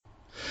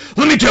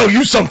Let me tell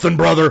you something,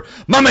 brother.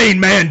 My main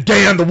man,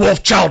 Dan the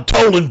Wolfchild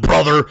Toland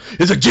brother,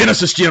 is a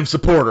Genesis Gym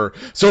supporter.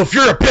 So if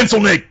you're a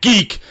pencil neck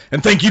geek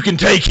and think you can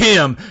take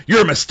him,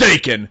 you're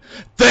mistaken.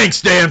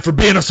 Thanks, Dan, for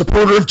being a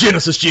supporter of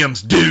Genesis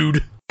Gyms,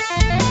 dude.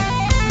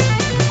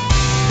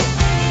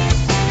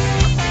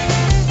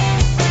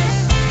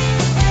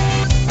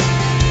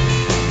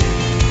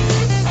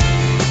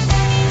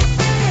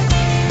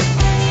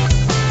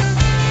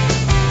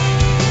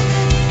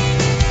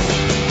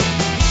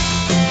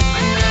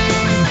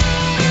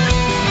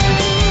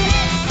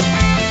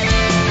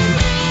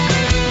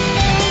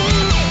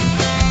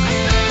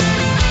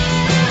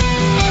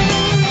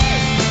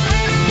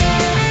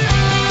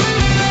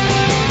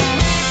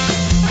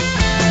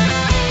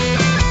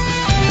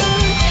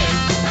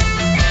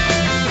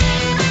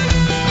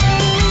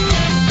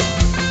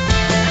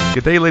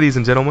 Good day, ladies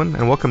and gentlemen,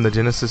 and welcome to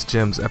Genesis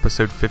Gyms,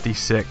 episode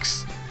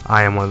 56.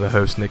 I am one of the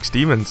hosts, Nick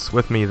Stevens.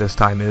 With me this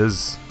time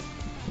is...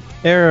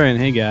 Aaron.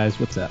 Hey guys,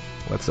 what's up?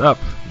 What's up?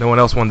 No one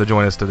else wanted to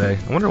join us today.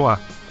 I wonder why.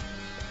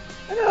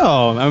 I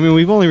know. I mean,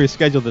 we've only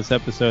rescheduled this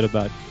episode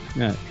about,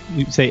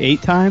 you'd say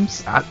 8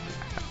 times?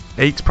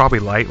 8's probably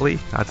lightly.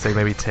 I'd say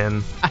maybe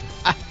 10.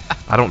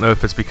 I don't know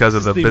if it's because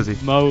of the busy...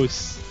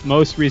 most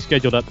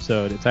rescheduled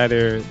episode. It's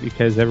either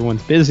because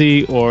everyone's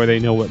busy or they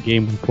know what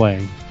game we're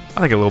playing. I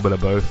think a little bit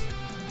of both.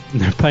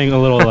 They're playing a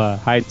little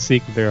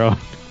hide-and-seek of their own.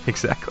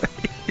 Exactly.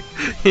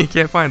 You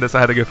can't find us. I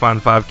had to go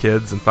find 5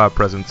 kids and 5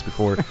 presents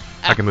before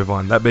I can move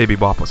on. That baby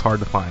bop was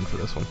hard to find for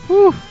this one.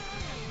 Whew.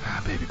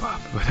 Baby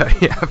bop.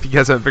 But yeah, if you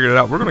guys haven't figured it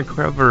out, we're going to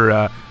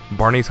cover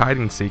Barney's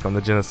Hide-and-Seek on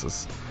the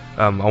Genesis.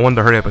 I wanted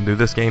to hurry up and do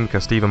this game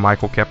because Steve and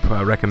Michael kept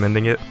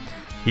recommending it.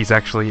 He's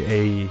actually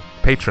a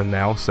patron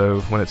now, so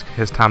when it's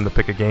his time to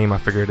pick a game, I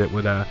figured it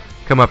would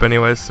come up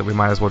anyways, so we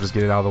might as well just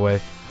get it out of the way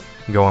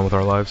and go on with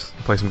our lives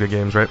and play some good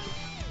games, right?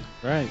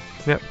 Right.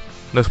 Yep.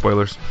 No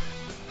spoilers.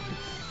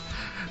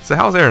 So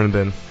how's Aaron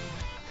been?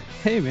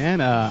 Hey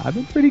man, I've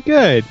been pretty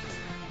good.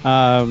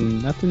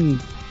 Nothing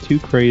too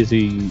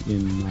crazy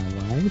in my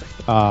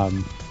life. I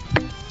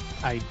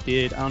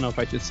don't know if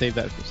I should save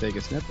that for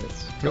Sega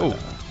Snippets. Oh.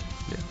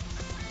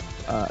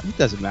 It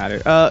doesn't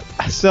matter.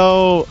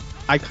 So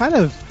I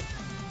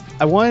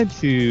wanted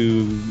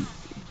to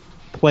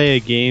play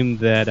a game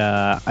that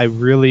I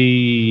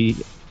really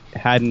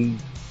hadn't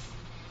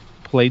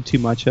played too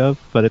much of,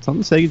 but it's on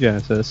the Sega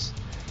Genesis,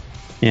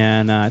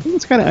 and I think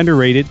it's kind of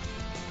underrated.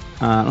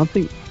 I don't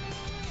think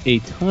a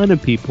ton of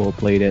people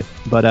played it,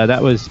 but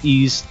that was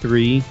Ys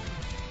 3,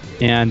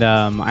 and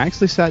I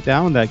actually sat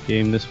down with that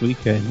game this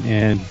weekend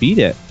and beat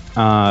it,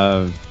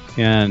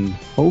 and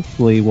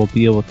hopefully we'll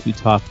be able to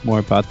talk more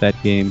about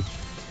that game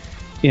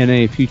in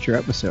a future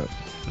episode.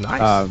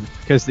 Nice.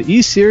 Because the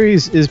Ys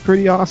series is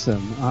pretty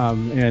awesome,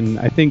 and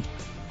I think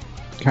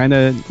kind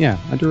of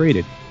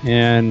underrated.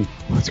 And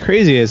what's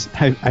crazy is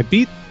I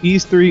beat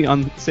Ys 3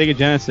 on Sega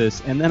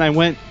Genesis, and then I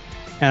went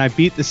and I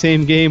beat the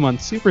same game on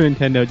Super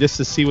Nintendo just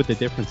to see what the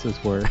differences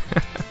were.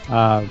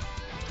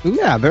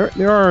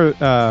 There are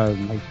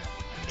like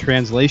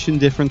translation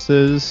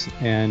differences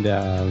and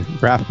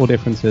graphical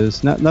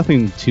differences.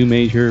 Nothing too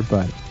major,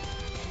 but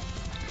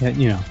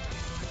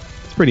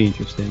it's pretty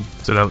interesting.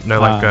 So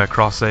no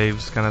cross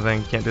saves kind of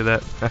thing. Can't do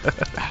that.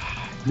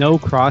 No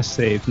cross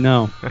save.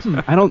 No,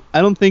 I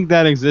don't think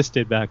that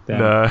existed back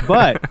then. No.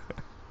 But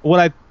what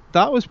I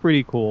thought was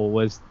pretty cool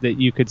was that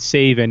you could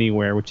save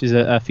anywhere, which is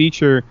a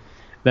feature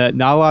that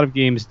not a lot of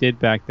games did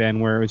back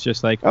then, where it was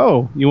just like,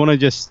 oh, you want to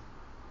just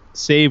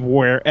save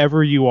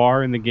wherever you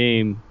are in the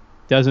game,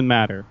 doesn't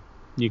matter.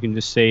 You can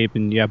just save,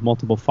 and you have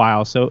multiple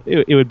files. So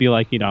it would be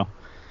like,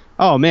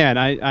 oh man,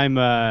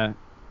 I'm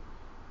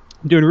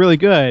doing really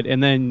good,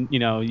 and then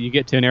you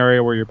get to an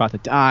area where you're about to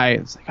die.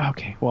 It's like,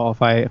 okay, well,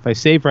 if I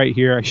save right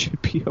here, I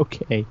should be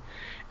okay.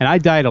 And I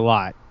died a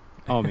lot.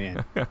 Oh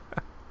man.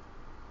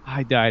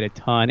 I died a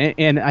ton,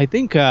 and I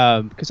think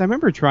because I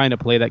remember trying to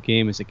play that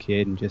game as a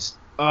kid and just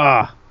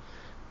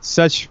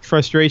such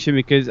frustration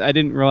because I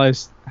didn't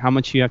realize how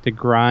much you have to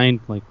grind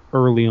like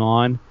early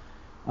on.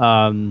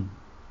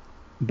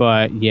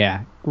 But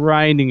yeah,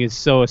 grinding is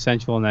so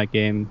essential in that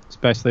game,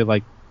 especially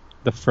like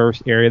the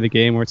first area of the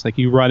game where it's like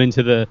you run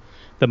into the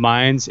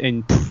mines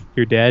and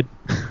you're dead.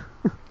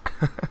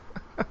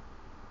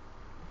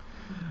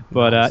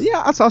 But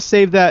I'll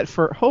save that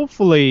for,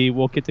 hopefully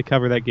we'll get to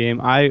cover that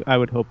game. I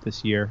would hope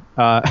this year.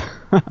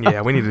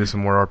 Yeah, we need to do some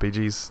more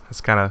RPGs.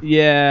 That's kind of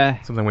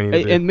something we need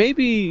to do. And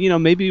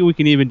maybe we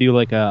can even do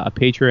like a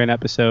Patreon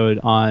episode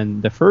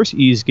on the first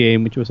Ys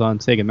game, which was on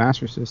Sega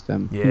Master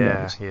System.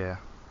 Yeah.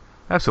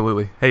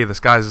 Absolutely. Hey, the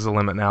sky's is the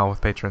limit now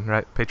with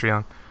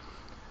Patreon.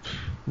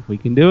 We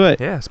can do it.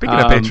 Yeah, speaking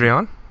of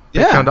Patreon,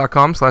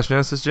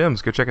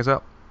 patreon.com/GenesisGyms. Go check us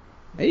out.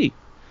 Hey.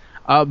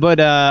 But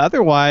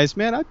otherwise,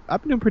 man,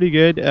 I've been doing pretty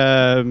good.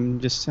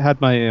 Just had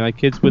my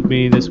kids with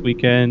me this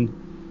weekend.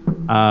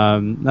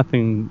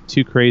 Nothing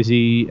too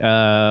crazy.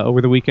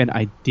 Over the weekend,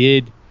 I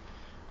did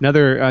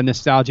another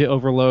nostalgia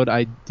overload.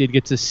 I did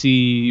get to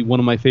see one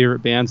of my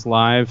favorite bands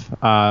live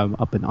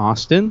up in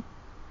Austin,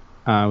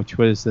 which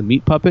was the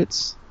Meat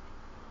Puppets.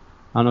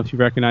 I don't know if you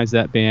recognize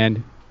that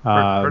band.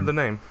 Heard the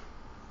name.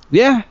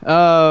 Yeah,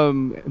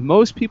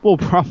 most people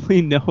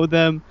probably know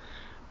them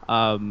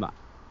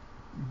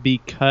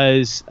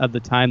because of the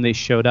time they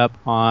showed up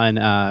on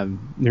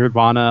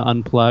Nirvana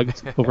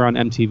Unplugged over on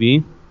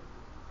MTV.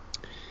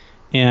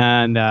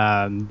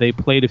 And they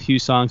played a few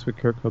songs with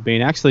Kurt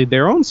Cobain, actually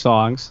their own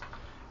songs,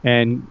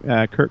 and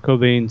Kurt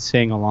Cobain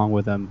sang along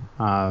with them.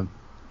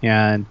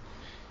 And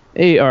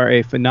they are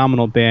a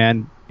phenomenal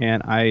band,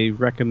 and I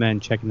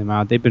recommend checking them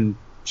out. They've been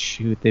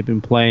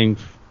playing.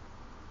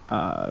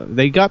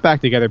 They got back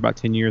together about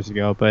 10 years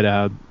ago,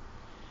 but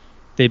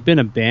they've been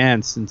a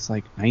band since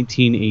like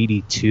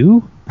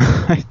 1982,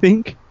 I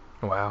think.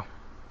 Wow.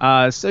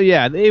 So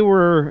yeah, they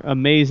were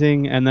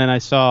amazing. And then I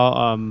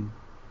saw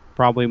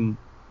probably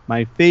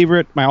my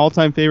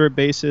all-time favorite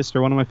bassist,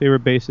 or one of my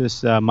favorite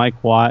bassists,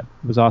 Mike Watt,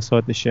 was also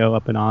at the show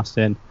up in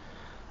Austin.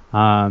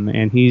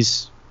 And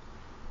he's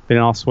been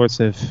in all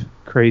sorts of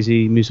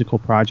crazy musical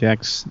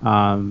projects.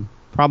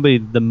 Probably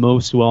the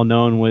most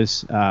well-known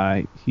was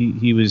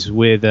he was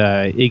with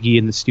Iggy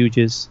and the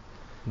Stooges.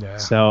 Yeah.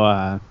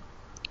 So,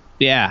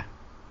 yeah.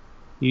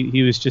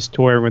 He was just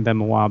touring with them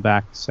a while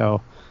back.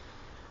 So,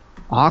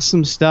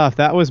 awesome stuff.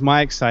 That was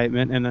my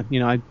excitement.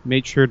 And, I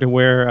made sure to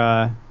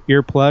wear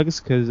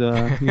earplugs because,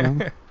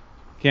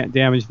 can't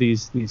damage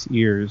these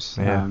ears.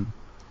 Yeah.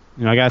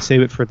 I got to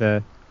save it for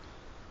the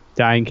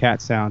dying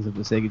cat sounds of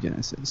the Sega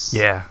Genesis.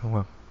 Yeah.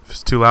 Well, if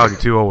it's too loud, you're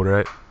too old,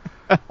 right?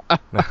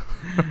 No.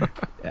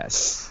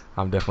 Yes.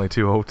 I'm definitely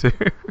too old too.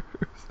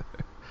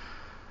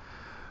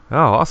 Oh,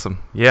 awesome.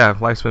 Yeah,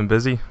 life's been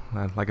busy.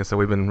 Like I said,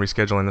 we've been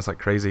rescheduling this like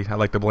crazy. I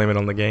like to blame it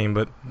on the game,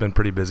 but been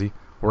pretty busy.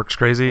 Work's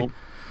crazy. Well,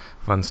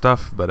 fun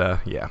stuff.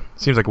 But yeah,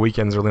 seems like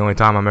weekends are the only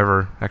time I'm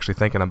ever actually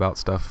thinking about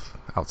stuff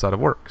outside of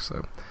work.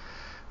 So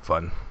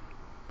fun.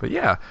 But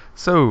yeah,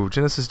 so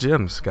Genesis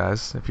Gems,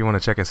 guys, if you want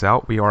to check us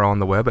out, we are on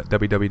the web at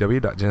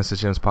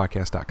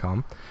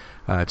www.genesisgemspodcast.com.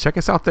 Check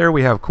us out there.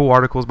 We have cool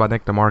articles by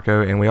Nick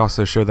DeMarco, and we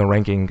also show the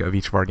ranking of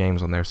each of our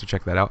games on there, so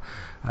check that out.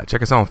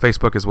 Check us out on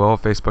Facebook as well,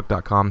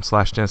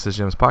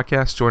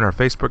 facebook.com/GenesisGemsPodcast. Join our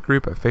Facebook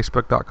group at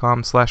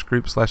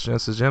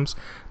facebook.com/group/GenesisGems.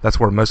 That's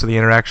where most of the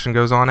interaction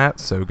goes on at,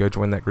 so go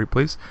join that group,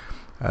 please.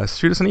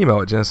 Shoot us an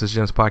email at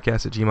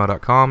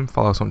genesisgemspodcast@gmail.com.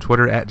 Follow us on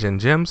Twitter at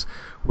GenGems.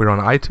 We're on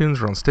iTunes,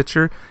 we're on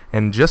Stitcher,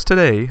 and just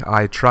today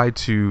I tried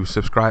to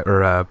subscribe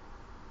or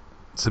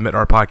submit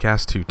our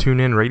podcast to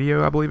TuneIn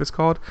Radio, I believe it's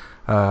called.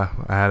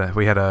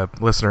 We had a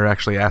listener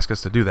actually ask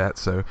us to do that,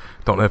 so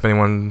don't know if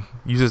anyone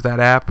uses that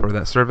app or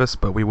that service,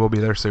 but we will be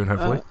there soon,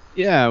 hopefully.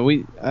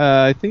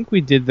 I think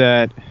we did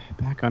that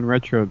back on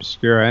Retro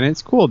Obscura, and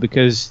it's cool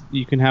because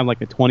you can have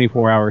like a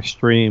 24-hour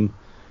stream.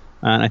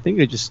 And I think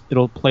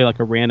it'll play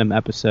like a random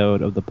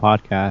episode of the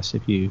podcast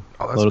if you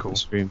load up the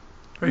stream.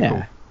 Very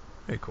cool.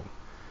 Very cool.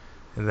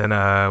 And then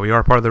we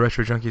are part of the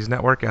Retro Junkies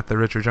Network at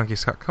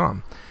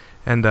theretrojunkies.com.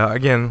 And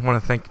again,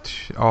 want to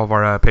thank all of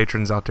our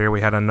patrons out there.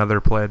 We had another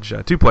pledge,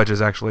 2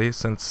 pledges actually,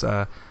 since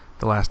the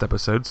last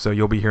episode. So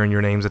you'll be hearing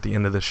your names at the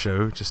end of this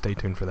show. Just stay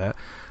tuned for that.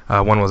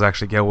 One was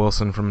actually Gail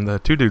Wilson from the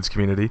Two Dudes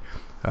community.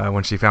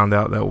 When she found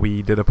out that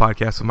we did a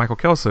podcast with Michael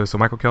Kelso. So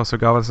Michael Kelso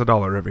got us $1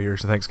 over here,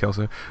 so thanks,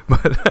 Kelso.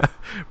 But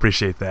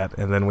appreciate that.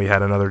 And then we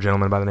had another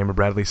gentleman by the name of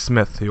Bradley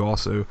Smith who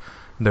also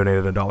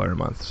donated $1 a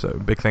month. So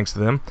big thanks to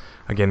them.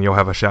 Again, you'll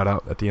have a shout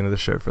out at the end of the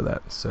show for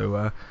that.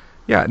 So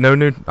yeah, no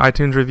new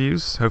iTunes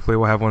reviews. Hopefully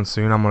we'll have one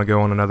soon. I'm going to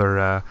go on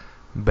another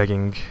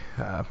begging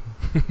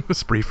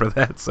spree for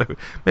that. So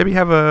maybe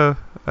have a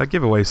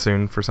giveaway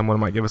soon for someone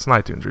who might give us an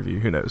iTunes review.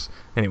 Who knows?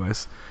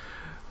 Anyways.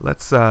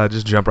 Let's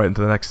just jump right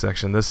into the next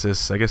section. This is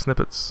Sega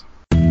Snippets.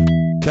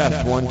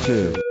 Test 1,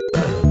 2.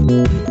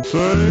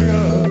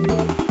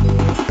 Sega.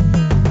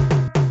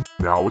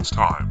 Now it's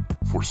time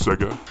for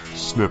Sega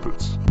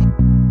Snippets.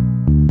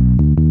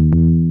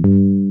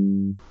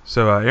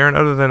 So, Aaron,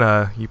 other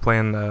than you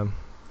playing,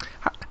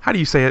 how do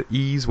you say it?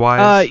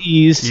 Ease-wise?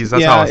 Ease.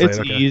 That's how I say it.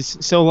 Okay.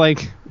 Ease. So,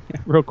 like,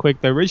 real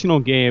quick, the original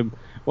game,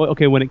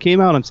 when it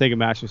came out on Sega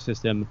Master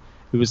System,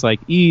 it was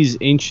like Ease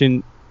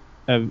Ancient...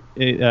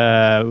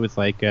 with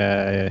like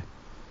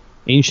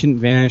Ancient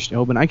Vanished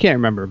Open. I can't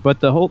remember, but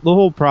the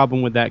whole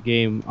problem with that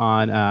game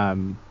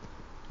on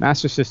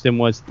Master System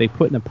was they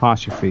put an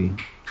apostrophe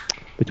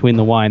between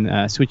the Y and the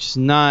S, which is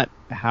not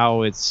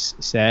how it's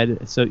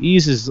said. So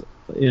Ease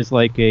is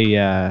like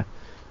a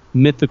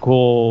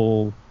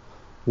mythical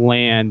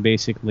land,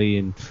 basically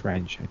in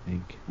French, I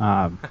think,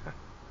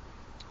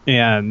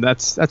 and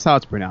that's how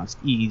it's pronounced,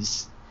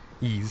 Ease.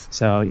 Ease.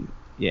 So.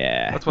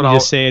 Yeah, that's what you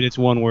just say it. It's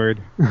one word.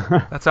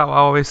 That's how I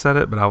always said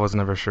it, but I was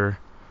never sure.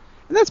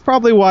 And that's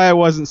probably why I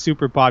wasn't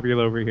super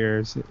popular over here.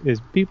 Is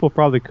people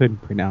probably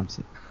couldn't pronounce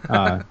it.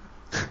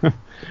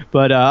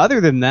 But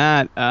other than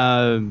that,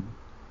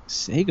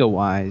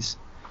 Sega-wise,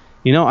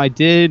 I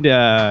did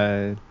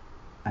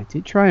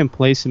try and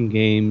play some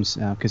games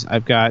because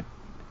I've got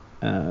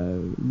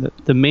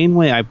the main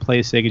way I play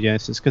Sega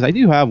Genesis, because I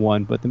do have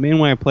one, but the main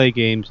way I play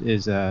games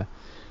is I've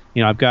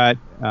got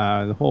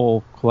the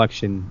whole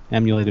collection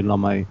emulated on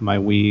my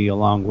Wii,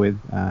 along with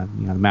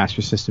the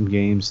Master System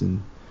games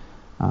and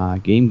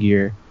Game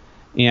Gear.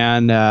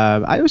 And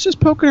I was just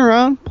poking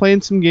around,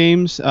 playing some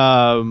games.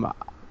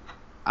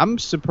 I'm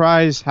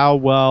surprised how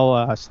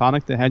well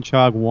Sonic the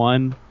Hedgehog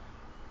 1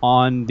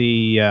 on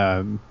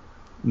the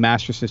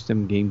Master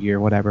System, Game Gear,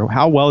 whatever,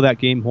 how well that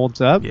game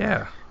holds up.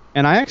 Yeah.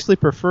 And I actually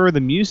prefer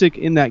the music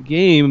in that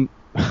game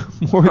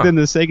more than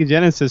the Sega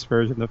Genesis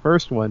version, the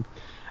first one.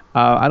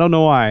 I don't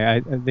know why.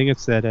 I think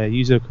it's that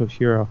Yuzo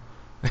Koshiro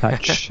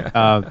touch.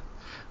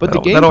 But the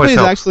gameplay is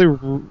actually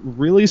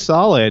really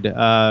solid.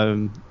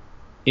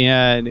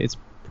 And it's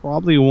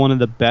probably one of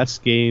the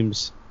best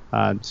games,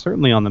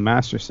 certainly on the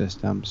Master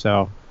System.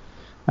 So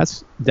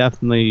that's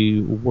definitely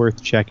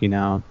worth checking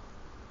out.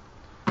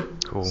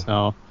 Cool.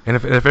 So, and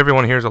if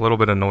everyone hears a little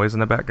bit of noise in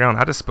the background,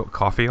 I just spilled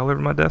coffee all over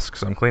my desk,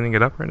 so I'm cleaning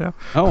it up right now.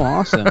 Oh,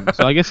 awesome.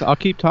 So I guess I'll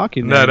keep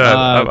talking No, then.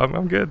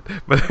 I'm good.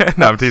 But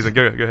no, I'm teasing.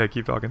 Go ahead,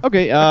 keep talking.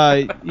 Okay.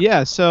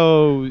 Yeah.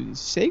 So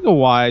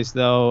Sega-wise,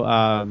 though,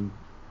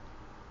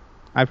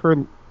 I've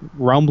heard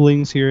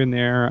rumblings here and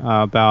there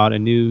about a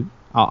new.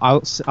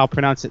 I'll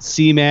pronounce it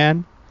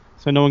Seaman,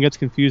 so no one gets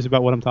confused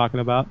about what I'm talking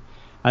about.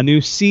 A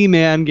new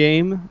Seaman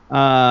game.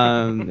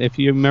 If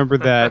you remember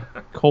that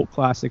cult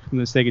classic from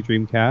the Sega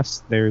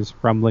Dreamcast, there's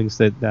rumblings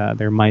that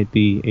there might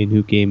be a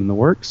new game in the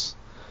works.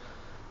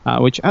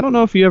 Which I don't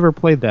know if you ever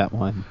played that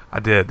one.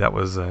 I did. That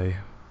was a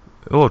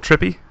little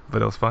trippy,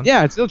 but it was fun.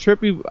 Yeah, it's still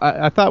trippy.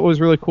 I thought what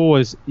was really cool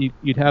was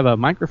you'd have a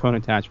microphone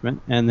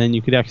attachment, and then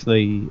you could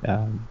actually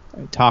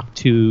talk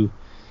to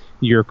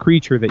your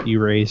creature that you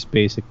raised,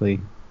 basically.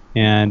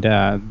 And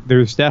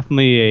there's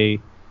definitely a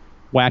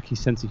wacky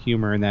sense of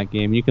humor in that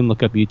game. You can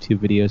look up YouTube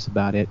videos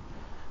about it.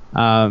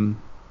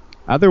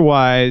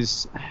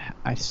 Otherwise,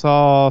 I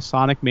saw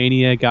Sonic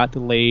Mania got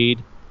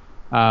delayed.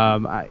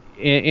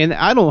 And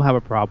I don't have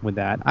a problem with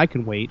that. I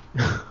can wait.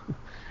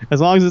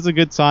 As long as it's a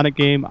good Sonic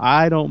game,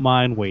 I don't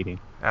mind waiting.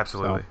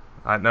 Absolutely.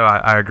 So.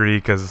 I agree,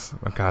 because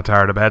I'm kind of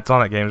tired of bad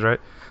Sonic games, right?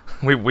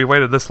 We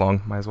waited this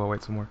long. Might as well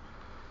wait some more.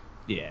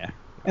 Yeah.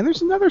 And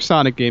there's another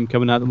Sonic game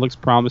coming out that looks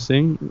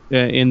promising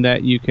in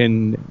that you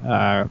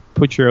can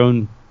put your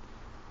own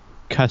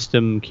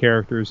custom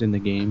characters in the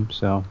game.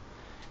 So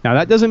now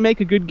that doesn't make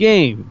a good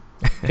game.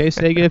 Okay,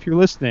 Sega, if you're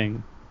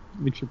listening,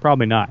 which you're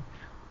probably not.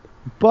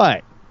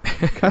 But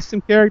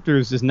custom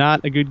characters does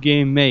not a good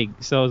game make.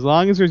 So as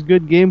long as there's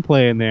good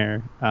gameplay in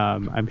there,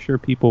 I'm sure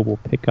people will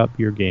pick up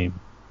your game.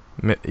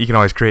 You can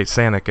always create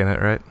Sonic in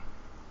it, right?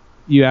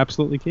 You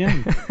absolutely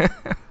can.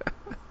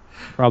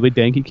 Probably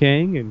Donkey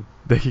Kong and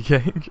Donkey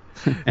Kong.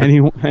 any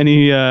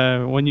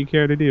one you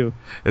care to do.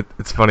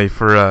 It's funny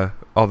for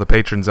all the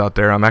patrons out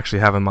there. I'm actually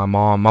having my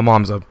mom. My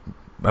mom's a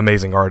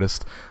amazing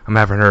artist. I'm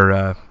having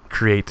her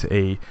create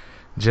a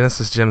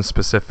Genesis Gym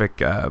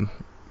specific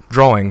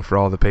drawing for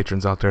all the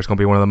patrons out there. It's gonna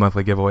be one of the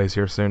monthly giveaways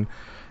here soon.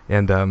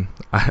 And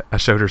I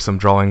showed her some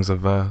drawings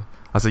of.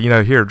 I said,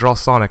 here, draw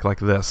Sonic like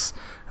this.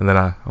 And then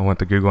I went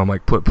to Google. I'm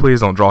like, please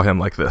don't draw him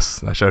like this.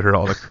 And I showed her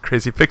all the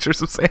crazy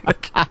pictures of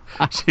Sonic.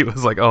 She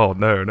was like, oh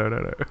no.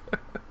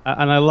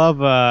 And I love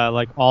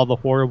like all the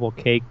horrible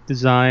cake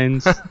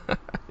designs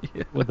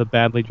Yeah. with the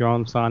badly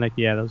drawn Sonic.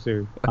 Yeah, those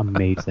are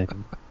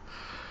amazing.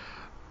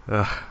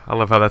 I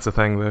love how that's a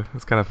thing, though.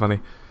 It's kind of funny.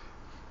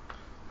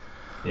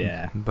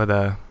 Yeah. But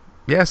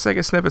yeah,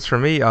 Sega Snippets for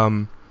me.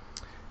 Kind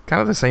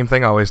of the same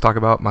thing I always talk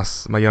about.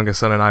 My youngest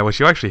son and I, which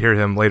you actually hear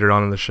him later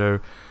on in the show.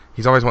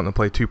 He's always wanting to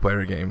play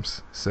two-player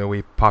games, so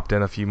we popped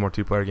in a few more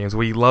two-player games.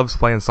 We loves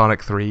playing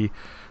Sonic 3,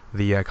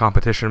 the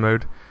competition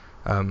mode.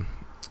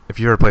 If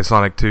you ever play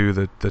Sonic 2,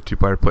 the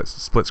two-player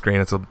split screen,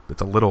 it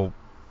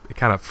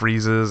kind of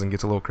freezes and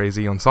gets a little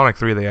crazy. On Sonic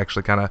 3, they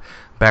actually kind of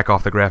back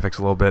off the graphics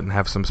a little bit and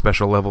have some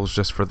special levels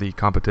just for the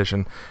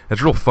competition.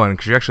 It's real fun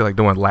because you're actually like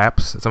doing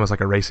laps. It's almost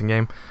like a racing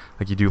game.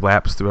 Like you do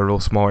laps through a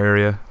real small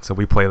area. So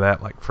we play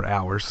that like for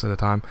hours at a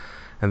time.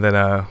 And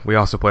then we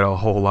also played a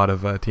whole lot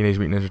of Teenage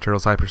Mutant Ninja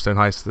Turtles Hyperstone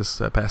Heist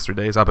this past 3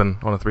 days. I've been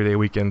on a 3-day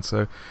weekend,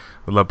 so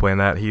we love playing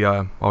that. He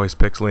always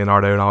picks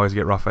Leonardo, and I always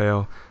get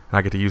Raphael, and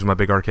I get to use my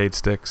big arcade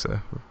stick, so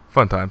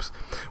fun times.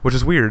 Which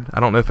is weird. I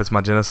don't know if it's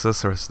my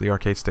Genesis or it's the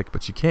arcade stick,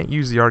 but you can't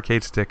use the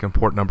arcade stick in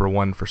port number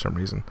 1 for some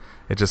reason.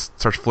 It just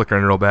starts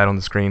flickering real bad on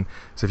the screen.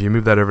 So if you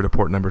move that over to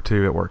port number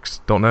 2, it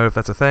works. Don't know if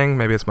that's a thing.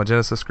 Maybe it's my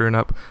Genesis screwing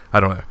up. I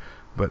don't know,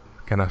 but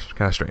kind of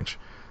strange.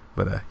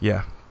 But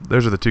yeah,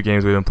 those are the two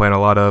games we've been playing a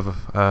lot of,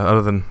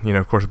 other than,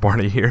 of course,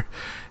 Barney here.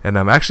 And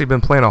I've actually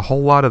been playing a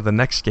whole lot of the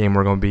next game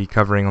we're going to be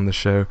covering on the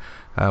show.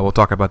 We'll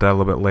talk about that a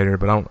little bit later,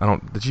 but I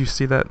don't. Did you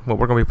see that? What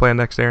we're going to be playing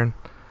next, Aaron?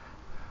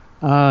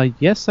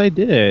 Yes, I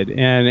did,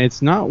 and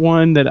it's not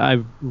one that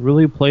I've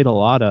really played a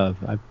lot of.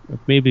 I've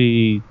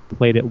maybe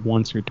played it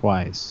once or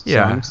twice.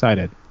 Yeah, so I'm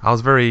excited. I was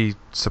very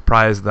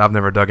surprised that I've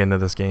never dug into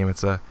this game.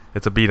 It's a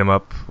beat 'em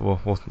up. We'll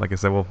like I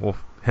said, we'll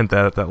hint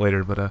at that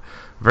later. But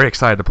very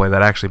excited to play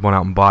that. I actually went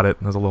out and bought it.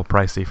 It was a little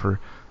pricey for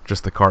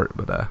just the cart,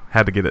 but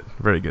had to get it.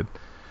 Very good.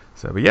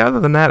 So, but yeah, other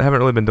than that, I haven't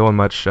really been doing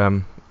much.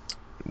 Of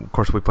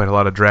course, we played a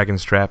lot of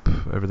Dragon's Trap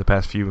over the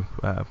past few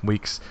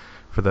weeks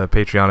for the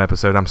Patreon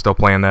episode. I'm still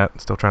playing that,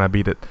 still trying to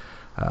beat it.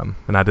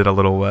 And I did a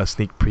little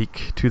sneak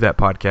peek to that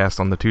podcast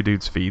on the Two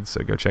Dudes feed,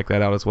 so go check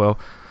that out as well.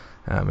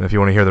 And if you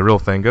want to hear the real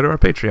thing, go to our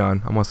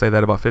Patreon. I'm going to say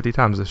that about 50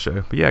 times this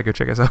show. But yeah, go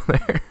check us out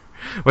there.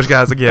 Which,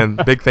 guys, again,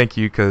 big thank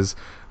you, because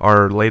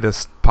our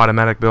latest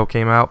Podomatic bill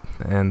came out,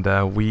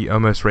 and we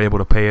almost were able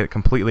to pay it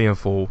completely in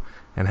full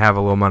and have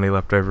a little money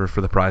left over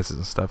for the prizes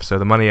and stuff. So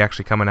the money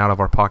actually coming out of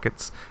our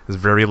pockets is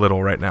very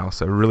little right now.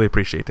 So really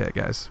appreciate that,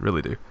 guys.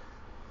 Really do.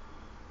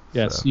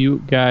 Yes, So. you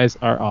guys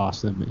are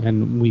awesome,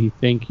 and we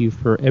thank you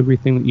for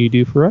everything that you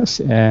do for us,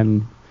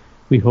 and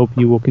we hope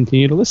you will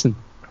continue to listen.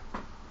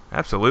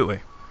 Absolutely.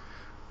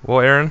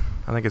 Well, Aaron,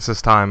 I think it's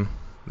this time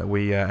that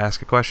we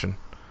ask a question.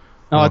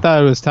 Oh, I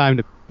thought it was time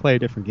to play a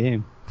different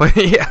game.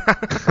 Yeah.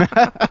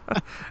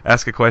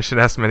 Ask a question,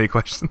 ask many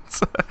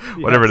questions.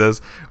 Whatever it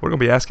is. We're going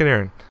to be asking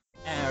Aaron.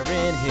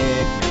 Aaron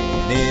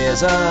Hickman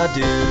is a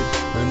dude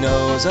who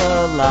knows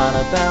a lot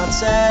about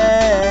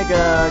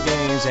Sega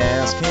games.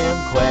 Ask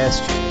him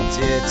questions,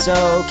 it's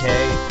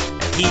okay,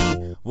 and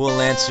he will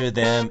answer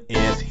them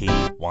if he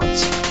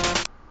wants.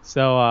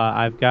 So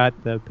I've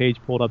got the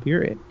page pulled up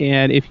here,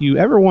 and if you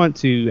ever want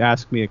to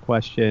ask me a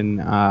question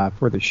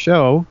for the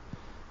show,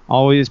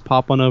 always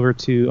pop on over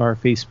to our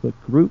Facebook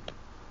group,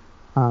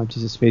 which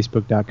is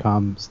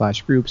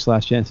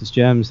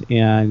facebook.com/group/GenesisGems,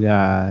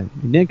 and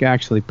Nick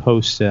actually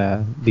posts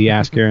the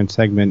Ask Aaron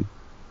segment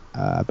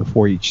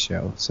before each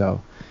show,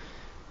 so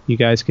you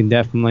guys can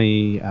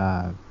definitely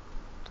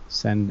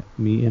send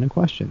me in a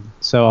question.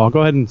 So I'll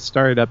go ahead and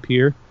start it up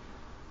here.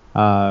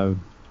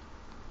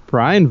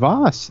 Brian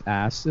Voss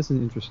asks, this is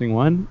an interesting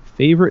one,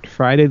 favorite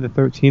Friday the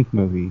 13th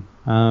movie?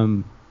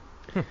 I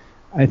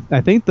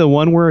think the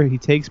one where he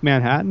takes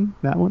Manhattan,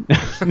 that one,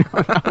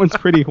 that one's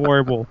pretty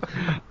horrible.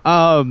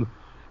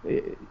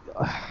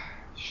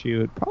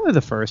 Shoot, probably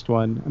the first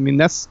one. I mean,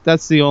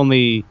 that's the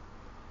only,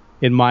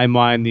 in my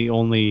mind, the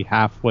only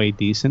halfway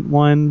decent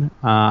one.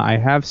 I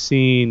have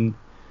seen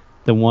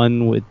the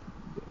one with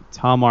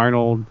Tom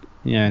Arnold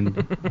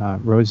and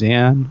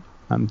Roseanne.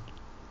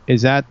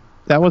 Is that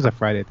was a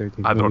Friday the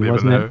 13th I movie, don't even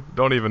wasn't know. it?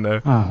 Don't even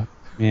know. Oh,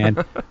 man.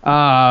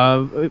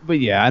 But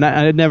yeah, and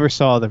I never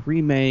saw the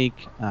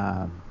remake.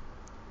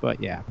 But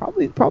yeah,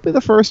 probably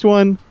the first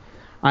one.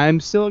 I'm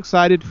still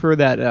excited for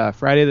that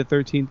Friday the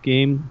 13th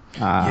game.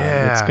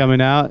 It's coming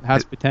out.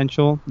 Has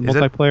potential.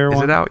 Multiplayer one.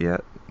 Is it out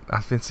yet?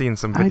 I've been seeing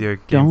some video I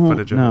game don't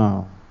footage of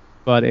know,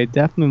 but it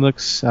definitely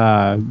looks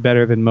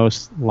better than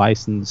most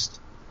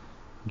licensed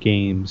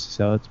games,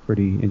 so it's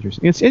pretty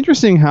interesting. It's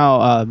interesting how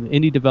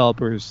indie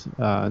developers,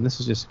 and this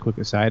is just a quick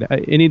aside,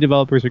 indie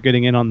developers are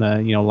getting in on the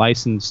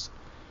licensed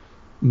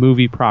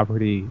movie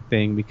property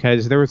thing,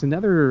 because there was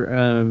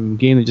another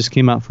game that just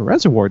came out for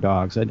Reservoir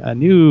Dogs, a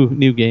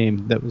new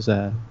game that was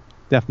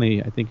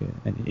definitely, I think,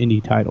 an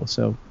indie title,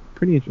 so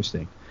pretty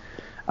interesting.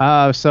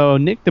 So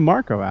Nick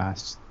DeMarco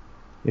asks,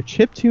 if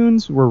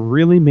chiptunes were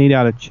really made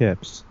out of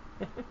chips,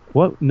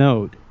 what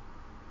note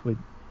would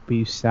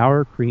be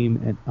sour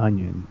cream and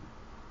onion?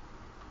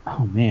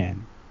 Oh,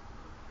 man.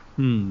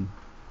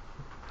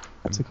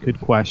 That's a good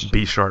question.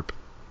 B sharp.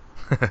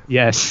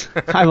 Yes,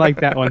 I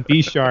like that one.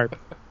 B sharp.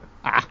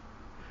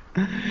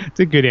 It's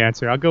a good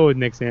answer. I'll go with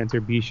Nick's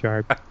answer, B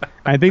sharp.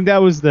 I think that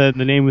was the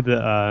name of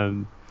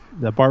the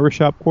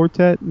barbershop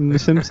quartet in The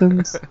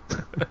Simpsons.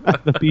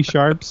 The B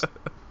sharps.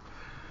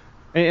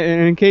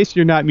 And in case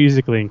you're not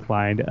musically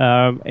inclined,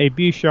 a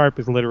B sharp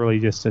is literally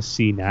just a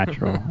C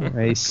natural, or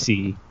a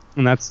C,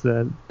 and that's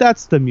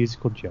the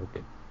musical joke.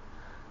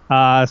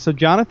 So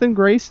Jonathan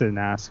Grayson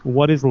asks,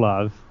 what is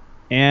love?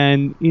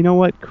 And you know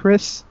what?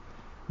 Chris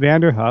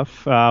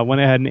Vanderhuff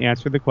went ahead and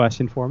answered the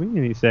question for me,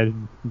 and he said,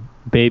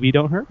 baby,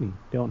 don't hurt me.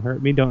 Don't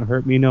hurt me. Don't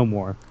hurt me no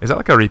more. Is that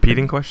like a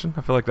repeating question?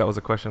 I feel like that was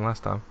a question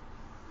last time.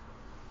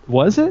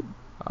 Was it?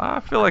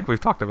 I feel like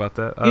we've talked about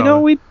that.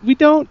 We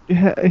don't.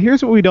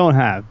 Here's what we don't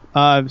have.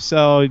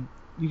 So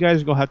you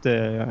guys are going to have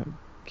to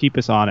keep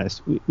us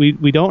honest.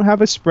 We don't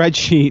have a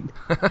spreadsheet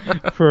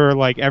for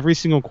like every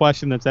single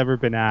question that's ever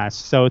been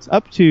asked. So it's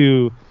up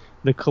to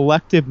the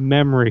collective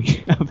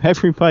memory of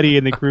everybody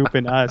in the group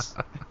and us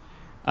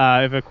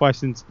if a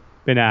question's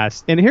been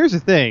asked. And here's the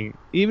thing.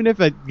 Even if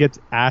it gets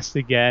asked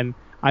again,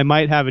 I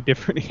might have a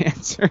different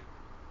answer.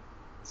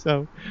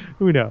 So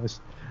who knows?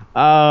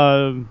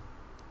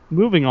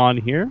 Moving on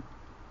here.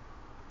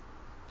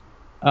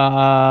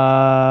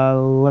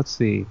 Let's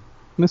see. I'm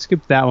going to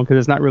skip that one because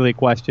it's not really a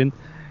question.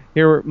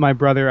 Here, my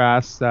brother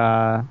asks,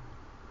 my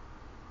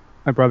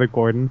brother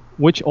Gordon,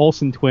 which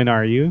Olsen twin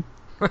are you?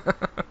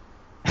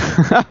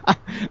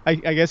 I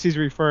guess he's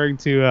referring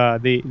to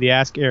the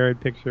Ask Aaron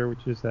picture,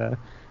 which is, I don't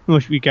know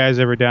if you guys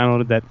ever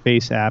downloaded that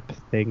face app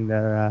thing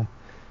that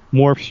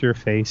morphs your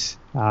face,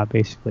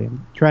 basically.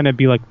 I'm trying to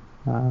be like,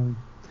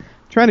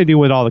 trying to do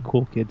what all the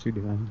cool kids are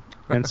doing.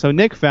 And so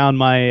Nick found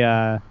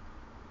my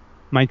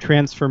my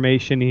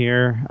transformation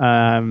here,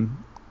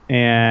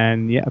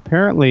 and yeah,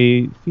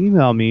 apparently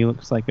female me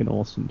looks like an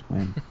Olsen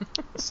twin.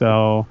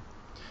 So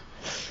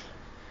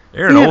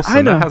Aaron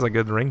Olsen, that has a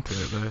good ring to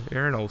it, though.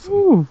 Aaron Olsen.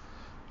 Ooh,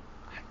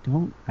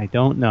 I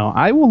don't know.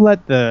 I will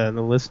let the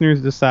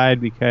listeners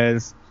decide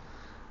because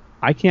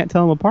I can't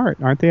tell them apart.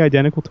 Aren't they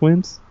identical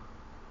twins?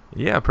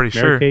 Yeah, pretty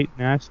Mary sure. Kate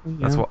and Ashley.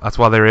 Yeah. That's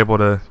why they were able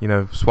to,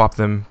 swap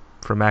them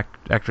from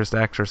actress to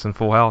actress in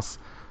Full House.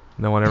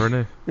 No one ever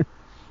knew.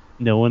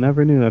 No one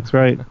ever knew. That's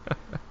right.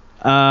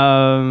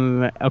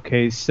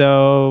 Okay,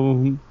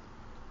 so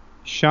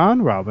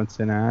Sean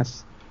Robinson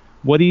asks,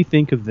 "What do you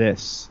think of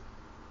this?"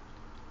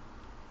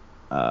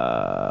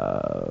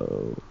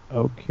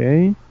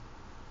 Okay.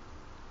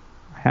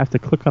 I have to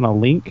click on a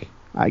link.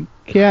 I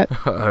can't.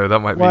 Oh, that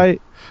might Why?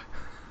 be.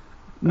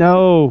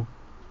 No.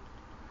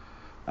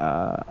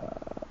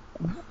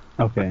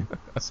 Okay.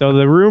 So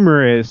the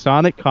rumor is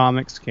Sonic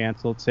Comics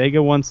canceled.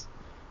 Sega wants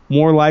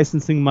more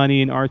licensing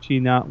money, and Archie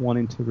not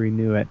wanting to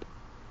renew it.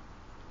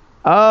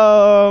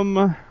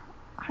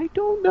 I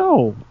don't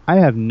know. I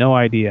have no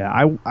idea.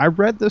 I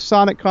read the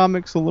Sonic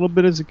comics a little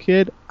bit as a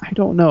kid. I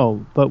don't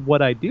know. But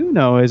what I do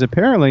know is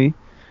apparently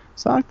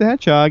Sonic the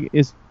Hedgehog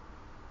is,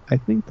 I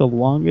think, the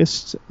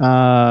longest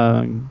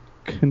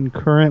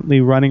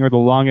concurrently running, or the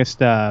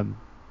longest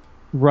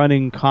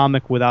running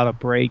comic without a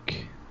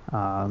break.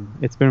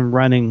 It's been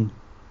running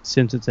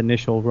since its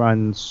initial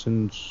run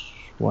since,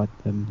 the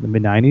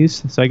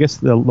mid-90s? So I guess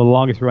the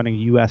longest running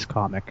U.S.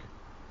 comic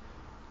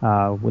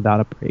without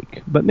a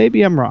break. But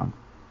maybe I'm wrong.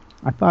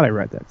 I thought I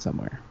read that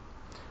somewhere.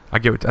 I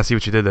see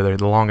what you did there.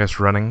 The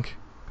longest running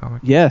comic.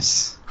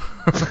 Yes.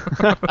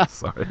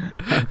 Sorry.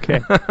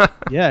 Okay.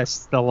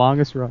 Yes, the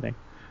longest running.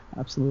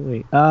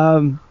 Absolutely.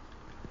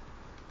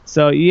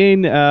 So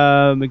Ian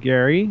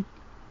McGarry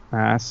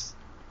asks,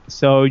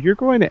 so you're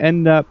going to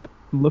end up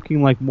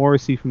looking like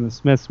Morrissey from the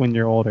Smiths when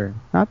you're older.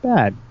 Not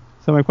bad.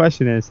 So my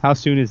question is, how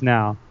soon is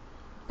now?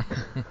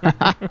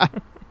 I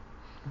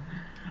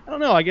don't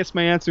know. I guess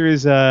my answer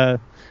is,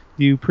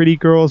 do pretty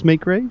girls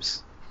make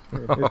graves?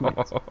 There's my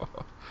answer.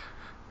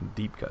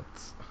 Deep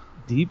cuts.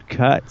 Deep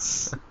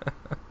cuts.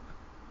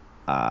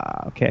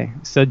 Okay.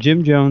 So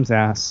Jim Jones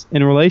asks,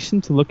 in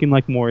relation to looking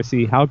like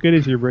Morrissey, how good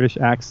is your British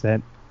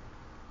accent?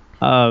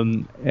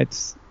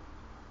 It's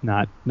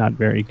not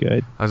very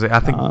good. I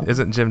think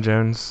isn't Jim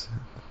Jones?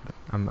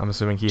 I'm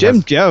assuming he Jim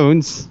has.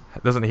 Jones.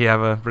 Doesn't he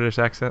have a British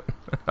accent?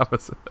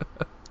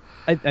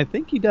 I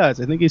think he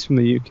does. I think he's from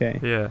the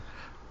UK. Yeah.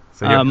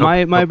 So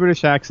my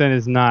British accent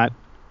is not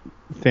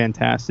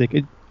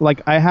fantastic.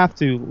 I have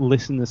to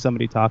listen to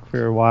somebody talk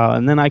for a while,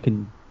 and then I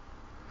can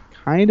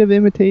kind of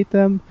imitate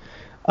them.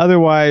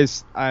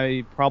 Otherwise,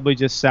 I probably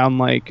just sound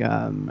like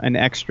an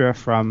extra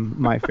from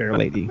My Fair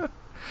Lady.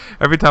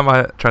 Every time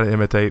I try to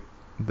imitate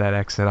that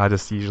accent, I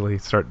just usually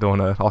start doing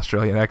an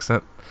Australian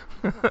accent.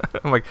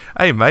 I'm like,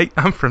 hey mate,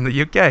 I'm from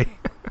the UK.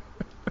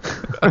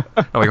 I'm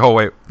like, oh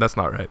wait, that's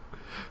not right.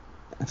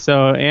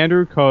 So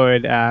Andrew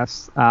Coed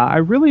asks, I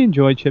really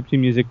enjoy chiptune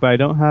music, but I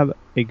don't have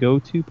a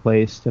go-to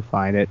place to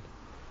find it.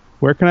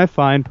 Where can I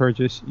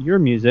purchase your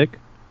music?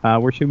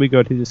 Where should we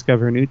go to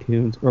discover new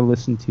tunes or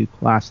listen to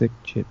classic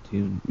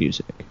chiptune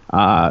music?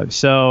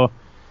 So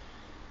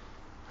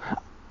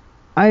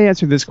I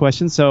answered this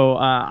question. So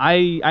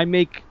I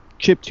make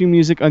chiptune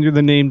music under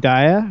the name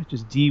Daya, which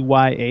is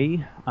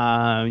DYA.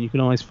 You can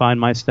always find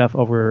my stuff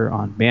over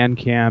on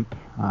Bandcamp,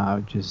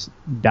 which is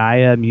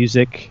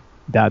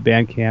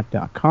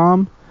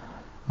dayamusic.bandcamp.com.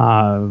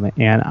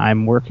 And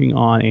I'm working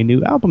on a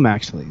new album,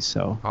 actually.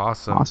 So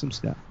awesome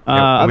stuff.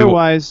 Yeah,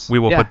 otherwise, we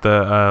will put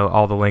the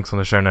all the links on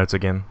the show notes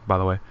again, by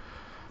the way.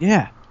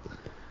 Yeah.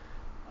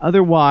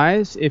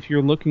 Otherwise, if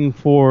you're looking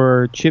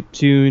for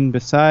chiptune,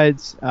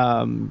 besides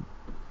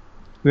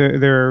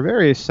there are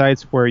various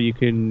sites where you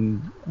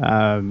can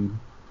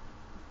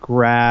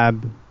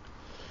grab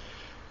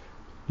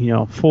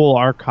full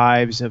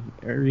archives of,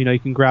 or you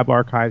can grab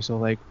archives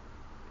of like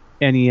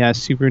NES,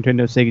 Super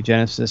Nintendo, Sega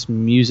Genesis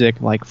music,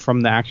 like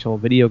from the actual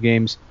video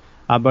games.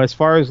 But as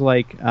far as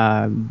like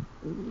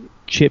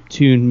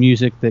chiptune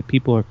music that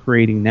people are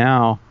creating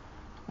now,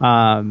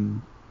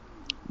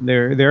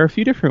 there are a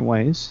few different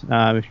ways.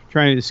 If you're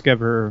trying to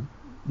discover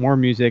more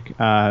music,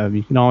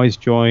 you can always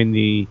join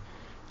the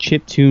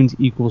Chiptunes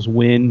Equals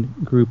Win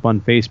group on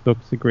Facebook.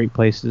 It's a great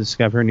place to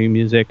discover new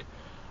music.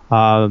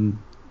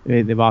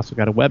 They've also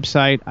got a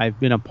website. I've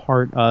been a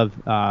part of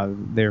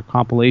their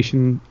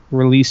compilation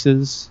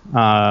releases,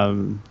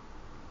 their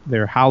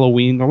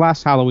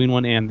last Halloween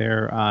one, and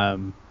their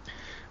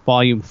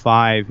Volume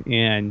 5.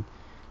 And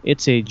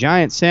it's a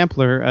giant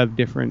sampler of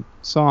different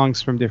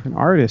songs from different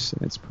artists.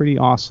 It's pretty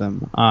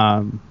awesome.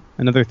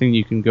 Another thing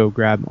you can go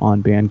grab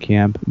on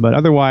Bandcamp. But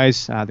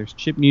otherwise, there's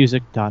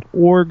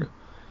chipmusic.org,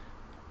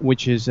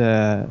 which is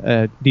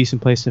a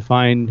decent place to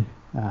find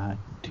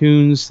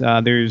tunes.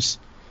 There's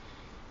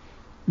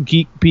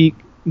Geek Beat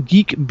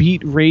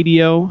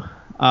Radio,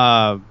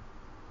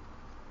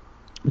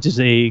 which is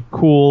a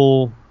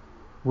cool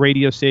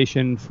radio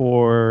station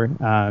for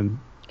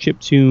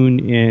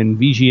chiptune and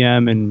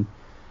VGM and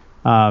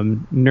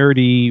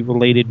nerdy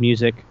related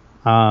music.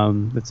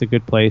 That's a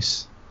good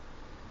place.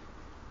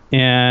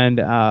 And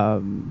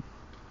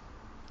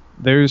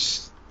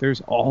there's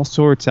all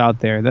sorts out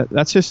there.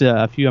 That's just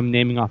a few I'm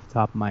naming off the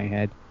top of my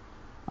head.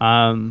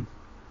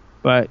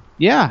 But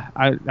yeah,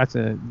 that's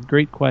a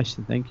great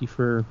question. Thank you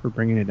for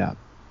bringing it up.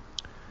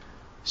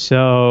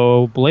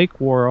 So Blake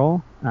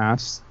Worrell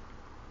asks,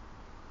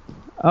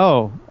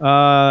 Oh,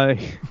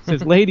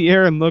 says Lady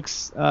Aaron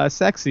looks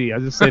sexy. I'll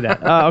just say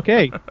that.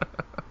 Okay.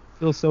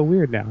 Feels so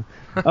weird now.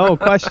 Oh,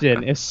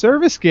 question. If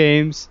Service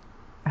Games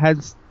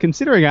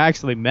considering I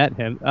actually met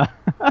him.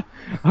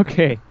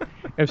 Okay.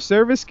 If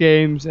Service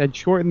Games had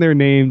shortened their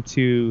name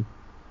to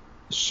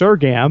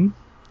Surgam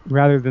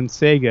rather than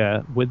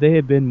Sega, would they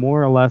have been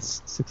more or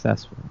less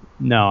successful?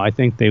 No, I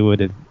think they would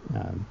have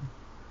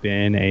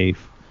been a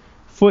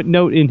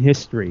footnote in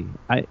history.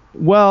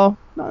 Well,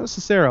 not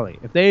necessarily.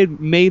 If they had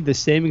made the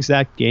same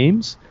exact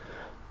games,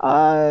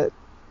 I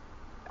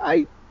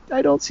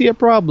don't see a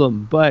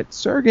problem. But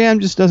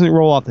Surgam just doesn't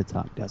roll off the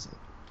tongue, does it?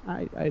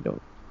 I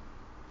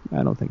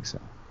don't think so.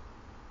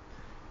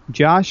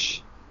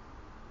 Josh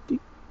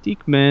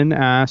Diekman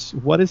asks,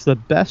 what is the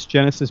best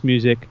Genesis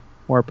music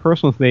or a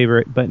personal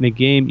favorite, but in a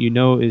game you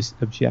know is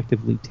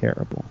objectively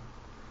terrible?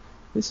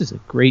 This is a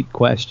great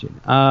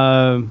question.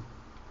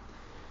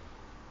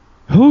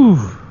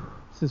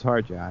 This is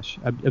hard, Josh.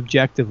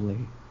 Objectively.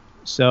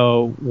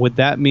 So would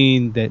that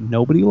mean that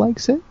nobody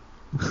likes it?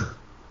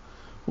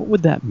 What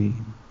would that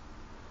mean?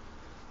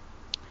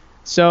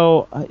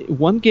 So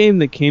one game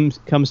that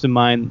comes to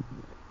mind,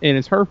 and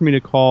it's hard for me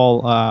to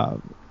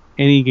call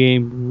any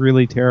game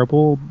really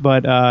terrible,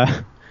 but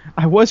I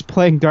was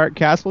playing Dark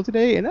Castle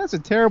today, and that's a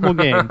terrible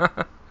game.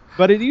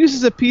 But it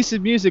uses a piece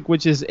of music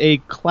which is a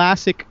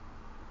classic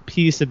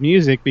piece of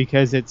music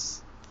because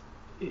it's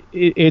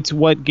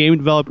what game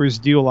developers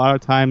do a lot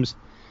of times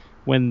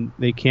when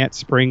they can't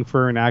spring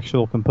for an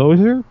actual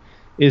composer,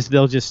 is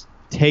they'll just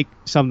take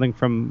something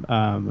from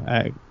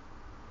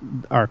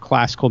our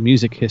classical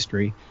music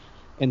history.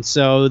 And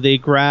so they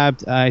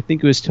grabbed, I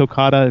think it was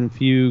Toccata and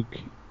Fugue.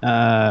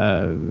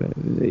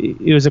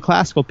 It was a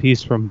classical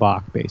piece from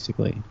Bach,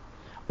 basically.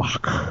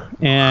 Bach.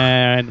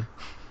 And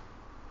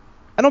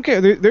I don't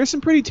care. There's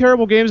some pretty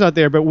terrible games out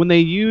there, but when they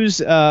use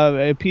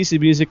a piece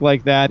of music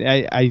like that,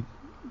 I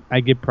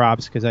give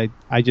props because I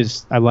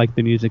like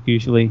the music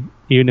usually,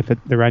 even if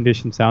the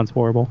rendition sounds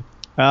horrible.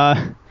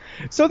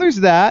 So there's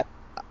that.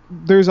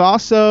 There's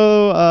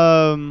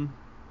also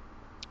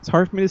it's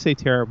hard for me to say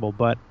terrible,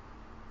 but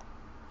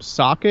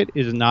Socket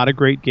is not a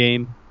great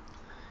game.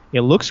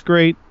 It looks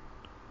great.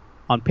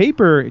 On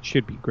paper, it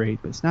should be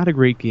great, but it's not a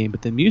great game.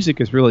 But the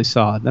music is really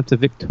solid. That's a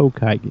Vic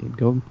Tokai game.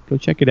 Go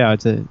check it out.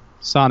 It's a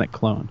Sonic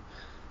clone.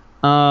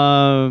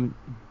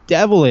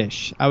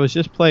 Devilish. I was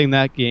just playing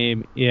that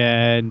game,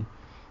 and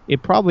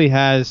it probably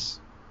has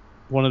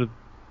one of the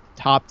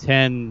top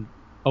 10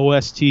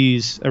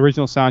 OSTs,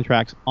 original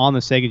soundtracks, on the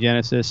Sega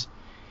Genesis,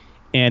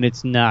 and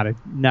it's not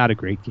a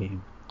great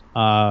game.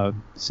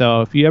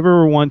 So if you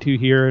ever want to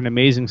hear an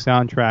amazing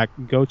soundtrack,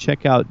 go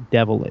check out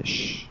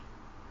Devilish.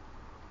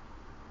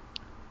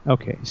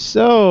 Okay,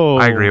 so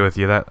I agree with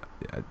you.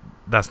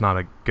 That's not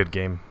a good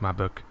game, in my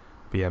book.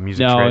 But yeah,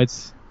 music's great.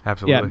 It's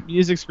absolutely. Yeah,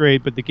 music's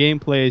great, but the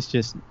gameplay is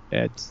just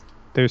there's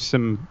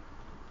an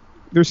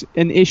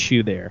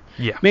issue there.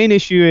 Yeah. Main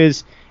issue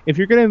is if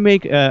you're gonna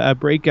make a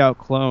breakout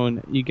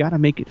clone, you gotta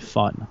make it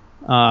fun.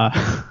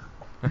 And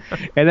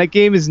that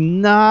game is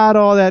not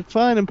all that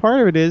fun, and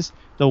part of it is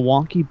the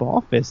wonky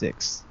ball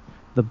physics.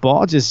 The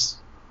ball just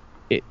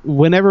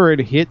whenever it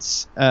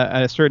hits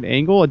at a certain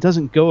angle, it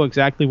doesn't go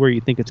exactly where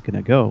you think it's going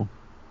to go.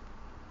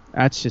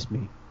 That's just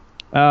me.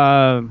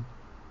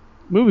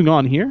 Moving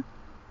on here.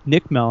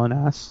 Nick Mellon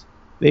asks,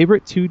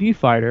 favorite 2D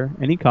fighter,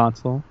 any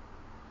console?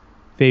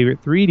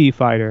 Favorite 3D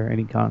fighter,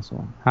 any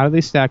console? How do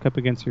they stack up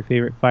against your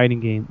favorite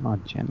fighting game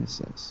on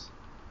Genesis?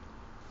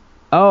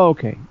 Oh,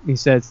 okay. He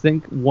says,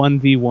 think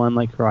 1v1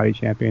 like Karate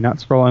Champion, not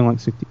scrolling like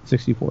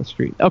 64th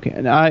Street. Okay,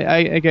 and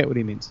I get what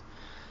he means.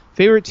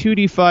 Favorite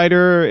 2D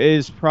fighter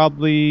is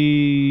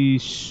probably,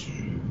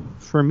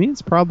 for me,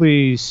 it's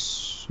probably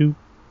Super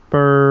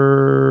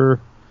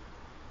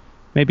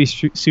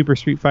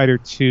Street Fighter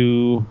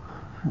 2.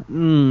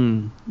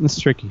 That's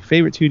tricky.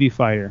 Favorite 2D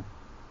fighter.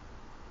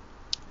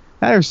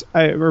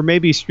 Or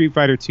maybe Street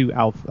Fighter 2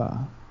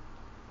 Alpha.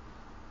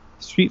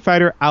 Street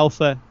Fighter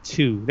Alpha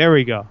 2. There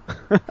we go.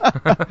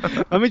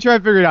 Let me try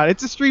and figure it out.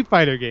 It's a Street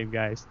Fighter game,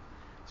 guys.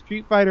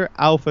 Street Fighter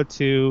Alpha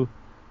 2.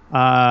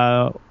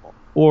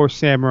 Or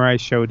Samurai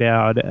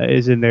Showdown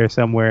is in there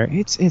somewhere.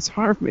 It's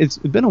hard. It's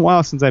been a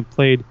while since I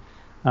played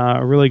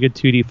a really good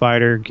 2D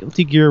fighter.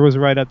 Guilty Gear was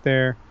right up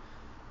there.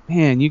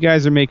 Man, you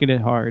guys are making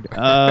it hard.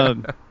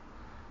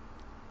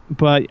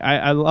 But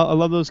I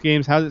love those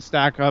games. How does it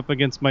stack up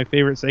against my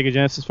favorite Sega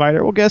Genesis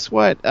fighter? Well, guess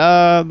what?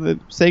 The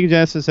Sega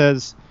Genesis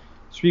has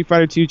Street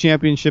Fighter 2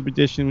 Championship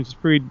Edition, which is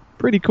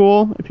pretty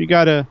cool if you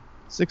got a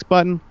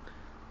 6-button.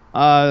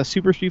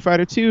 Super Street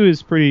Fighter 2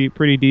 is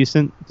pretty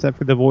decent, except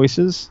for the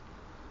voices.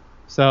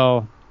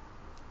 So,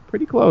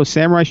 pretty close.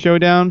 Samurai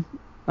Showdown,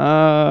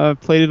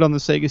 played it on the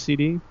Sega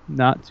CD.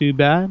 Not too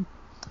bad.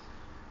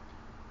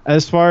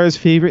 As far as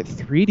favorite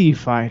 3D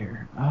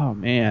fighter, oh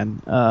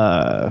man.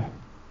 I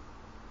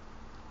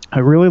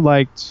really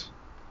liked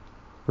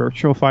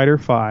Virtua Fighter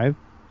 5.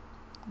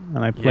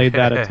 And I played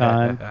that a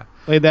ton.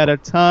 Played that a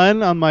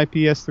ton on my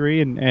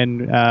PS3.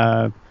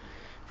 And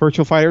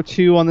Virtual Fighter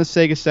 2 on the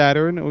Sega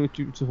Saturn, which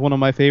is one of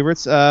my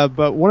favorites.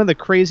 But one of the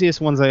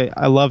craziest ones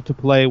I love to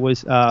play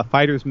was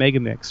Fighters Mega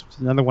Mix, which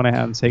is another one I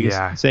had on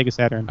Sega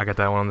Saturn. I got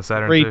that one on the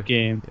Saturn Great too.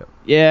 game. Yep.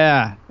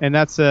 Yeah, and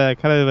that's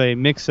kind of a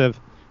mix of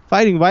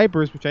Fighting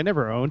Vipers, which I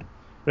never owned,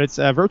 but it's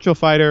Virtual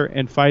Fighter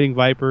and Fighting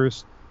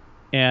Vipers,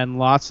 and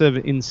lots of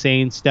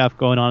insane stuff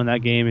going on in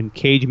that game, and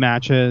cage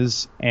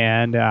matches,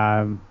 and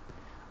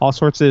all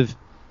sorts of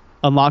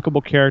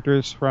unlockable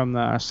characters from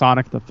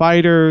Sonic the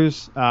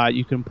Fighters.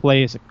 You can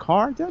play as a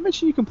car. Did I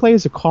mention you can play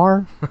as a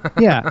car?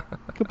 Yeah,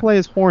 you can play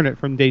as Hornet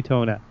from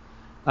Daytona,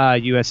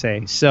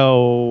 USA.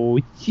 So,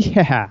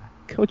 yeah,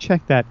 go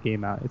check that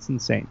game out. It's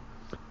insane.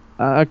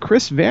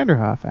 Chris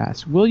Vanderhoff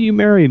asks, will you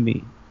marry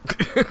me?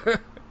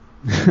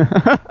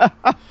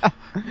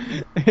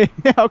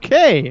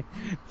 Okay,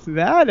 so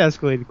that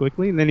escalated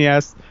quickly. And then he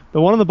asked, the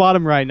one on the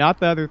bottom right, not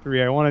the other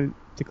three. I wanted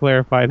to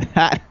clarify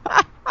that.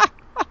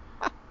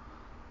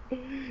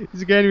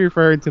 He's again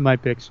referring to my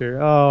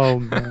picture. Oh,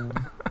 man.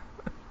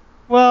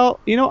 Well,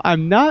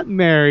 I'm not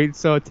married,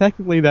 so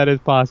technically that is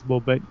possible.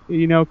 But,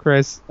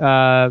 Chris,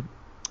 I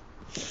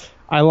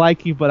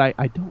like you, but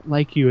I don't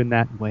like you in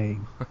that way.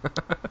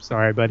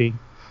 Sorry, buddy.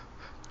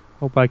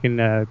 Hope I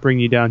can bring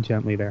you down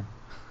gently there.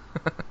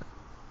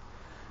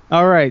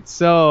 All right,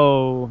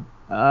 so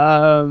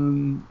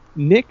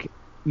Nick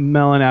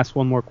Mellon asked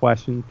one more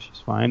question, which is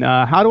fine.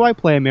 How do I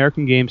play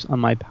American games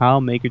on my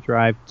PAL Mega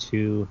Drive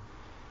 2?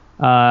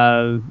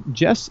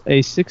 Just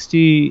a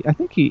 60... I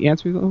think he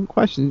answered the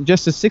question.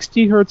 Just a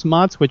 60 hertz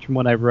mod switch from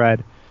what I've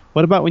read.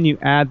 What about when you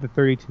add the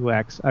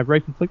 32X? I've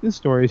read conflicting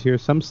stories here.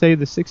 Some say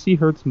the 60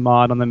 hertz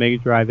mod on the Mega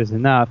Drive is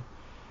enough.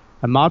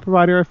 A mod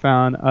provider I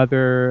found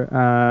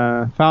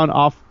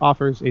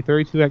offers a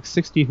 32X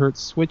 60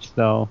 hertz switch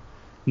though.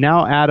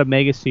 Now add a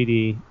Mega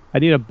CD. I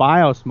need a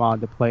BIOS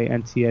mod to play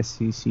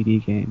NTSC CD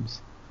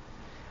games.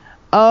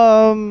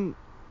 Now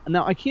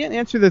I can't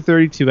answer the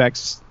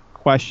 32X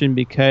question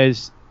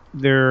because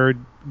there are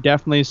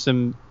definitely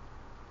some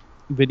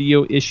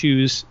video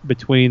issues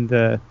between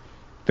the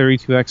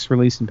 32X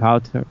release in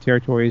PAL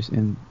territories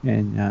in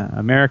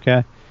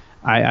America.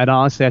 I'd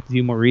honestly have to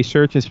do more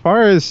research. As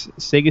far as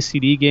Sega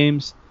CD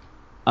games,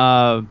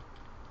 I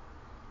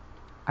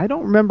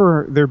don't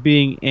remember there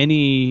being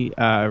any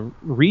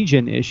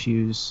region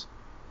issues,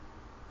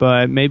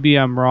 but maybe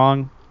I'm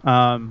wrong.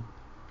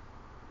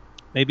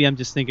 Maybe I'm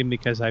just thinking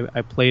because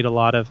I played a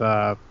lot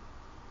of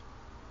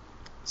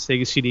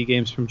Sega CD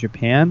games from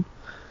Japan.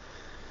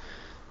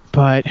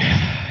 But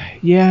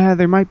yeah,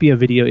 there might be a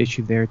video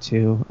issue there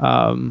too.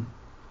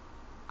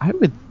 I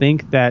would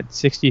think that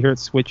 60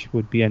 hertz switch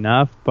would be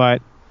enough,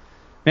 but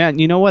man,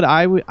 you know what?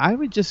 I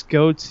would just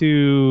go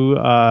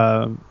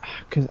to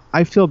because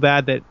I feel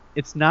bad that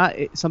it's not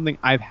something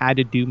I've had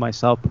to do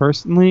myself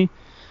personally.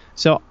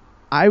 So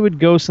I would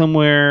go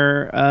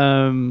somewhere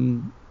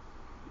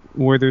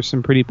where there's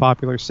some pretty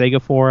popular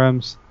Sega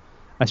forums,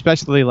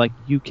 especially like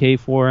UK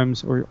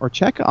forums, or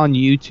check on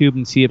YouTube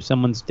and see if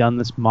someone's done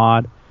this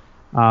mod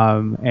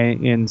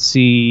and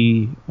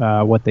see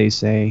what they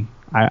say.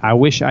 I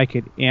wish I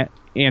could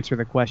answer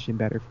the question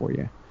better for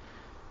you.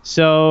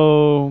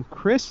 So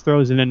Chris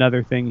throws in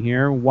another thing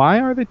here. Why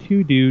are the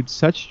two dudes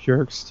such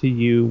jerks to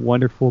you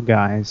wonderful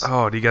guys?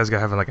 Oh, do you guys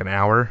have like an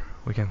hour?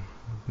 We can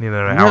need an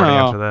hour to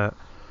answer that.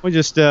 We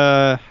just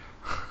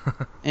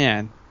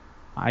man,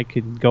 I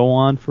could go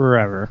on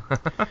forever.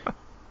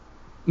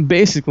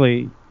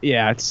 Basically,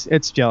 yeah,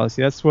 it's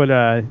jealousy. That's what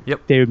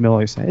David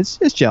Miller said.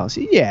 It's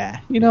jealousy. Yeah,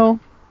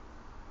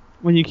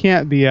 when you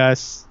can't be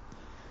us,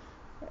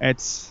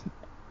 it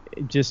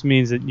just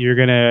means that you're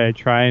gonna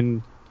try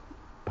and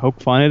poke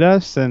fun at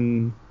us,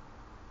 and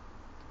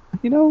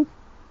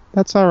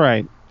that's all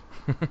right.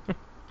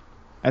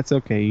 That's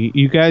okay.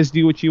 You guys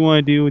do what you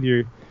want to do with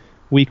your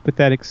weak,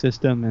 pathetic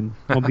system, and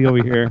we'll be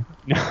over here.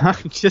 No,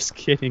 I'm just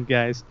kidding,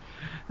 guys.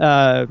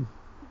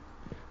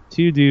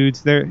 Two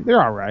dudes,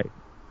 they're all right.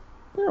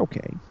 They're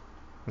okay.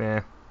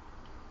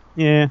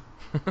 Yeah.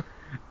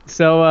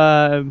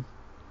 So,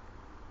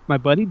 my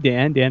buddy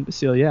Dan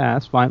Basilia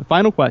asked,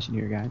 final question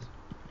here, guys.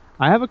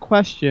 I have a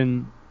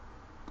question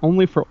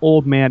only for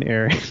old man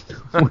Eric.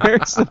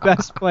 Where's the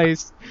best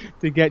place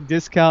to get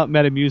discount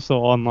Metamucil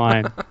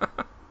online?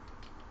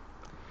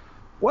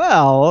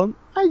 Well,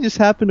 I just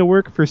happen to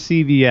work for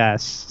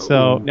CVS,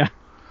 so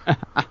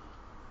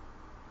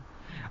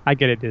I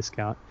get a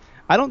discount.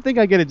 I don't think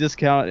I get a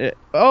discount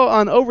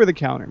on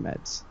over-the-counter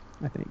meds,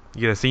 I think.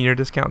 You get a senior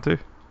discount too?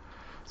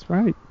 That's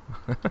right.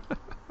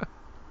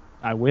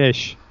 I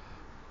wish.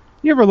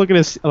 You ever look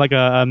at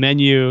a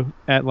menu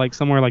at like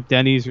somewhere like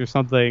Denny's or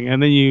something,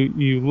 and then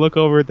you look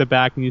over at the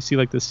back and you see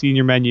like the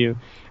senior menu,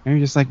 and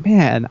you're just like,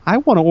 man, I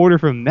want to order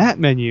from that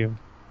menu.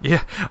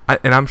 Yeah,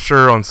 and I'm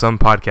sure on some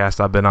podcast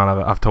I've been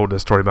on, I've told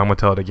this story, but I'm going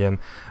to tell it again.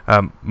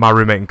 My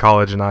roommate in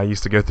college and I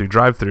used to go through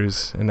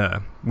drive-thrus, and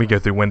we'd go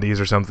through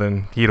Wendy's or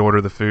something. He'd order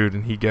the food,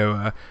 and he'd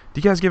go,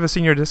 do you guys give a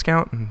senior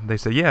discount? And they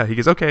say, yeah. He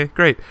goes, okay,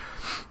 great.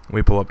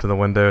 We pull up to the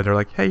window, and they're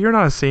like, hey, you're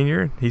not a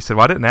senior. He said,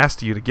 well, I didn't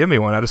ask you to give me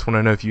one. I just want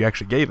to know if you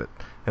actually gave it.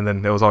 and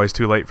then it was always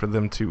too late for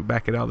them to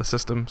back it out of the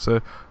system.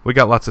 So we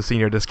got lots of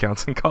senior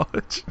discounts in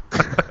college.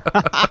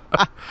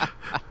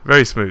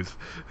 Very smooth.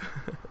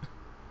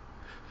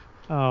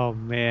 Oh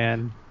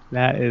man,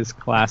 that is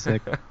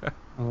classic.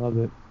 I love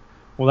it.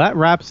 Well, that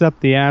wraps up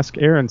the Ask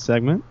Aaron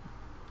segment.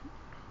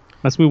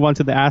 Let's move on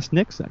to the Ask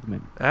Nick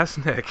segment.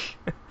 Ask Nick.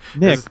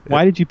 Nick,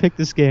 why did you pick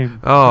this game?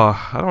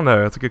 Oh, I don't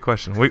know. That's a good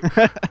question.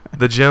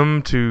 The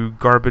gym to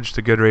garbage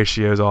to good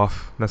ratio is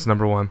off. That's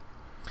number one.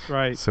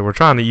 Right. So we're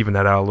trying to even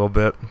that out a little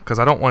bit because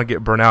I don't want to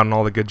get burnt out on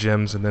all the good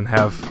gyms and then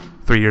have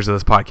 3 years of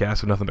this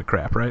podcast with nothing but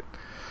crap, right?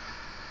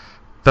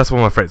 That's what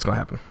I'm afraid is going to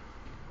happen.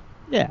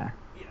 Yeah.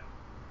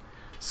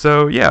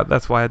 So, yeah,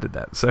 that's why I did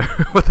that. So,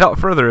 without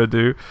further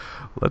ado,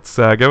 let's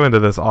go into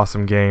this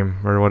awesome game,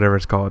 or whatever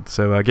it's called.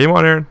 So, game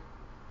on, Aaron.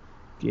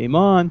 Game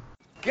on.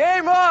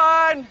 Game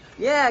on!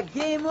 Yeah,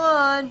 game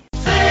on!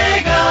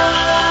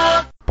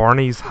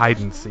 Barney's Hide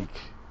and Seek.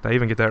 Did I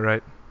even get that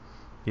right?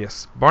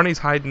 Yes. Barney's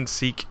Hide and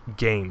Seek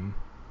game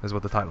is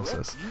what the title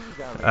says.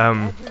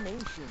 I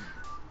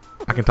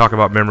can talk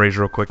about memories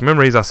real quick.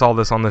 Memories, I saw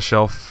this on the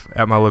shelf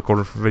at my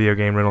local video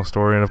game rental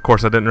store, and of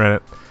course I didn't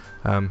rent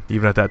it.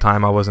 Even at that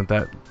time, I wasn't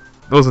that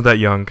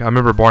young. I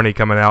remember Barney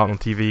coming out on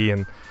TV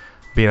and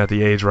being at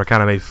the age where I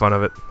kind of made fun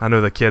of it. I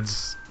know the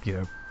kids,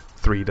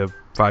 3 to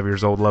 5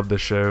 years old, loved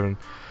this show, and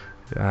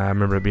I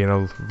remember it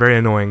being very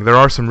annoying. There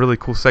are some really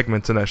cool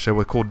segments in that show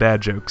with cool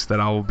dad jokes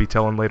that I will be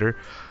telling later,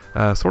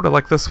 sort of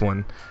like this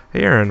one.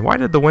 Hey Aaron, why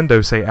did the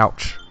window say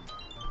ouch?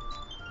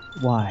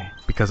 Why?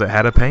 Because it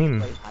had a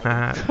pane.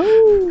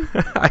 I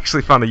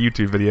actually found a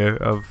YouTube video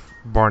of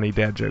Barney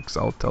dad jokes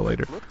I'll tell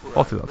later,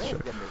 all throughout the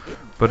show.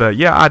 But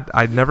yeah,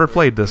 I'd never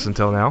played this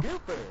until now,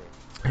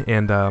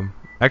 and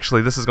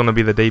actually this is going to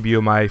be the debut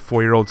of my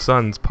 4-year-old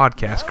son's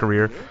podcast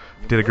career.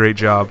 He did a great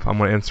job. I'm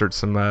going to insert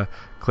some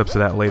clips of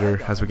that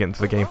later as we get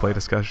into the gameplay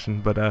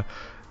discussion, but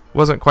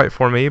wasn't quite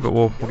for me, but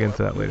we'll get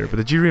into that later. But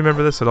did you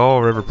remember this at all,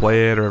 or ever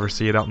play it, or ever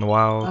see it out in the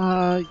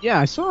wild? Yeah,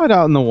 I saw it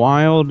out in the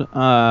wild,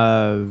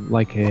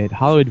 like at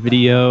Hollywood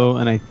Video,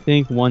 and I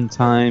think one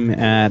time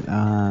at,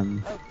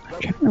 I'm trying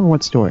to remember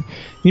what store.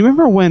 You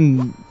remember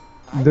when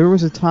there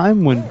was a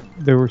time when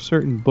there were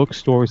certain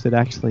bookstores that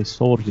actually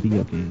sold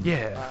video games?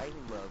 Yeah.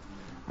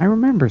 I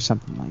remember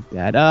something like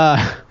that.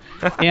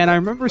 And I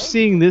remember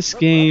seeing this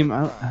game.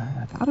 I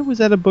thought it was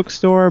at a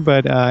bookstore,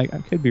 but I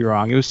could be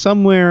wrong. It was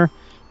somewhere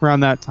around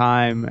that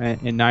time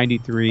in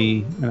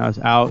 '93, and I was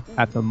out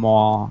at the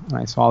mall and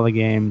I saw the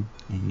game.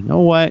 And you know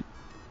what?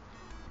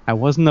 I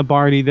wasn't a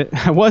Barney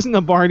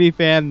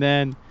fan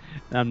then,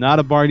 and I'm not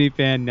a Barney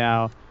fan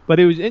now. But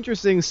it was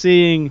interesting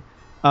seeing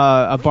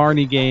a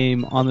Barney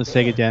game on the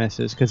Sega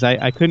Genesis because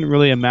I couldn't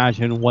really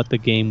imagine what the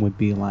game would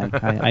be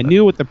like. I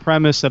knew what the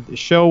premise of the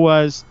show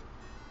was.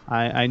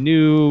 I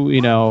knew,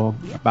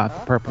 about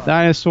the Purple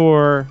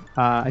Dinosaur.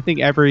 I think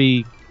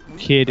every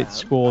kid at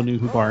school knew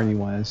who Barney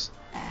was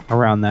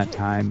around that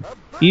time.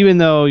 Even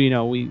though,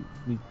 we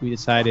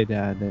decided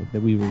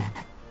that we were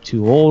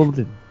too old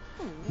and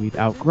we'd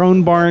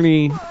outgrown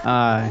Barney,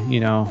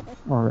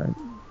 or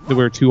that we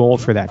were too old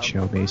for that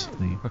show,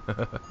 basically.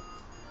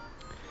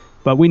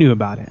 But we knew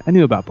about it. I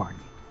knew about Barney.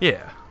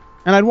 Yeah.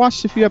 And I'd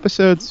watched a few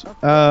episodes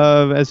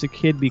as a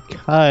kid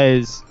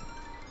because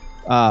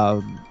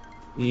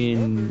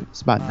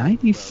it's about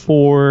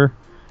 94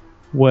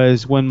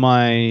 was when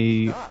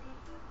my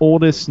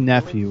oldest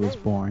nephew was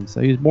born.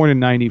 So he was born in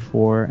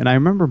 94, and I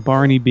remember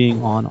Barney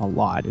being on a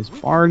lot. It was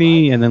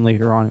Barney, and then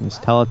later on it was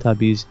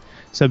Teletubbies.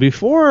 So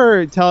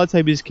before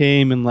Teletubbies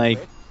came and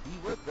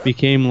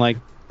became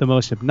the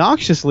most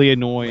obnoxiously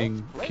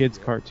annoying kids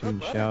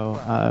cartoon show,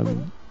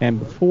 and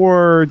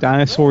before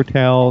Dinosaur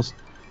Tales,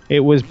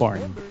 it was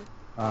Barney.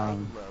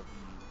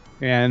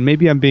 And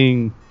maybe I'm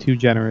being too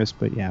generous,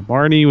 but yeah,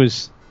 Barney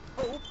was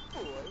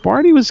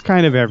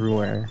kind of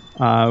everywhere.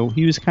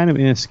 He was kind of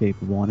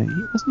inescapable,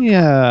 and wasn't he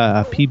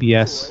a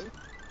PBS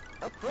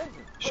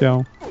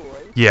show?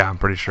 Yeah, I'm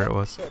pretty sure it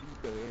was.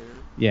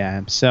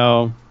 Yeah,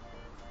 so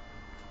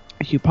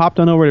you popped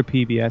on over to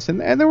PBS,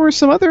 and there were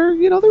some other,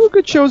 there were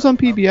good shows on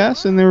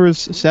PBS, and there was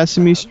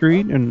Sesame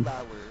Street, and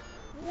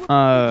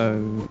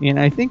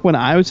I think when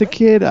I was a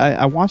kid,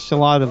 I watched a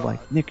lot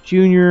of Nick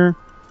Jr.,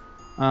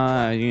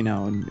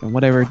 and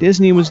whatever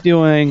Disney was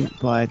doing,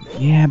 but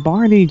yeah,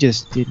 Barney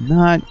just did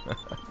not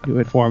do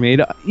it for me.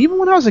 Even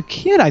when I was a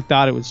kid, I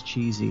thought it was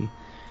cheesy.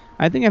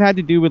 I think it had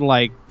to do with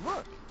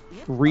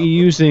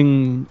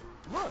reusing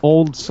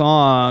old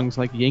songs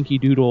like Yankee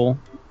Doodle.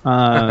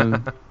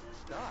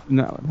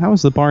 No, that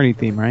was the Barney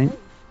theme, right?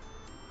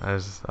 I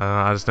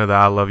just know the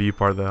I love you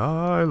part of the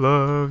I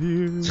love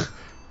you,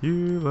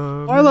 you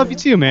love me. I love you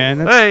too, man.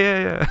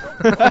 Hey, yeah.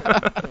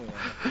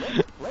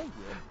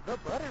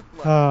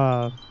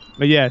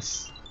 But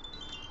yes,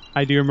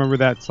 I do remember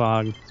that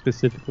song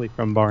specifically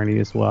from Barney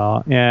as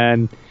well,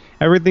 and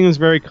everything was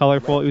very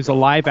colorful. It was a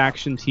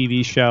live-action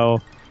TV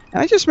show,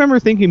 and I just remember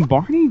thinking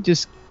Barney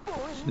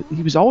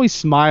he was always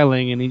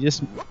smiling, and he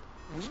just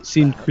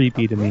seemed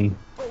creepy to me.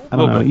 I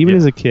don't know, even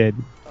as a kid,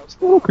 it's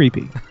a little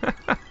creepy.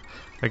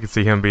 I could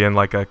see him being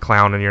like a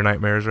clown in your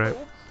nightmares, right?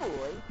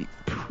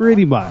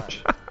 Pretty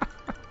much.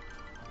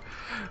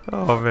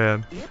 Oh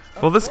man.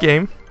 Well, this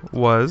game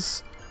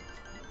was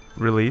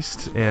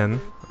released in.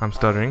 I'm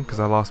stuttering because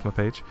I lost my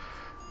page.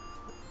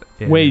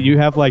 Wait, you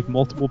have like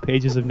multiple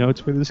pages of notes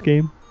for this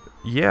game?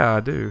 Yeah, I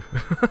do.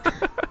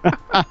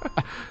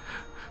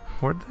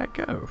 Where'd that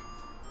go?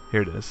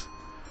 Here it is.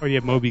 Or you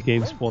have Moby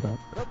Games pulled up?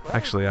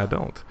 Actually, I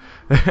don't.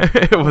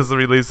 It was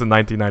released in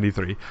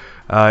 1993.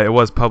 It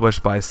was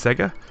published by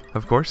Sega,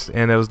 of course,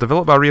 and it was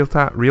developed by Real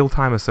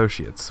Time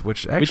Associates,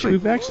 which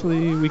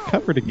we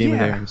covered a game of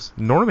theirs.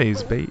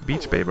 Normie's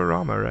Beach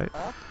Baby-Rama, right?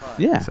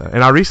 Yeah. So,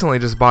 and I recently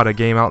just bought a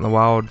game out in the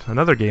wild,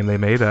 another game they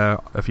made.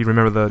 If you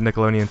remember the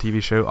Nickelodeon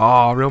TV show,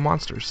 Real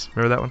Monsters.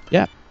 Remember that one?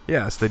 Yeah.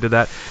 Yes, they did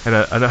that. And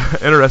an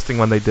interesting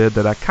one they did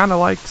that I kind of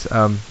liked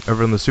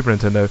over on the Super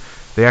Nintendo.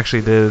 They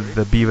actually did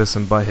the Beavis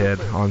and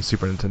Butthead on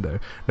Super Nintendo.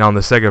 Now on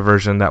the Sega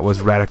version, that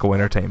was Radical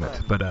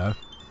Entertainment, but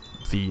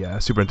the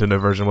Super Nintendo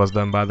version was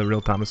done by the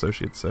Real Time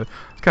Associates. So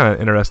it's kind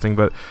of interesting.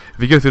 But if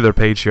you go through their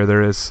page here,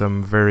 there is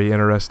some very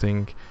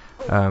interesting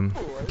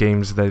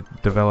games they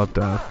developed.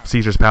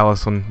 Caesar's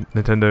Palace on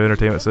Nintendo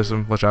Entertainment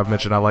System, which I've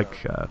mentioned. I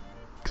like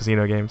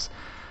casino games.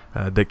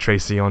 Dick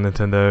Tracy on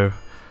Nintendo.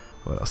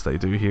 What else they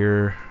do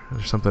here?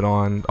 There's something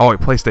on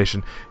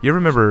PlayStation. You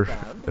remember?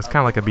 It's kind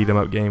of like a beat 'em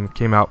up game.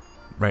 Came out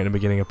right in the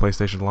beginning of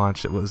PlayStation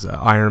launch. It was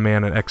Iron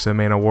Man and Exo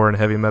Man of War and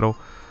Heavy Metal.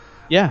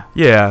 Yeah.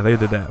 Yeah, they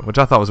did that, which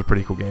I thought was a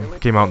pretty cool game.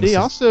 It came out. They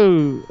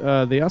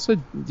also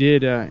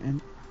did.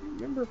 And I don't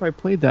remember if I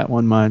played that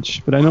one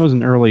much, but I know it was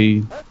an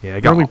early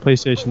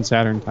PlayStation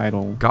Saturn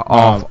title. Got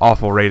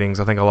awful ratings.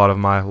 I think a lot of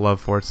my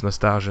love for it's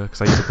nostalgia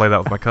because I used to play that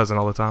with my cousin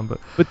all the time.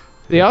 But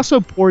they also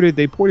ported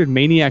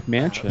Maniac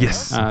Mansion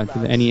to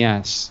the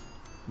NES.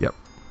 Yep.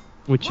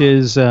 Which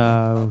is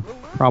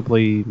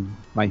probably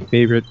my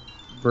favorite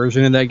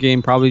version of that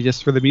game, probably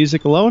just for the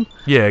music alone.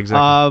 Yeah,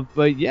 exactly.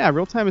 But yeah,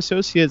 Real Time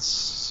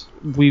Associates,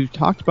 we've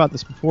talked about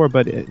this before,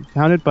 but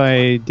founded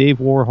by Dave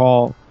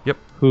Warhol,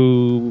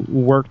 who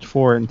worked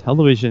for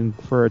Intellivision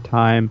for a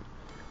time,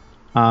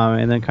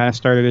 and then kind of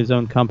started his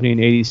own company in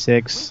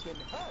 '86.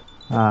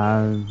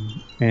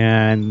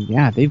 And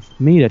yeah, they've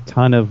made a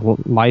ton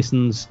of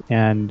licensed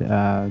and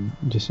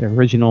just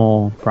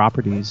original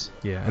properties.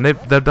 Yeah, and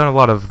they've done a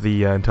lot of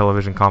the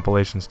Intellivision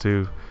compilations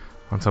too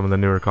on some of the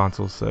newer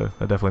consoles, so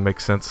that definitely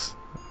makes sense.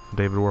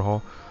 David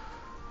Warhol.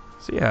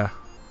 So yeah,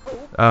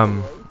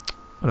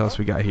 what else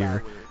we got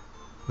here?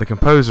 The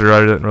composer I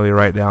didn't really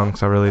write down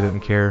because I really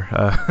didn't care.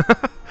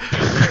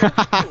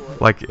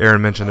 Like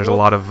Aaron mentioned, there's a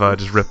lot of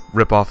just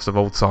rip-offs of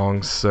old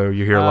songs, so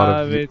you hear a lot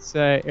of. It's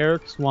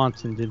Eric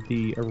Swanson did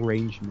the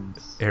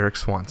arrangements. Eric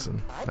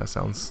Swanson. That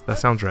sounds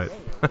right.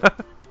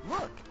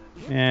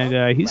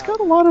 And he's got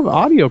a lot of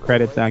audio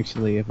credits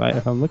actually. If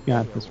I'm looking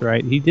at this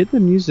right, he did the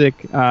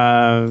music.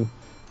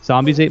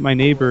 Zombies Ate My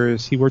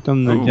Neighbors. He worked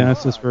on the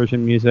Genesis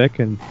version music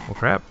and. Well,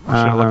 crap!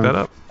 I should have looked that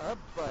up.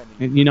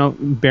 And,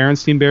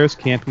 Berenstein Bears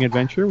Camping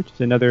Adventure, which is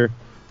another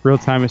Real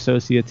Time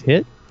Associates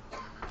hit.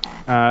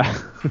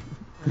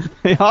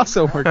 They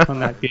also worked on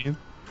that game.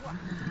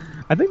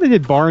 I think they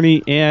did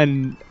Barney,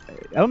 and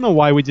I don't know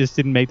why we just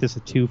didn't make this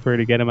a twofer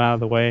to get them out of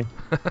the way,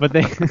 but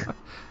they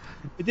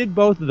they did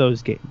both of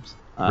those games.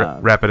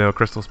 Rapido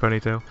Crystal's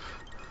Ponytail.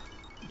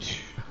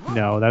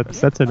 No,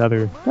 that's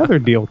another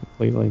deal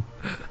completely.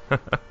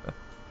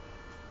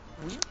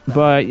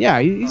 But yeah,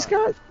 he's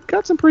got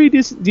some pretty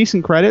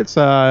decent credits.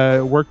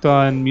 Worked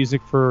on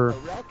music for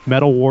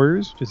Metal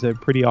Warriors, which is a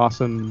pretty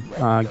awesome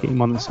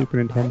game on the Super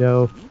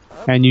Nintendo.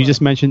 And you just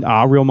mentioned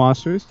Real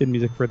Monsters, did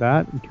music for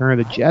that. Return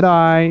of the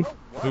Jedi,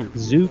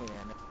 Zook.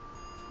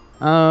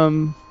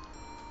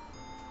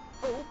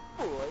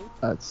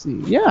 Let's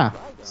see. Yeah,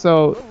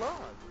 so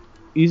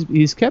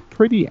he's kept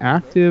pretty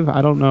active.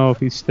 I don't know if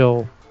he's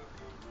still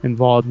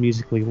involved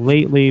musically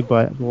lately,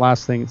 but the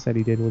last thing it said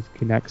he did was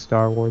Kinect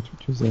Star Wars,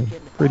 which is a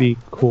pretty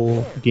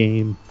cool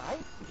game.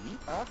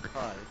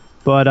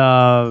 But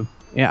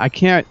yeah, I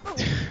can't.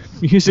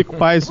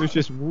 Music-wise, there's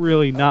just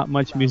really not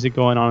much music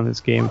going on in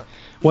this game.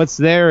 What's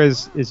there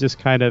is just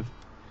kind of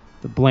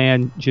the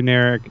bland,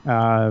 generic,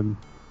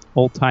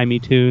 old-timey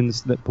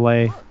tunes that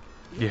play,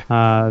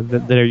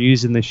 that are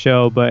used in the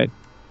show. But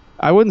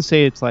I wouldn't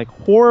say it's like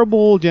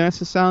horrible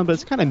Genesis sound, but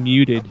it's kind of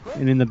muted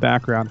and in the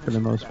background for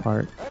the most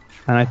part.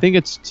 And I think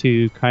it's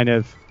to kind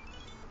of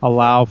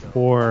allow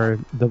for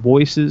the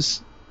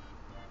voices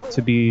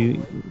to be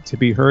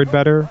heard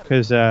better,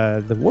 because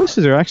the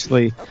voices are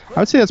actually, I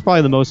would say that's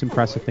probably the most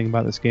impressive thing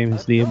about this game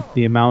is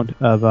the amount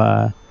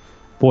of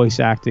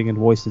voice acting and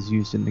voices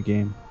used in the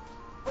game.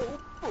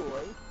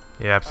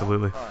 Yeah,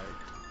 absolutely.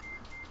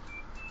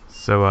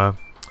 So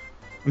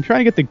I'm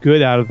trying to get the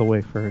good out of the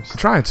way first. I'm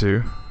trying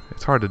to.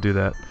 It's hard to do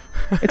that.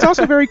 It's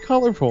also very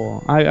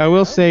colorful. I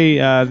will say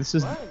this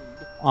is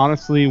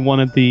honestly one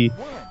of the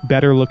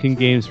better looking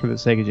games for the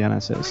Sega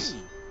Genesis.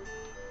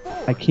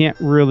 I can't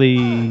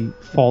really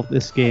fault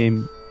this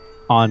game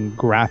on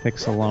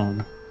graphics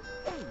alone.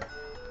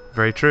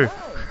 Very true.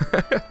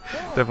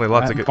 Definitely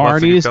lots of good.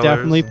 Barney is colors.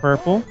 Definitely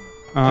purple.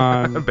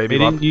 Baby they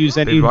didn't use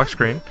any lock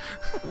screen.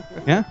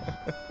 Yeah,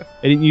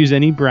 they didn't use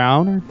any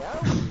brown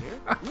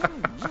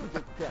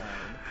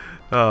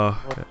Oh,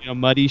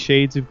 Muddy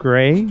shades of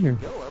gray. Or...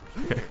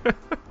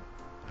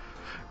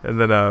 and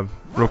then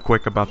real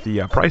quick about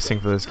the pricing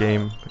for this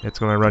game. It's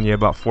going to run you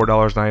about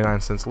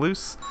 $4.99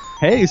 loose.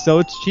 Hey, so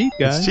it's cheap,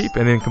 guys. It's cheap,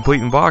 and in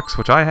complete in box,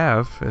 which I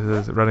have,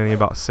 is running you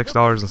about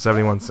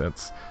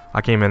 $6.71.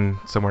 I came in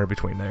somewhere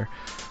between there.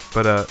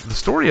 But the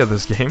story of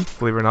this game,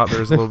 believe it or not,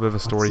 there's a little bit of a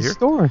story What's here.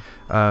 the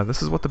story?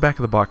 This is what the back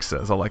of the box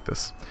says. I like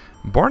this.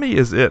 Barney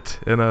is it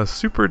in a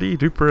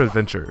super-duper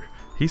adventure.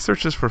 He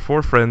searches for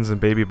 4 friends and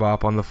Baby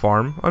Bop on the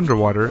farm,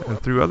 underwater, and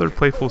through other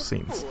playful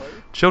scenes.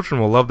 Children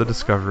will love the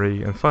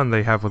discovery and fun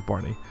they have with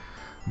Barney.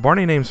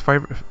 Barney names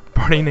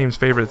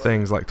favorite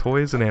things like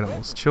toys and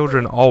animals.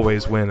 Children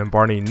always win, and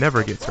Barney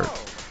never gets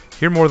hurt.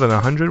 Hear more than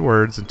 100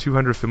 words and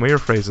 200 familiar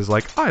phrases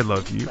like "I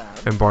love you"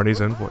 in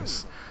Barney's own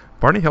voice.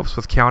 Barney helps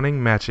with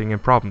counting, matching,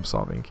 and problem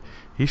solving.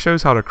 He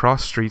shows how to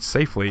cross streets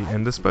safely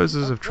and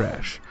disposes of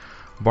trash.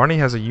 Barney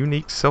has a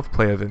unique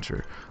self-play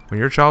adventure. When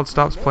your child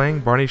stops playing,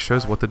 Barney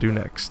shows what to do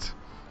next.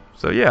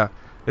 So yeah,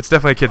 it's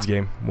definitely a kid's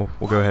game.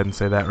 We'll go ahead and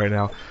say that right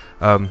now.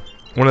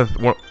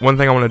 One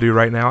thing I want to do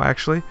right now,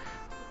 actually,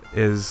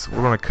 is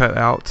we're going to cut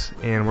out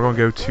and we're going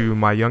to go to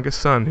my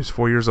youngest son, who's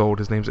 4 years old.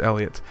 His name's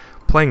Elliot,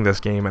 playing this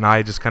game, and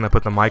I just kind of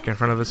put the mic in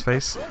front of his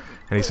face,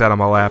 and he sat on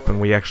my lap,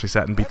 and we actually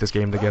sat and beat this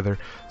game together.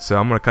 So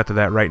I'm going to cut to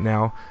that right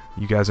now.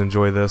 You guys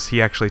enjoy this.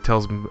 He actually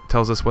tells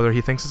us whether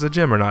he thinks it's a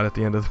gym or not at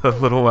the end of the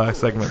little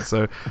segment.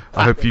 So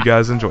I hope you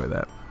guys enjoy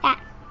that. Yeah.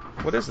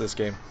 What is this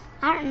game?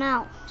 I don't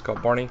know. It's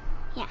called Barney.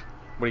 Yeah.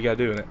 What do you got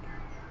to do in it?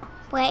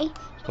 Play?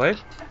 Play?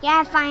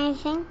 Yeah, find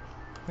anything.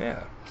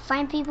 Yeah.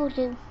 Find people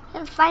too.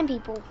 Yeah, find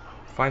people.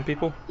 Find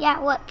people? Yeah,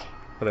 look.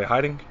 Are they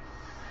hiding?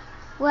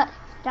 Look,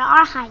 they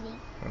are hiding.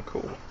 Oh,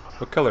 cool.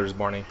 What color is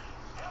Barney?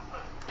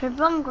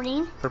 Purple and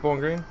green. Purple and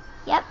green?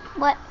 Yep,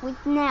 what?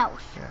 With nails.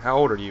 Yeah. How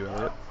old are you,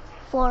 Elliot?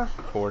 4.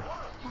 4.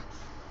 Yeah.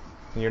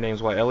 And your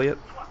name's what, Elliot?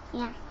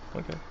 Yeah.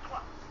 Okay.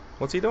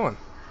 What's he doing?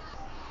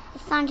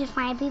 It's time to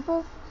find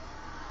people.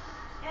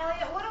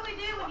 Elliot, what do we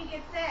do when you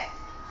get sick?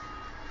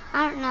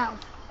 I don't know.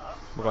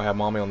 We're going to have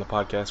Mommy on the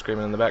podcast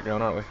screaming in the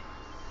background, aren't we?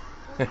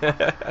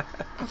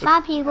 I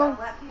find people.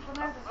 Let people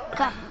know this.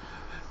 Come.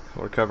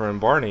 We're covering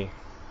Barney.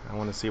 I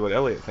want to see what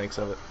Elliot thinks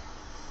of it.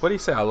 What do you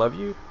say? I love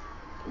you?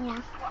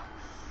 Yeah.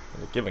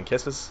 Is it giving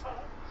kisses?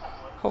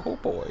 Oh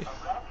boy.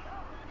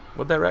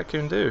 What'd that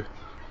raccoon do?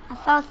 I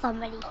saw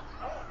somebody.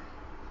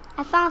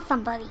 I found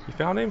somebody. You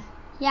found him?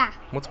 Yeah.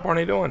 What's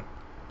Barney doing?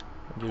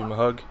 Give him a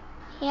hug.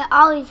 He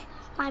always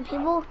find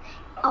people.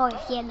 Always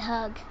get a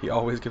hug. He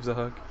always gives a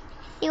hug.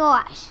 See,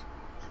 watch.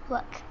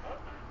 Look.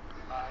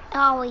 I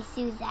always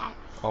do that.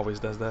 Always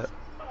does that.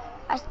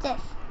 Watch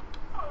this.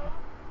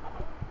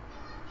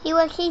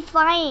 He's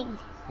flying.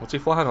 What's he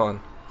flying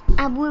on?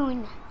 A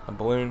balloon. A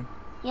balloon?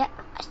 Yep.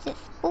 Watch this.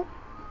 Oop.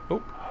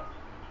 Oop.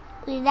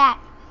 Look at that.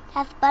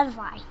 That's a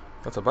butterfly.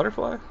 That's a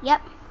butterfly?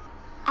 Yep.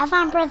 I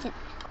found a present.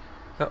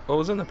 What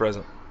was in the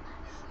present?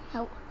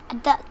 No, a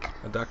duck.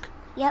 A duck?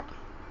 Yep.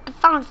 I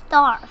found a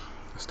star.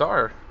 A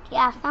star?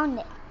 Yeah, I found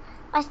it.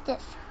 Watch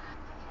this.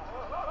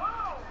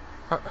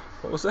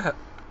 What was that?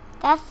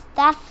 That's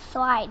a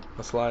slide.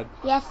 A slide?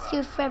 Yes,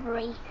 too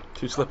slippery.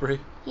 Too slippery?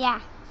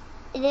 Yeah,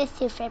 it is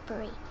too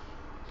slippery.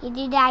 You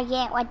do that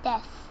again with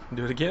this.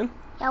 Do it again?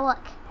 Yeah, look.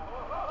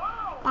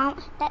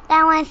 Mom, that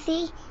one,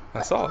 see?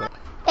 I saw it.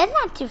 It's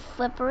not too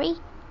slippery.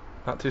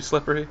 Not too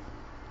slippery?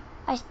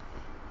 I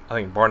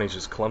think Barney's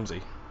just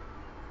clumsy.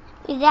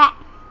 do that.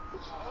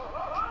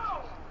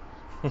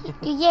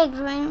 You get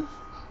green.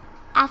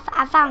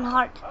 I found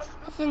heart.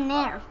 What's in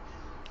there?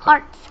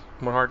 Hearts.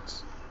 More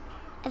hearts?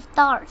 And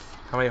stars.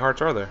 How many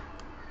hearts are there?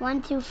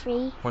 1, 2,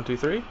 3. 1, 2,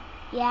 3?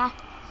 Yeah.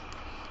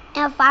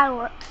 And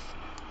fireworks.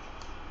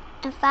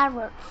 And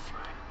fireworks.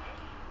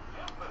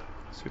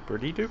 Super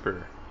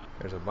duper.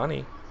 There's a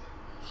bunny.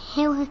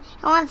 He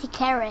wants a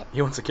carrot.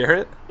 He wants a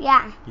carrot?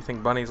 Yeah. You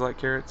think bunnies like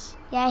carrots?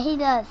 Yeah, he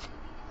does.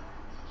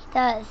 He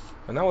does.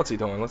 And now what's he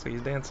doing? Looks like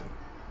he's dancing.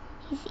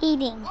 He's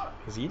eating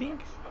He's eating?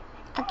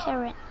 a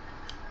carrot.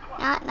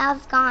 Now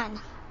it's gone.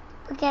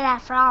 Look at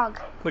that frog.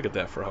 Look at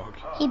that frog.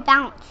 He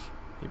bounced.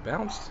 He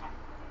bounced?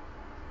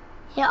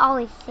 He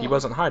always sings. He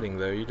wasn't hiding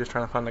though. You're just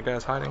trying to find the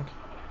guy's hiding?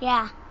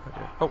 Yeah.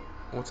 Okay. Oh,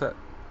 what's that?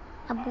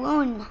 A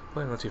balloon.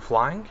 Wait, was he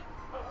flying?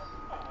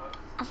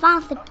 I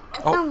found the.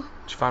 Oh,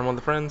 did you find one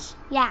of the friends?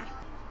 Yeah.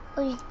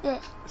 What is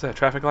this? Is that a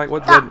traffic light?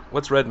 Stop.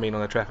 What's red mean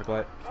on a traffic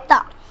light?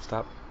 Stop.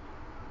 Stop.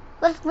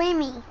 What's green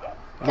mean?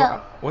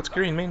 Go. What's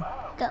green mean?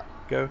 Go.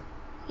 Go.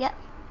 Yep.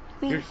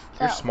 Means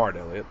You're go. smart,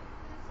 Elliot.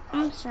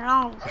 I'm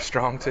strong. You're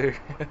strong too.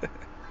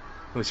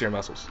 Let me see your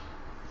muscles.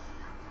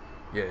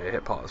 Yeah,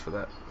 hit pause for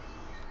that.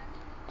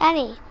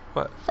 Daddy.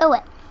 What? Feel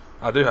it.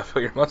 I do. I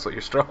feel your muscle.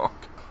 You're strong.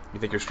 You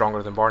think you're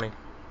stronger than Barney?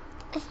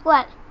 Guess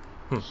what?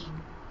 Hmm.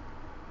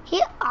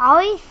 He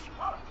always.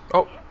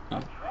 Oh,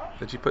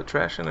 did you put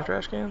trash in a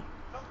trash can?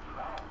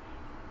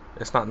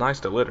 It's not nice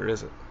to litter,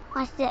 is it?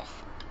 Watch this.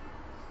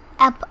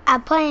 I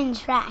put it in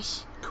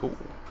trash. Cool.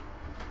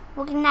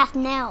 Look at that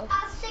now.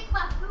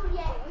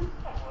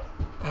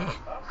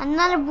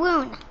 Another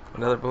balloon.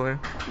 Another balloon?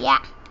 Yeah.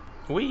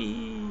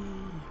 Whee!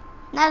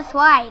 Another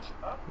slide.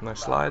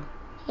 Nice slide.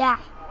 Yeah,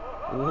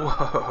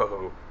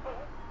 Whoa.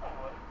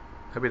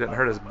 Hope he didn't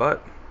hurt his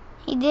butt.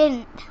 he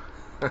didn't.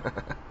 Look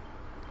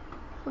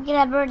Look at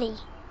that birdie.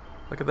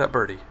 at that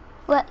birdie.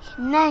 Look,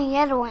 now the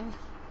other one.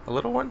 A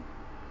little one?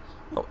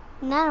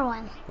 Another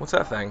one. What's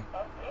that thing?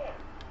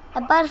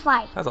 A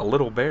butterfly. That's a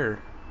little bear.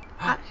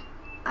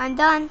 I'm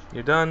done.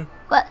 You're done?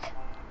 Look.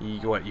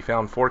 You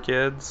found 4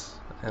 kids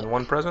and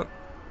 1 present?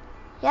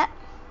 Yep.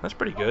 That's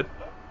pretty good.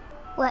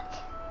 Look.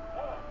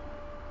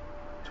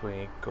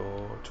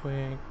 Twinkle,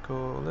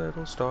 twinkle,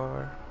 little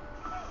star.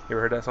 You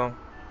ever heard that song?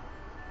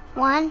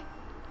 1,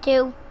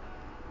 2,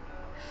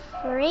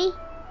 3,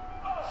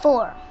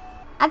 4.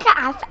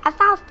 I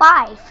found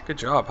 5. Good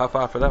job. High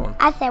five for that one.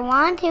 I said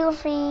 1, 2,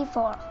 3,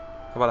 4.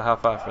 How about a high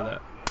five for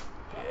that?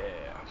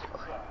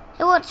 Yeah.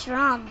 It was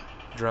drum.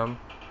 Drum?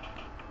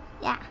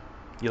 Yeah.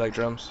 You like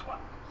drums?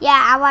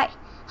 Yeah, I'm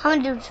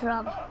gonna do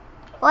drum.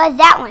 What is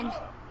that one?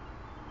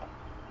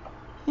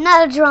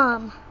 Another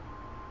drum.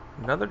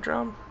 Another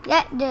drum?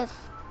 Yeah, this.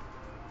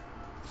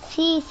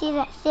 See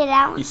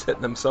that one? He's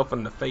hitting himself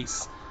in the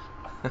face.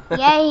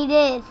 Yeah, he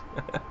did.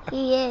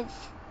 He is.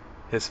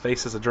 His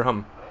face is a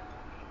drum.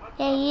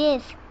 Yeah, he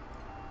is.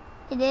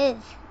 It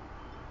is.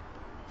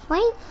 Why are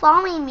you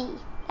following me?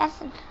 That's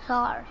a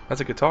guitar.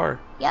 That's a guitar.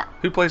 Yeah.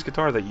 Who plays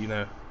guitar that you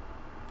know?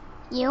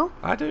 You?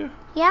 I do.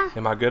 Yeah.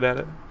 Am I good at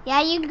it?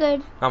 Yeah, you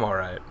good. I'm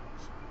alright.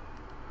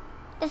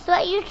 That's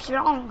why you're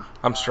strong.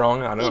 I'm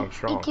strong? I know I'm Me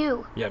strong.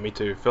 too. Yeah, me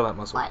too. Feel that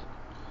muscle. What?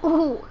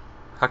 Ooh.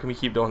 How can we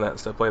keep doing that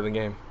instead of playing the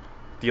game?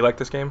 Do you like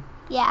this game?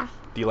 Yeah.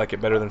 Do you like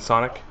it better than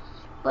Sonic?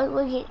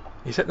 Look at.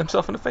 He's hitting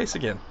himself in the face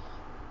again.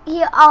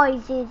 He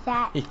always does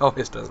that. He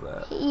always does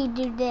that. He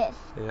do this.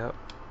 Yep.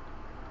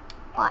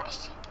 Watch.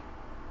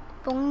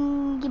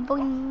 Boing,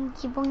 boing,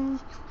 boing.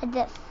 Like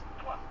this.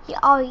 He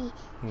always.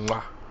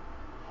 Mwah.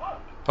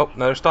 Oh,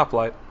 another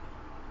stoplight.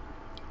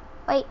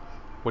 Wait.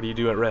 What do you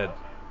do at red?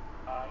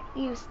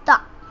 You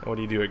stop. And what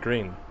do you do at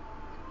green?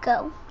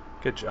 Go.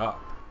 Good job.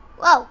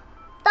 Whoa.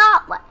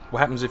 Stop. What? What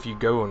happens if you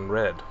go in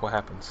red? What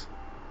happens?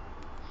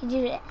 You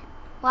do it.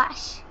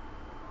 Watch.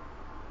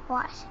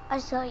 Watch.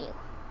 I'll show you.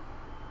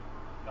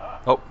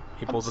 Oh,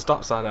 he pulls the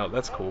stop sign out.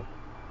 That's cool.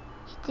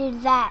 He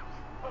did that.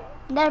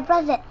 Another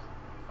present.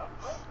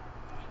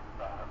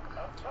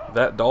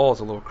 That doll is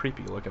a little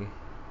creepy looking.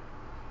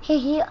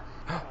 He.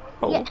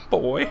 Oh Yeah.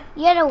 boy.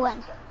 The other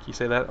one. Can you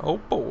say that? Oh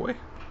boy.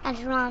 A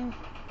drum.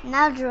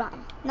 No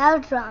drum. No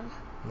drum.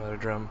 Another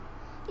drum.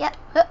 Yep.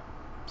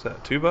 Is that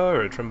a tuba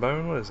or a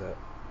trombone? What is that?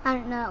 I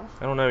don't know.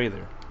 I don't know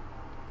either.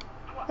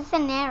 What's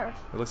in there?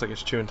 It looks like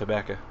it's chewing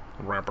tobacco.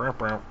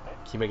 Can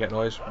you make that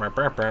noise?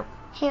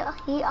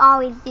 He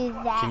always does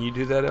that. Can you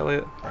do that,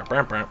 Elliot? What?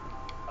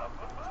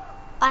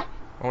 I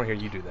want to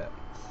hear you do that.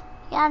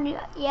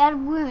 Yeah,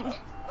 wound.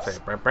 Say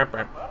I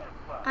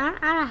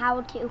don't know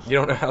how to. You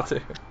don't know how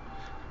to.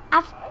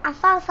 I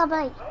found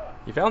somebody.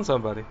 You found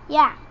somebody.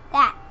 Yeah,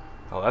 that.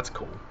 Oh, that's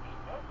cool.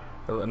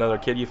 Another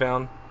kid you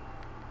found?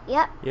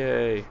 Yep.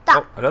 Yay.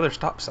 Stop. Oh, another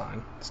stop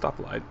sign.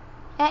 Stoplight.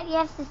 He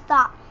has to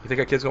stop. You think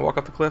that kid's gonna walk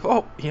off the cliff?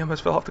 Oh, he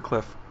almost fell off the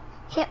cliff.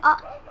 He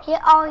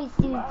always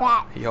do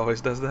that. He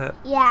always does that.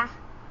 Yeah.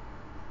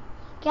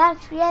 You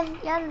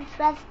gotta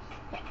press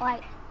it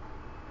like.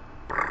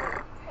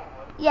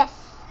 Yes.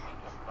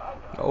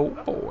 Oh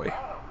boy.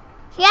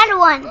 The other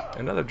one.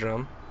 Another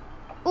drum.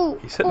 Ooh.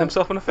 He's hitting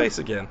himself in the face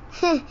again.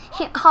 He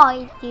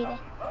always do that.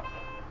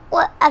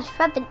 What? A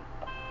trumpet.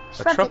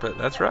 A trumpet,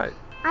 that's right.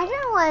 I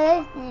don't know what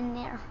is in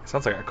there. It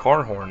sounds like a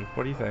car horn.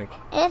 What do you think?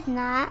 It's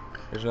not.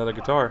 There's another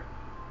guitar.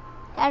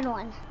 The other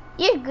one.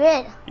 You're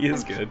good. He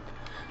is good.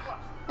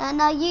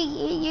 No,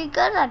 you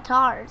good at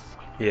guitars.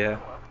 Yeah.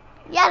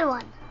 The other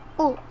one.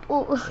 Ooh.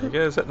 There he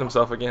goes, hitting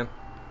himself again.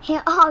 He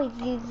always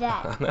do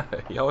that. I know,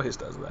 he always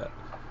does that.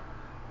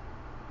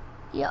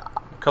 Yeah.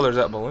 What color's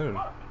that balloon?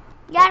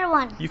 The other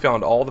one. You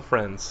found all the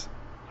friends.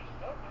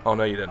 Oh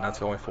no, you didn't.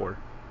 That's only 4.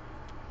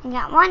 You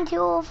got 1,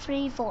 2,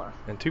 3, 4.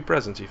 And 2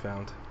 presents you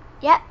found.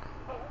 Yep.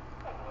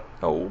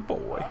 Oh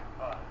boy.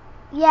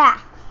 Yeah.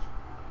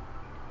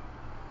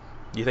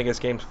 You think this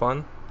game's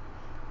fun?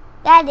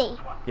 Daddy.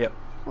 Yep.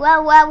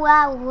 What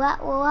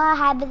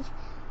happens?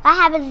 What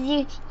happens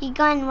if you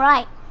going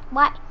right?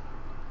 What?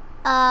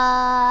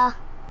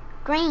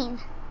 Green.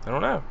 I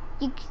don't know.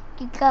 You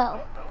go.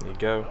 There you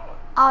go.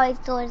 Always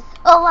doors.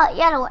 Oh, what?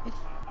 The other one.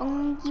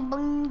 Boingy,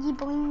 boingy,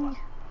 boing.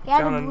 The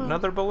other Found one.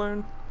 another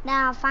balloon?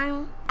 Now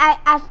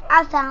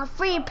I found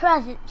 3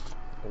 presents.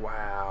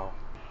 Wow.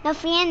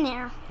 Nothing in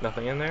there.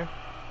 Nothing in there?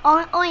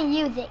 Only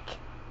music.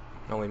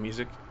 Only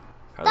music?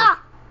 Stop.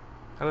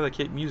 How do they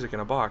keep music in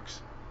a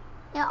box?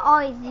 They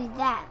always do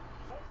that.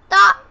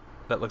 Stop.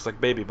 That looks like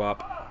Baby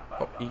Bop.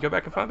 Oh, you go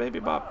back and find Baby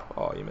Bop?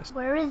 Oh, you missed.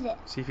 Where is it?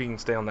 See if you can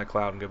stay on that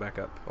cloud and go back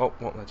up. Oh,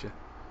 won't let you.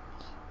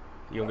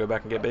 You gonna go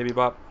back and get Baby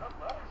Bop?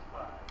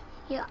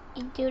 You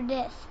do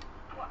this.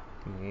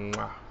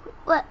 Mwah.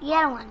 What? The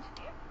other one.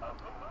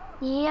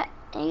 The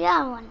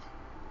other one.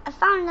 I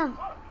found them.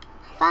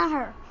 I found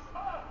her.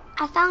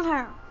 I found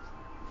her.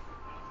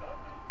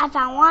 I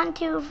found 1,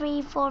 2,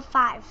 3, 4,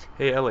 5.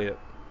 Hey, Elliot.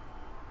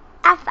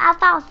 I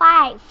found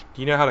 5.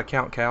 Do you know how to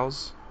count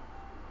cows?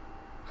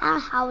 I don't know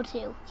how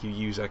to. You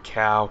use a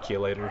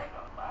calculator.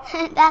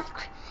 that's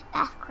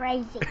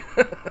crazy.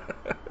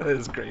 That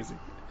is crazy.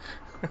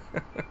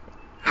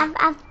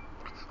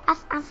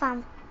 I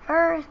found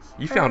her.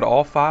 You found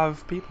all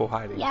 5 people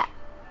hiding. Yeah.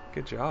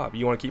 Good job.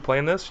 You want to keep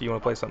playing this, or you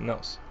want to play something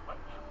else?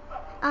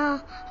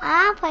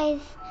 I'll play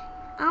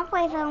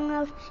something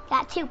else.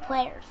 Got 2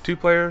 players. 2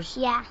 players?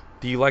 Yeah.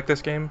 Do you like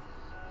this game?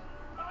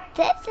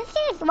 This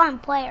is 1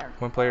 player.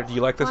 1 player. Do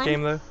you like this 1,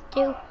 game, though?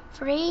 2,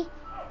 3,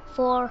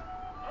 4,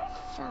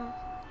 5.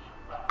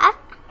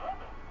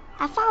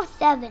 I found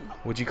 7.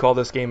 Would you call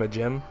this game a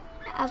gym?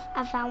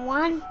 I found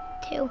 1,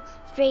 2,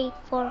 3,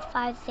 4,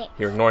 5, 6.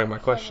 You're ignoring my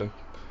question.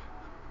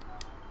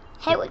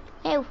 Hey, look.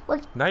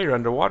 Now you're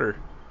underwater.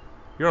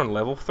 You're on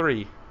level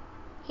 3.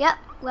 Yep,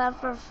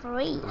 level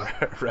 3.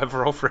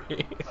 Level 3.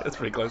 That's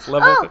pretty close.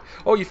 Level 3.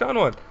 Oh, you found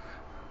one.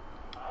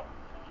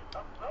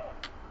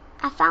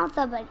 I found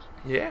somebody.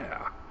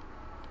 Yeah.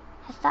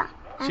 I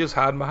She was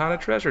hiding behind a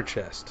treasure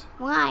chest.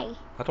 Why?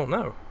 I don't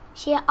know.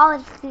 She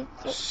always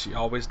She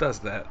always does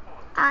that.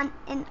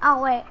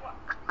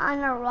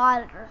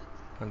 underwater.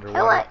 Hey,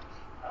 Underwater. look.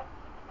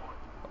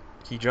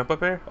 Can you jump up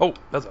there? Oh,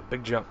 that's a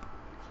big jump.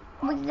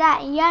 Look at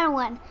that yellow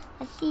one.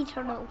 A sea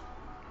turtle.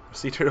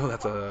 Sea turtle,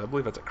 I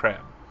believe that's a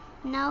crab.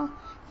 No,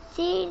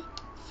 sea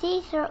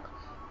turtle.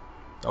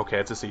 Okay,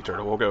 it's a sea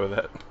turtle. We'll go with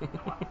that.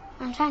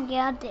 I'm trying to get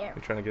out there.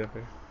 You're trying to get up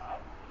there.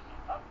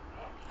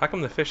 How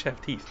come the fish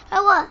have teeth?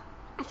 Oh look,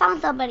 I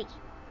found somebody.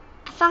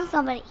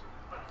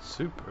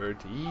 Super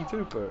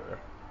duper.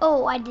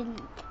 Oh, I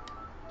didn't.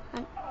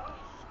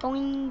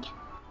 Boing,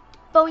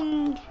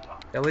 boing.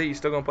 Elliot, you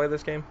still gonna play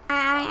this game?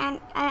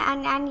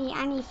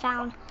 I need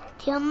found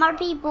 2 more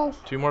people.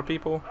 2 more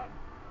people?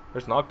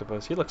 There's an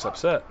octopus. He looks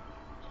upset.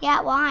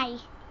 Yeah, why?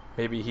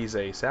 Maybe he's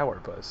a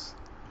sourpuss.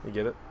 You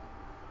get it?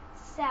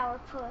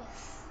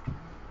 Sourpuss.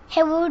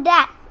 Hey, what was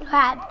that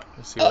crab?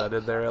 You see what I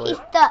did there, He's Elliot?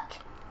 stuck.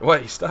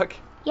 What? He's stuck?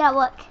 Yeah,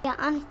 look. Yeah,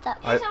 I'm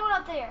stuck. There's someone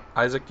up there.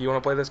 Isaac, do you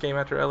want to play this game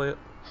after Elliot?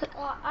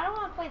 Well, I don't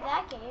want to play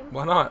that game.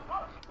 Why not?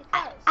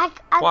 I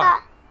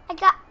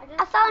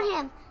found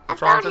him.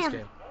 What's wrong with this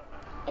game?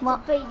 It's a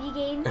baby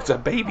game. It's a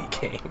baby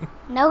game.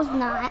 No, it's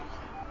not.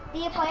 Do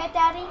you play it,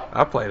 Daddy?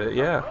 I played it,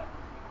 yeah.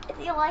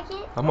 Do you like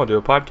it? I'm gonna do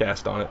a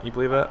podcast on it. You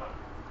believe that?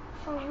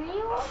 For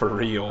real? For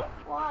real.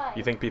 Why?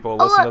 You think people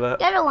will listen to look, that?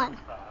 the other one.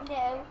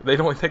 No. They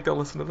don't think they'll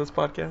listen to this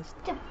podcast?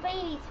 It's a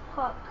baby's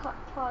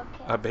podcast.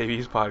 A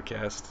baby's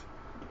podcast.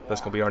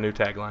 That's gonna be our new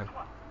tagline.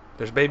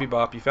 There's Baby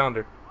Bop. You found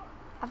her.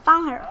 I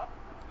found her.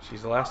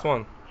 She's the last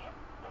one.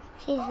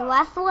 She's the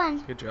last one.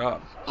 Good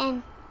job.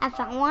 And I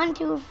found 1,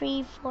 2,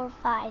 3, 4,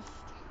 5.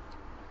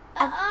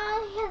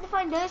 You have to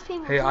find those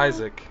people. Hey too.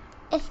 Isaac,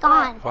 It's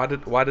gone.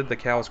 why did the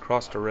cows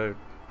cross the road?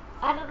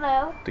 I don't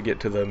know. To get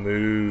to the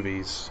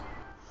movies.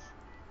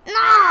 No!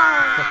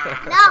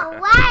 No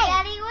way!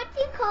 Daddy, what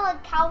do you call a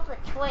cow with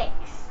a Twix?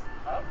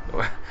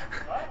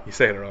 You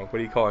say it wrong. What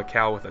do you call a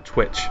cow with a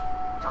twitch?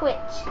 Twitch.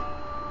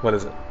 What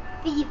is it?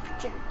 Beef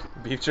jerky.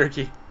 Beef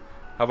jerky?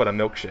 How about a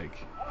milkshake?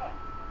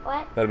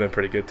 What? That'd have been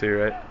pretty good too,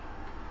 right?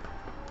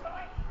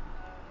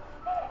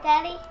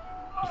 Daddy?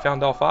 You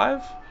found all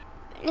 5?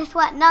 Guess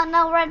what?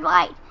 No red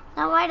light.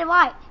 No red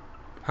light.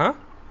 Huh?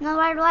 No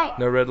red light.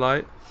 No red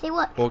light? See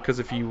what? Well, because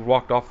if you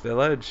walked off the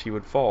ledge, he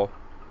would fall.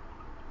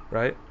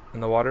 Right? In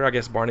the water? I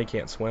guess Barney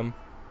can't swim.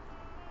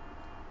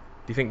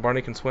 Do you think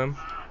Barney can swim?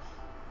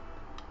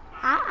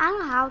 I don't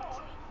know how to.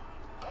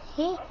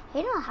 He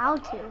don't know how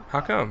to.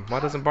 How come? Why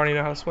doesn't Barney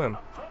know how to swim?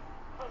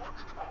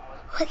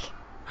 Look.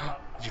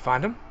 Did you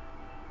find him?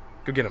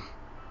 Go get him.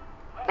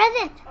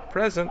 Present.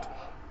 Present?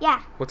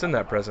 Yeah. What's in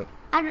that present?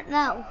 I don't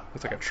know.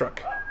 Looks like a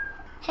truck.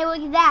 Hey, look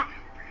at that.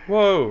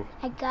 Whoa!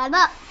 I got him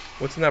up.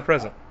 What's in that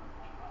present?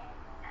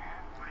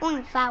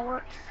 Only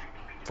fireworks.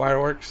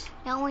 Fireworks?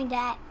 Not only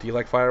that. Do you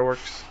like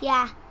fireworks?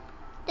 Yeah.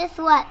 This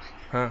what?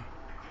 Huh?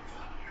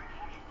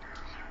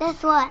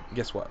 This what?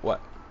 Guess what?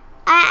 What?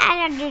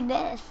 I don't do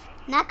this.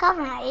 Not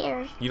cover my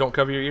ears. You don't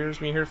cover your ears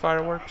when you hear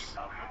fireworks?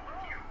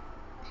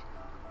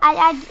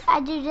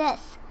 I do this.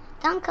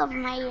 Don't cover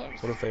my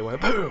ears. What if they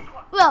went boom?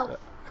 Whoa.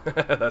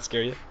 That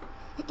scare you?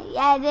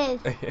 Yeah, it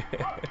is.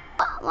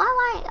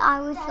 Why am I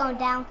always going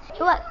down?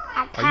 Look,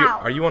 a cow.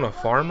 Are you on a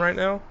farm right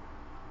now?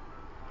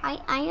 I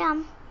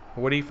am.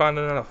 What are you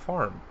finding at a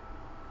farm?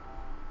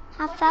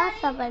 I found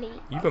somebody.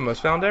 You've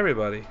almost found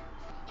everybody.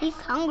 He's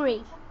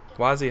hungry.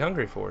 Why is he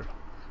hungry for?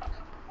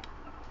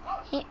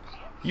 He,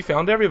 You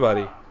found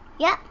everybody.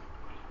 yep.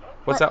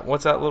 What's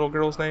that little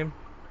girl's name?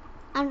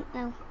 I don't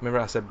know. Remember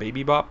I said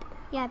Baby Bop?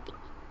 Yeah.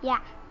 Yeah.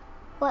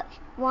 What?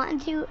 1,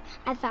 2.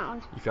 I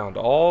found. You found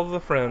all the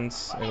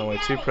friends and only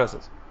 2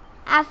 presents.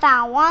 I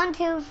found 1,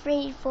 2,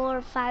 3,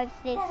 4, 5,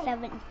 6,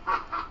 7.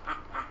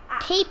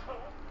 Peep.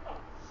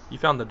 You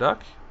found the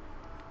duck?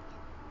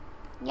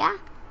 Yeah.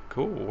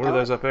 Cool. What are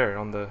those up there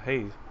on the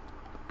hay?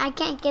 I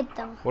can't get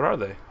them. What are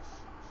they?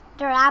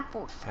 They're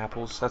apples.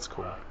 Apples? That's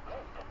cool.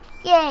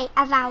 Yay!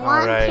 I found All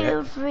 1, right.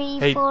 2, 3,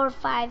 Hey. 4,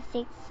 5,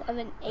 6,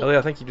 7, 8. Elliot,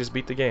 I think you just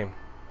beat the game.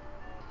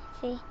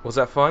 See? Was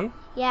that fun?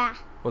 Yeah.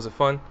 Was it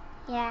fun?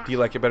 Yeah. Do you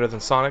like it better than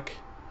Sonic?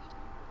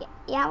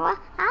 Yeah, well,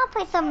 I'll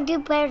play some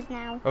Dude Bears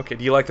now. Okay,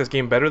 do you like this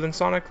game better than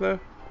Sonic, though?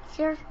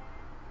 Sure.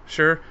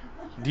 Sure.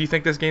 Do you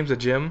think this game's a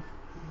gym?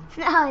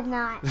 No, it's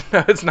not.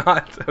 No, it's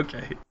not.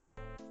 Okay.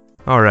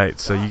 Alright,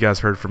 so you guys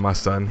heard from my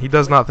son. He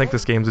does not think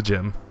this game's a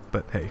gym,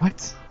 but hey.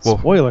 What? Well,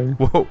 Spoiler.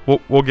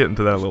 We'll get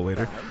into that a little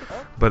later.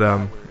 But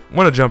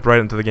want to jump right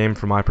into the game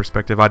from my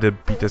perspective. I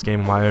did beat this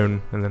game on my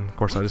own, and then of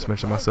course I just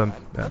mentioned my son.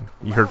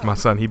 You heard from my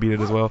son; he beat it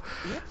as well.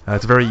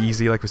 It's very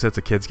easy, like we said, it's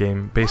a kid's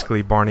game.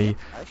 Basically, Barney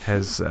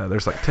has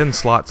there's like 10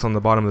 slots on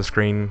the bottom of the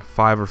screen.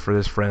 5 are for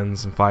his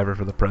friends, and 5 are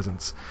for the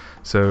presents.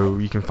 So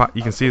you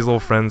can see his little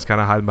friends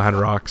kind of hiding behind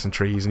rocks and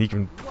trees, and you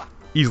can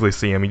easily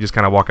see him. You just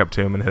kind of walk up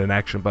to him and hit an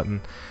action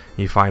button.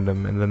 You find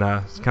them, and then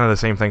it's kind of the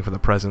same thing for the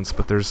presents,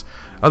 but there's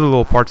other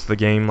little parts of the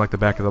game, like the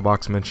back of the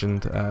box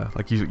mentioned,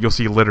 like you'll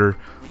see litter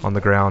on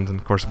the ground, and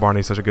of course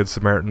Barney's such a good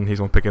Samaritan, he's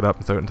going to pick it up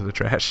and throw it into the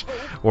trash.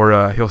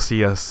 Or he'll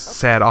see a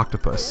sad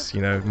octopus,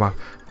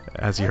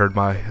 as you heard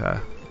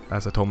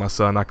as I told my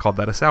son, I called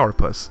that a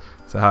sourpuss.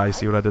 So you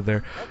see what I did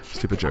there?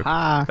 Stupid joke.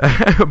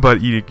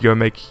 But you go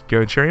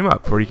and cheer him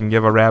up, or you can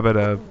give a rabbit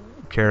a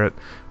carrot,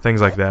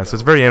 things like that. So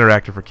it's very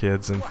interactive for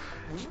kids, and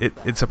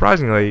it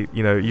surprisingly,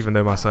 even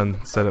though my son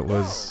said it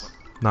was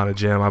not a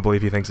gym, I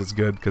believe he thinks it's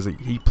good because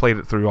he played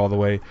it through all the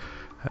way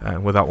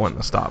without wanting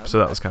to stop. So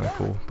that was kind of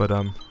cool. But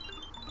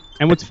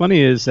and what's funny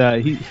is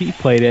he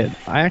played it.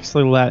 I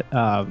actually let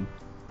I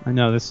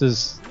know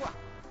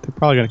they're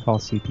probably gonna call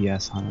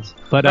CPS on us,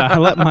 but I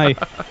let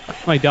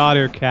my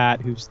daughter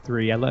Kat, who's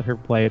 3, I let her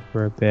play it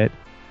for a bit,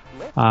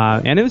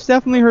 and it was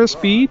definitely her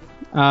speed.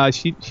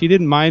 She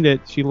didn't mind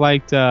it. She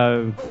liked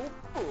the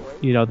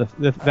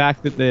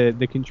fact that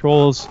the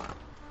controls,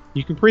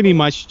 you can pretty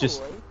much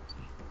just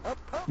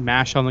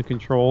mash on the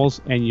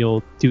controls and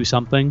you'll do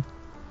something.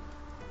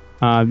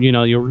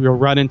 You'll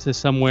run into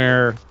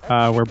somewhere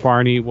where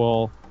Barney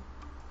will,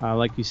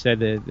 like you said,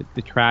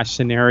 the trash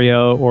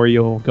scenario, or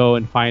you'll go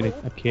and find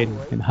a kid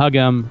and hug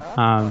him.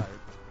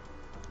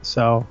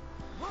 So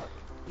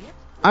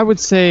I would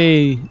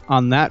say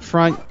on that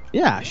front,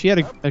 yeah, she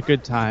had a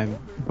good time,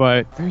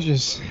 but there's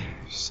just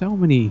so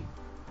many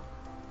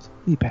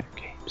better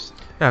games.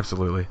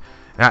 Absolutely.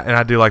 And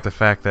I do like the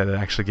fact that it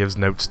actually gives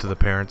notes to the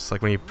parents.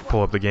 Like when you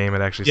pull up the game,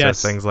 it actually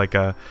says things like,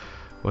 I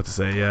wrote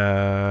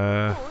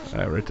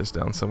this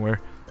down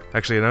somewhere.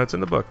 Actually, no, it's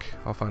in the book.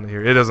 I'll find it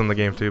here. It is in the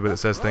game too, but it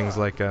says things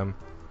like, oh,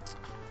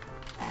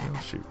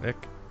 shoot,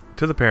 Nick.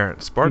 To the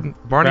parents, Barney's...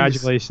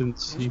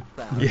 Congratulations, you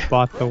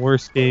bought the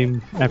worst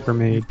game ever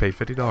made. You paid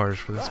 $50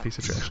 for this piece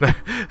of trash.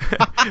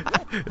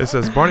 It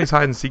says, Barney's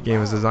hide-and-seek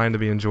game is designed to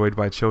be enjoyed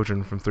by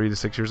children from 3 to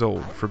 6 years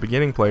old. For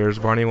beginning players,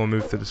 Barney will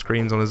move through the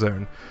screens on his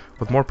own.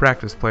 With more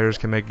practice, players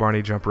can make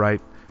Barney jump, ride,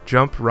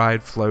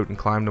 float, and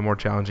climb to more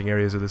challenging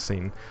areas of the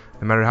scene.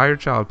 No matter how your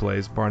child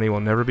plays, Barney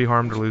will never be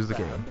harmed or lose the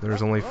game. There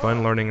is only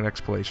fun, learning, and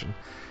exploration.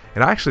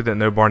 And I actually didn't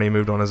know Barney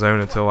moved on his own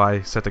until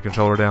I set the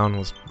controller down,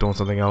 was doing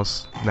something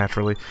else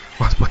naturally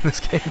while I was playing this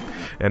game,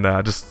 and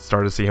I just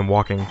started to see him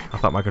walking. I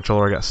thought my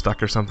controller got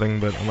stuck or something,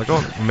 but I'm like,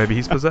 oh, maybe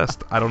he's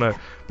possessed. I don't know.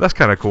 But that's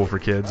kind of cool for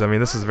kids. I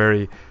mean, this is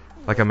very,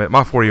 like I meant,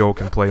 my 4-year-old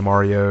can play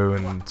Mario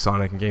and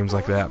Sonic and games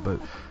like that, but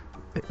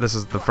this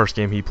is the first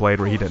game he played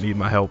where he didn't need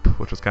my help,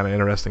 which was kind of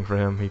interesting for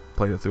him. He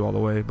played it through all the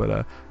way,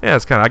 but yeah,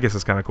 I guess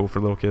it's kind of cool for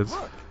little kids.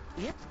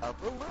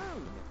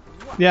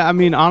 Yeah, I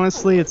mean,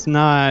 honestly, it's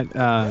not.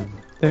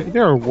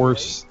 There are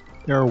worse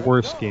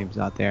games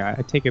out there.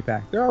 I take it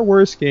back. There are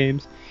worse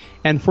games,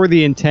 and for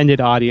the intended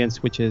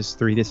audience, which is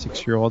 3 to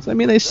 6 year olds, I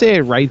mean, they say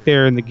it right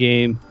there in the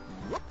game.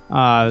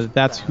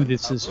 That's who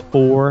this is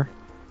for.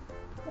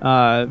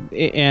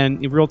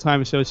 And Real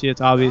Time Associates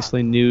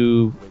obviously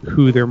knew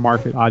who their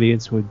market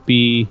audience would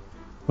be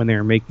when they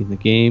were making the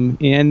game,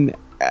 and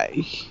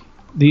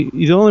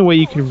the only way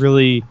you can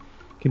really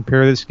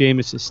compare this game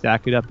is to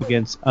stack it up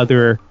against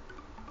other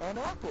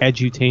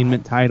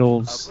edutainment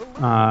titles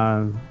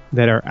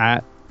that are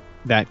at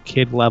that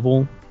kid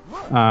level,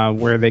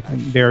 where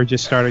they're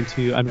just starting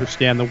to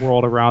understand the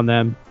world around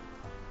them,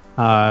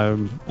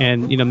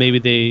 and maybe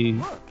they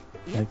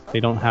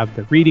don't have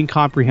the reading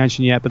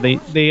comprehension yet, but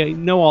they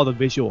know all the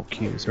visual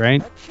cues,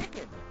 right?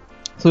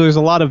 So there's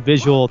a lot of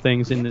visual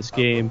things in this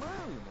game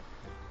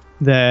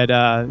that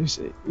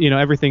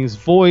everything's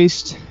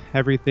voiced,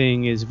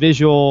 everything is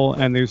visual,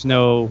 and there's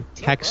no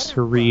text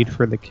to read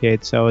for the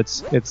kid. So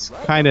it's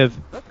kind of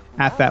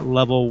at that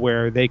level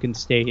where they can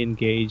stay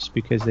engaged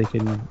because they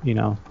can,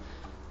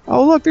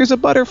 oh look, there's a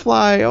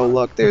butterfly. Oh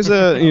look, there's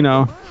a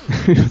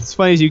It's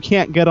funny is you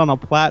can't get on a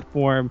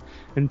platform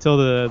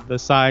until the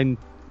sign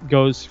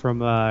goes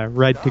from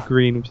red to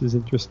green, which is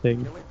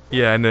interesting.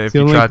 Yeah, and if it's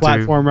the only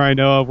platformer I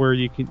know of where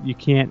you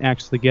can't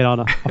actually get on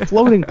a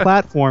floating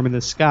platform in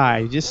the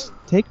sky. Just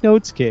take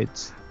notes,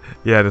 kids.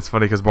 Yeah, and it's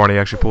funny because Barney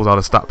actually pulls out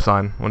a stop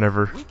sign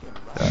whenever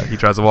he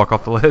tries to walk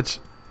off the ledge.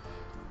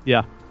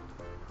 Yeah.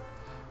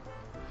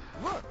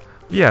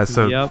 Yeah,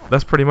 so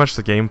that's pretty much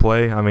the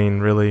gameplay. I mean,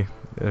 really,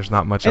 there's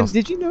not much else.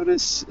 And did you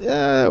notice?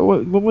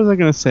 What was I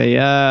gonna say?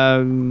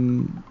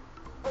 The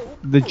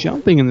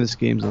jumping in this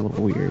game's a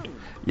little weird.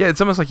 Yeah,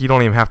 it's almost like you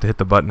don't even have to hit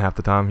the button half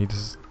the time. You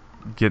just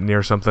get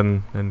near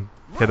something and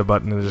hit a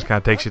button, and it just kind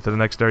of takes you to the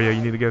next area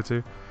you need to go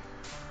to.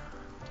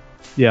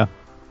 Yeah.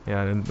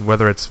 Yeah, and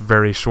whether it's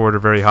very short or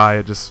very high,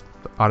 it just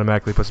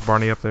automatically puts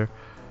Barney up there.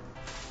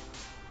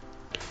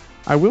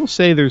 I will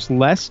say there's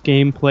less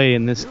gameplay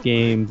in this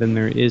game than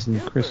there is in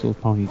Crystal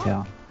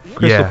Ponytail.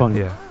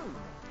 Yeah.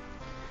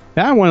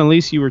 That one, at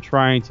least you were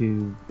trying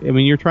to... I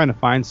mean, you're trying to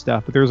find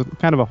stuff, but there's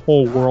kind of a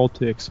whole world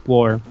to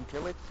explore.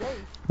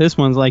 This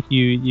one's like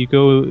you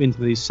go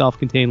into these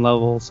self-contained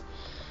levels,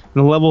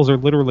 and the levels are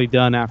literally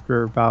done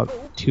after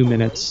about 2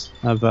 minutes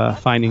of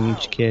finding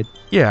each kid.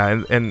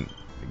 Yeah, and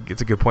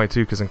it's a good point,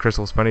 too, because in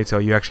Crystal's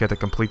Ponytail, you actually have to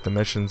complete the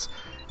missions.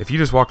 If you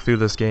just walk through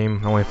this game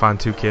and only find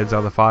 2 kids out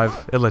of the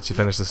 5, it lets you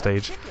finish the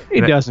stage.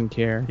 It doesn't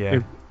care.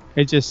 Yeah.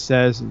 It just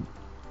says,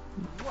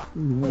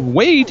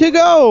 way to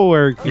go,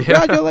 or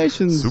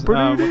congratulations.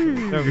 Super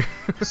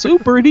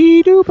Super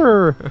dee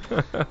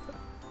duper.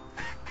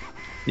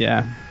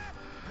 Yeah.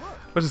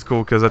 Which is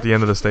cool, because at the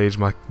end of the stage,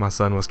 my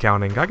son was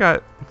counting. I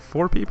got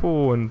 4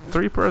 people and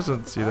 3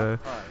 presents, you know.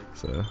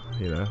 So,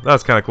 you know,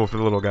 that's kind of cool for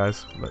the little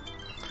guys. But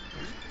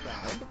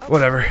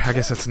whatever. I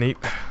guess that's neat.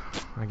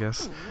 I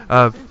guess.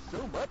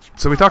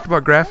 So we talked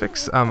about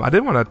graphics. I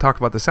did want to talk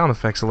about the sound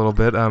effects a little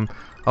bit.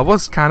 I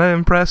was kind of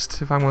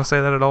impressed, if I'm going to say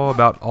that at all,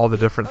 about all the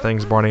different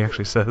things Barney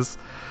actually says.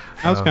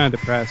 I was kind of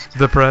depressed.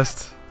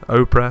 Depressed.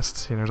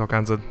 Oppressed. You know, there's all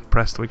kinds of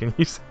pressed we can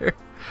use there.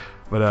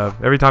 But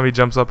every time he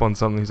jumps up on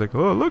something, he's like,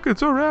 oh, look,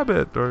 it's a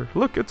rabbit, or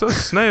look, it's a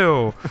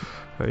snail.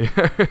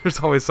 There's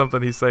always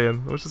something he's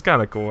saying, which is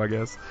kind of cool, I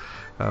guess.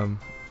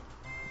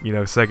 You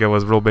know, Sega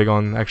was real big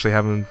on actually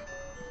having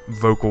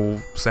vocal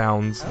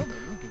sounds.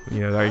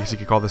 You know, I guess you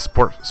could call this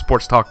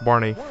sports talk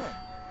Barney,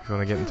 if you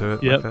want to get into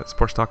it. Yep. Like that.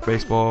 Sports talk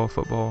baseball,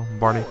 football,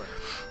 Barney.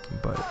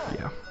 But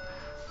yeah.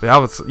 But I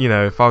was, you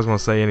know, if I was going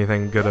to say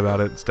anything good about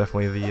it, it's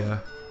definitely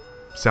the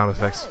sound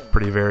effects.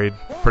 Pretty varied,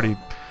 pretty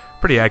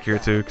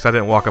accurate too. Because I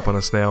didn't walk up on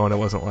a snail and it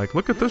wasn't like,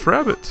 look at this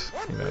rabbit.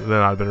 You know,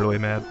 then I'd have been really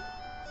mad.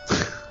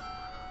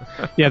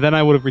 Yeah, then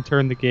I would have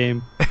returned the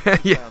game.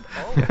 yeah.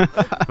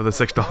 For the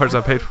 $6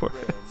 I paid for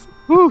it.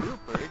 Whew.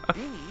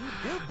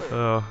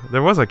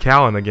 There was a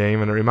cow in the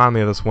game, and it reminded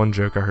me of this one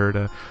joke I heard.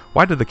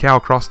 Why did the cow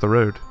cross the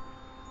road?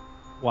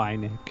 Why,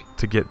 Nick?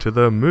 To get to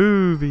the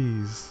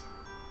movies.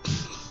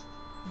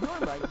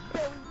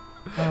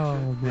 Oh,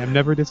 man, I'm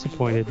never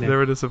disappointed, Nick.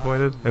 Never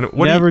disappointed? And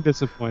Never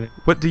disappointed.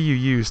 What do you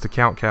use to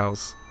count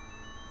cows?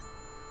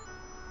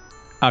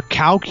 A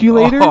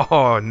calculator?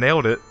 Oh,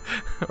 nailed it.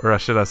 Or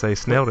should I say,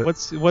 snailed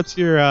it. What's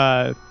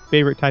your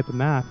favorite type of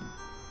math?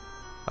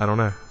 I don't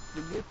know.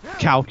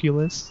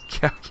 Calculus.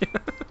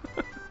 Calculus.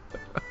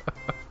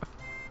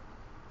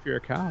 If you're a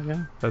cow,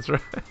 yeah. That's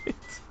right.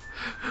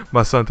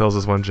 My son tells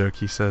us one joke.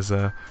 He says,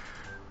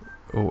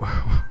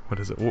 what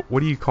is it?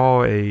 What do you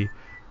call a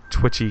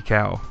twitchy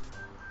cow?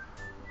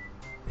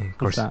 And of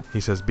course,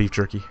 he says beef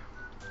jerky.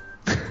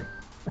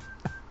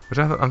 Which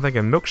I'm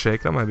thinking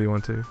milkshake. That might be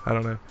one too. I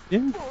don't know.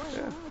 Yeah.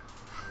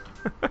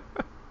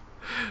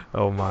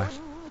 Oh my.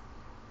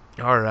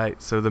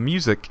 Alright, so the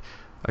music,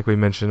 like we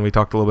mentioned, we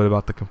talked a little bit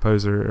about the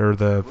composer, or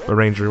the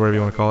arranger, whatever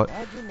you want to call it.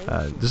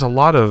 There's a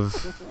lot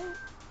of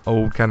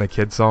old kind of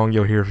kid song.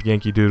 You'll hear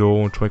Yankee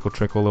Doodle, Twinkle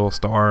Twinkle Little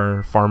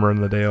Star, Farmer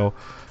in the Dale.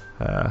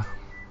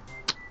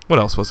 What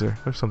else was there?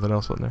 There's something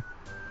else, wasn't there?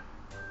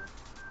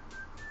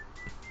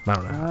 I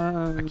don't know.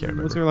 I can't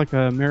remember. Was there like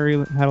a Mary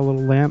Had a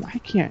Little Lamb? I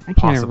can't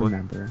Possibly.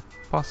 remember.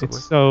 Possibly.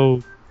 It's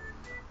so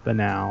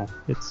banal.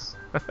 It's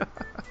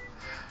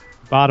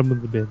bottom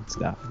of the bin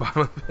stuff.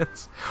 Bottom of the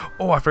bins.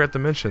 Oh, I forgot to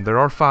mention, there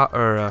are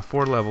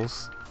 4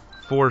 levels.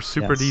 4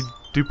 super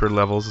duper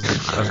levels,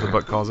 as the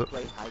book calls it.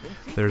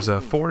 There's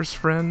a Forest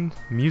Friend,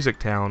 Music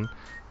Town,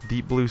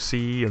 Deep Blue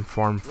Sea, and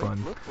Farm Fun.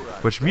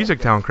 Which Music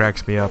Town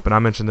cracks me up, and I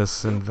mentioned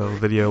this in the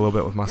video a little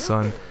bit with my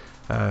son.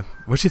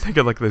 What do you think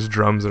of like those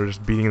drums that are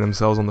just beating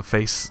themselves on the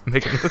face?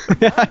 Making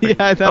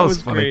yeah, that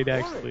was funny. great,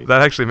 actually.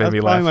 That actually made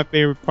me laugh. That's probably my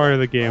favorite part of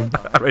the game.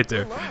 Right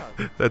there.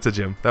 That's a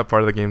gym. That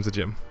part of the game's a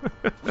gym.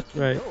 That's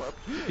right.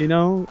 You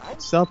know,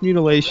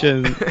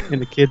 self-mutilation in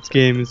the kids'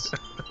 games,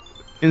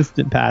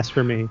 instant pass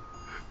for me.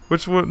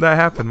 Which when that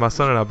happened, my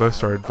son and I both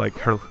started like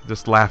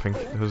just laughing.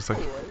 It was like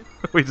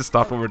we just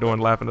stopped what we were doing,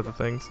 laughing at the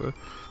thing. So,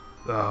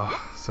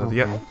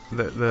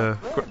 the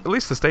at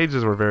least the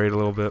stages were varied a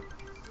little bit.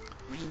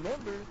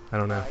 I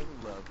don't know.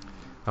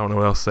 I don't know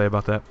what else to say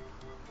about that.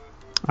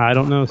 I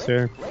don't know,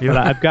 sir. But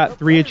I've got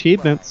 3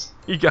 achievements.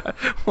 You got.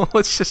 Well,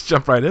 let's just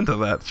jump right into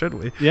that, should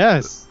we?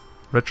 Yes.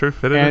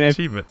 Retrofitted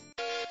achievement.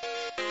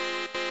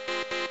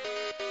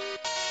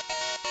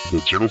 The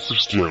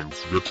Genesis Gems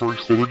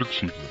Retrofitted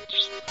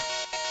Achievements.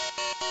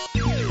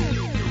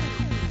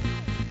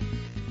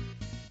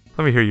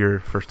 Let me hear your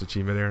first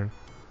achievement, Aaron.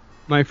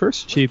 My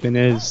first achievement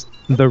is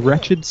The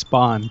Wretched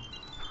Spawn.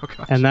 Oh,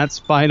 gosh. And that's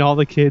find all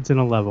the kids in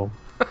a level.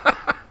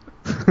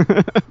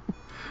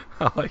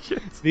 I like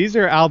it. These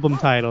are album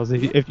titles.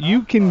 If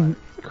you can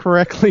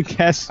correctly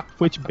guess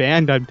which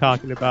band I'm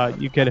talking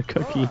about, you get a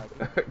cookie.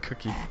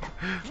 Cookie.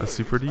 A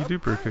super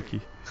duper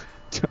cookie.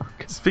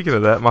 Speaking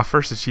of that, my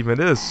first achievement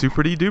is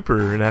Super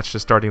Duper, and that's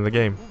just starting the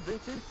game.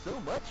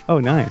 Oh,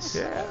 nice.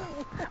 Yeah.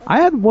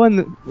 I had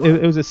one.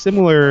 It was a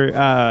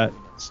similar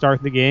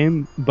start the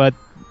game, but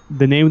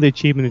the name of the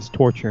achievement is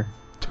torture.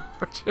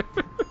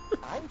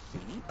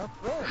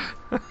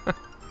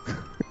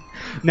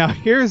 Now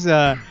here's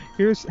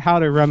how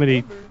to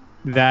remedy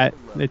that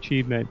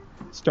achievement.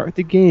 Start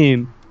the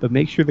game, but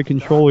make sure the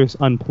controller's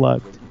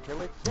unplugged.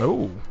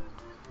 Oh.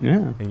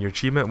 Yeah, And your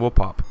achievement will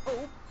pop.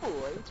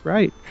 that's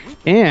right.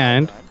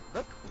 And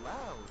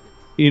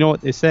you know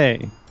what they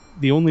say?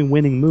 The only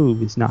winning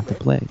move is not to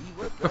play.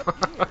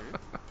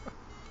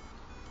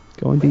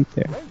 Going deep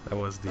there. That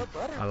was deep.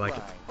 I like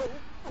it.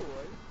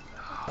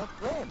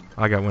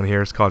 I got one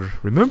here. It's called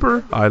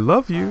Remember, I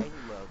Love You.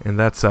 And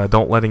that's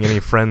don't letting any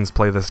friends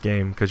play this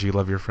game because you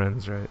love your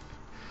friends, right?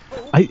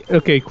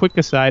 Okay, quick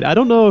aside. I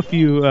don't know if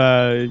you...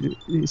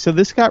 so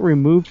this got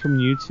removed from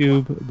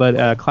YouTube,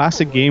 but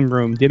Classic Game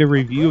Room did a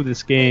review of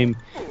this game,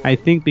 I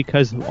think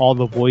because of all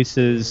the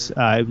voices.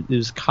 It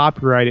was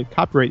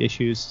copyright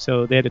issues,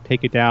 so they had to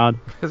take it down.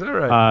 Is that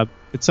right?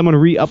 But someone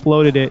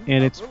re-uploaded it,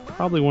 and it's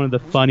probably one of the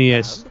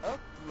funniest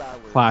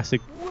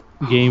Classic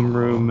Game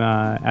Room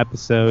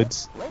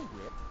episodes.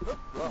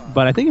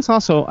 But I think it's on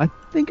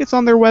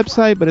their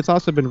website, but it's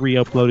also been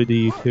re-uploaded to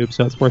YouTube,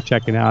 so it's worth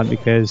checking out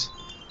because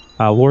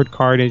Lord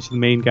Carnage, the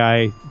main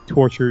guy,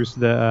 tortures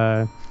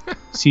the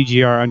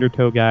CGR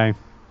Undertow guy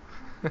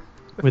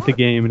with the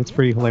game, and it's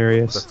pretty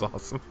hilarious. That's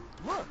awesome.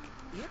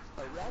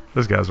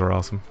 Those guys are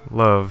awesome.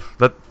 Love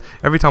that.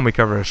 Every time we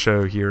cover a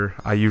show here,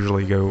 I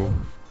usually go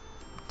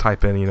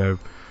type in,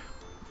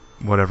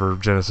 whatever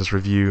Genesis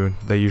review, and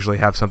they usually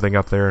have something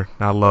up there.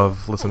 And I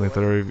love listening to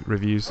their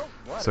reviews.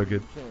 So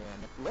good.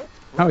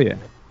 Oh yeah.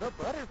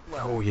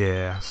 Oh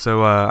yeah.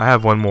 So I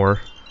have one more,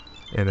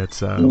 and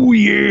it's Oh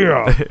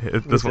yeah.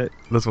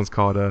 this one's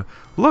called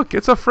Look,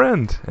 it's a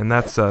friend, and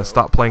that's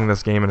stop playing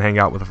this game and hang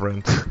out with a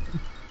friend.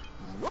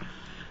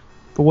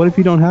 But what if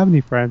you don't have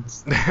any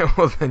friends?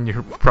 Well, then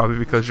you're probably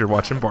because you're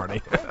watching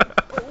Barney.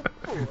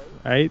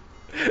 Right?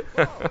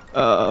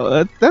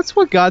 That's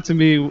what got to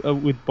me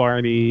with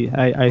Barney,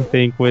 I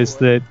think, was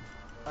that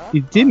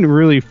it didn't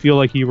really feel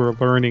like you were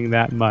learning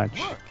that much.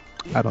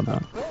 I don't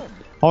know.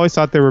 Always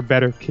thought there were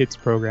better kids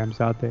programs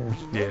out there.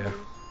 Yeah.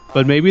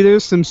 But maybe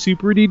there's some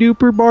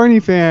super-duper Barney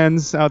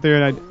fans out there,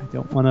 and I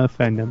don't want to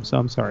offend them, so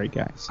I'm sorry,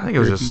 guys. I think it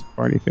was You're a just huge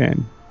Barney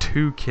fan.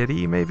 too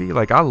kiddie, maybe.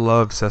 Like, I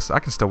love I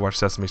can still watch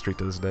Sesame Street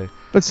to this day.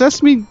 But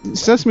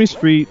Sesame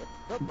Street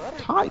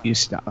taught you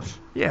stuff.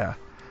 Yeah.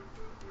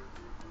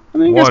 I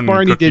mean, I guess One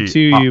Barney cookie. did to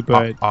you,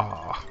 but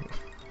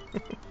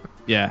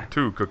yeah.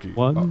 2 cookie.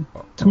 1,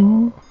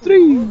 2,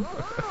 3.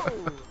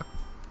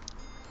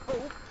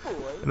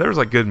 And there was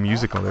like good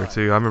music on there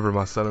too. I remember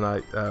my son and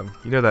I,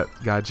 you know that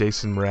guy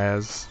Jason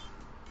Mraz?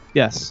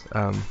 Yes.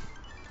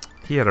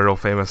 He had a real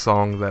famous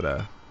song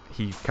that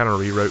he kind of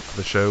rewrote for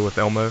the show with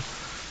Elmo.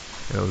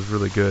 And it was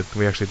really good.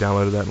 We actually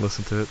downloaded that and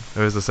listened to it. It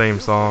was the same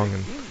song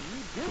and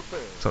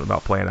something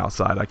about playing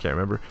outside. I can't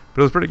remember,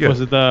 but it was pretty good.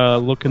 Was it the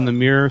Look in the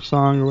Mirror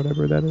song or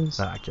whatever that is?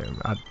 I can't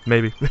remember.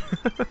 Maybe.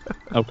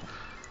 Okay.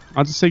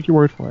 I'll just take your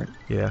word for it.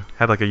 Yeah,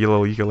 had like a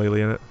little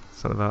ukulele in it.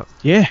 Something about.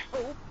 Yeah.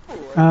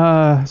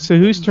 So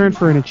whose turn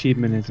for an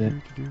achievement is it?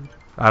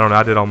 I don't know.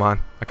 I did all mine.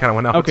 I kind of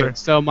went out. Okay,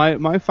 so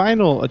my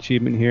final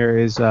achievement here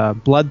is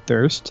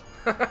Bloodthirst.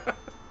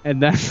 And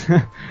that's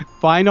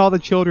find all the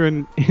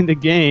children in the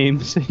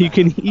game so you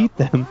can eat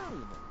them.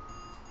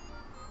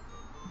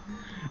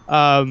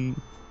 So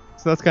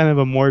that's kind of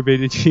a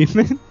morbid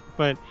achievement,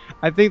 but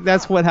I think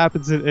that's what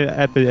happens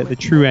at the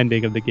true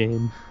ending of the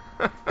game.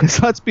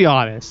 Because let's be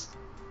honest,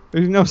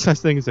 there's no such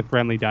thing as a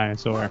friendly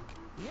dinosaur.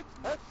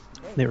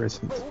 There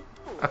isn't.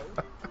 I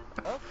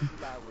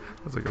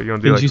was like, are you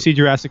gonna do Did like... you see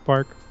Jurassic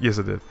Park? Yes,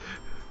 I did.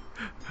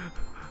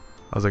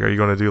 I was like, are you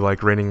gonna do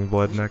like Raining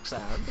Blood next?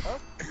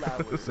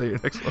 Say your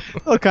next one.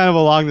 Well, kind of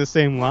along the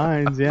same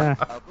lines, yeah.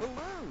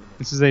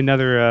 This is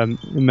another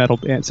metal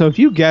band. So if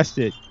you guessed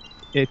it,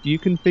 if you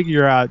can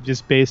figure out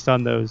just based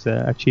on those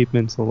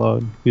achievements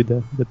alone who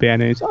the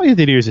band is, all you have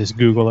to do is just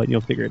Google it and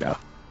you'll figure it out.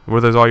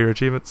 Were those all your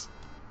achievements?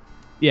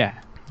 Yeah.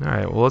 All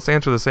right. Well, let's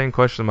answer the same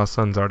question my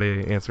son's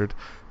already answered.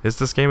 Is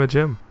this game a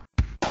gym?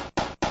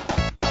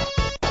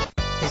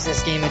 Is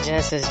this game a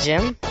Genesis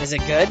gym? Is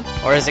it good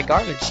or is it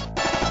garbage?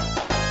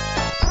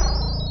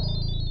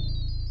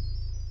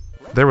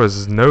 There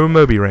was no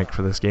Moby rank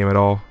for this game at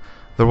all.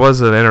 There was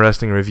an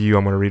interesting review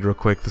I'm going to read real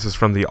quick. This is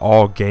from the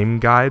All Game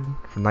Guide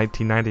from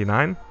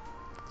 1999.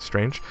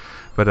 Strange.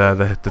 But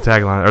the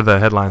tagline, or the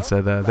headline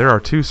said, there are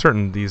 2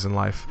 certainties in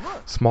life.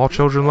 Small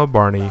children love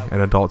Barney,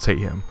 and adults hate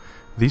him.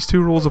 These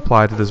 2 rules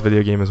apply to this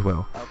video game as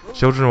well.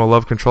 Children will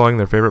love controlling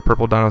their favorite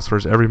purple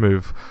dinosaur's every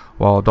move,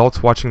 while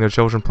adults watching their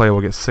children play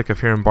will get sick of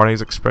hearing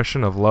Barney's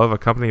expression of love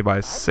accompanied by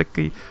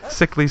sickly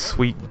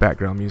sweet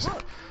background music.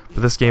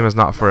 But this game is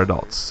not for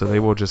adults, so they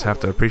will just have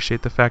to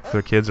appreciate the fact that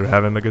their kids are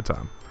having a good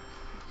time.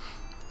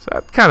 So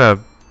I kind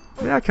of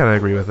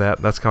agree with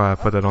that. That's kind of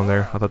I put it on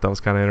there. I thought that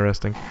was kind of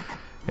interesting.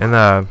 And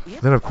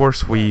then, of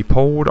course, we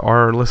polled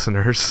our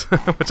listeners,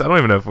 which I don't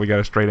even know if we got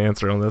a straight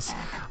answer on this.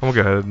 I'm going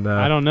to go ahead and...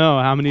 I don't know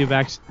how many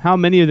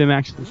of them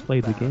actually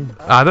played the game.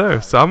 I know,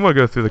 so I'm going to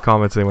go through the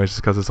comments anyway just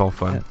because it's all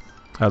fun.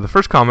 Yeah. The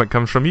first comment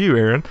comes from you,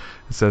 Aaron.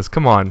 It says,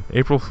 "Come on,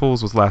 April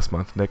Fool's was last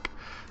month, Nick."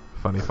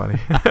 Funny.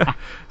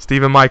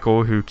 Stephen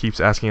Michael, who keeps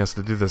asking us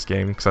to do this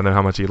game because I know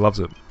how much he loves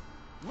it.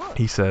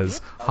 He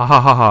says, "Ha ha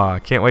ha ha,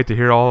 can't wait to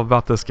hear all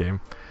about this game."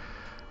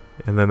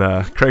 And then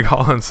Craig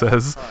Holland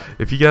says,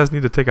 "If you guys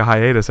need to take a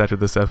hiatus after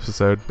this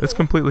episode, it's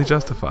completely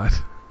justified."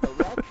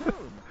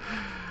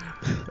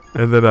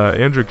 And then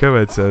Andrew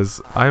Coed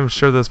says, "I am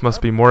sure this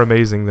must be more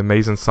amazing than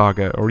Maze and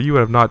Saga, or you would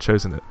have not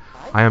chosen it.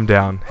 I am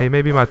down. Hey,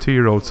 maybe my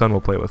 2-year-old son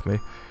will play with me."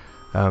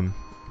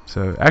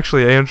 So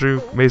actually,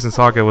 Andrew, Maze and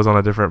Saga was on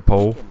a different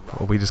poll.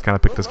 We just kind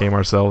of picked this game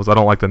ourselves. I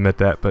don't like to admit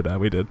that, but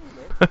we did.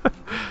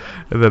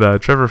 And then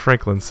Trevor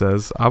Franklin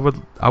says, I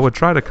would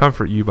try to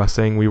comfort you by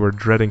saying we were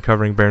dreading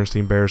covering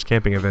Berenstein Bears'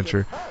 camping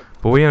adventure,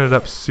 but we ended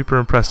up super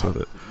impressed with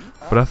it.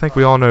 But I think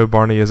we all know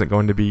Barney isn't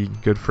going to be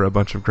good for a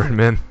bunch of grown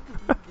men."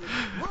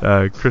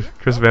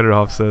 Chris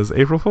Vanderhoff says,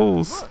 "April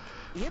Fools."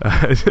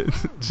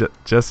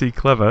 Jesse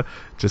Cleva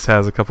just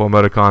has a couple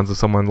emoticons of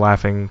someone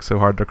laughing so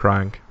hard they're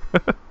crying.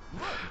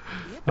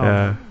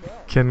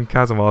 Ken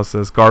Kazumal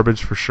says,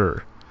 "Garbage for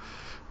sure."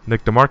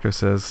 Nick DeMarco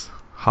says,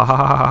 "Ha ha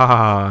ha ha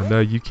ha,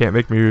 no, you can't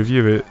make me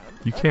review it.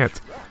 You can't."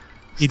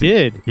 He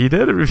did. He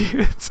did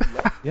review it.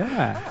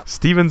 Yeah.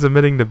 Steven's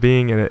admitting to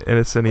being an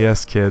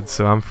NES kid,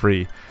 so I'm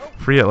free.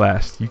 Free at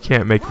last. You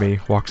can't make me.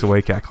 Walks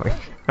away cackling.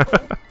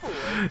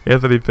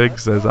 Anthony Pig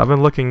says, I've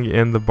been looking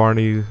in the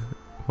Barney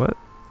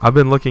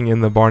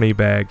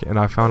bag, and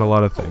I found a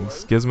lot of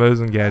things. Gizmos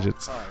and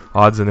gadgets,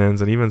 odds and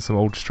ends, and even some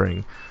old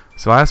string.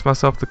 So I asked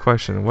myself the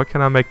question, what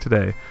can I make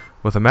today?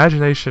 With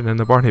imagination in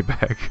the Barney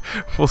bag,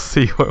 we'll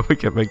see what we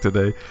can make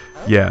today.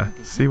 Yeah,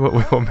 see what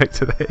we will make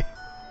today.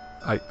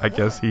 I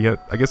guess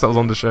that was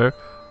on the show.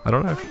 I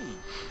don't know.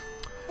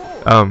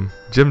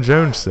 Jim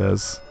Jones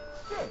says,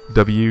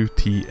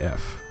 WTF, ...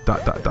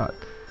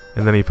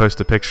 And then he posts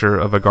a picture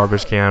of a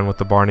garbage can with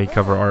the Barney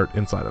cover art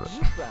inside of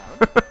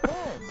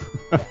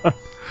it.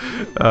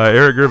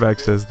 Eric Gerback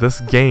says,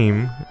 this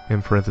game,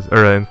 in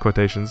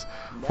quotations,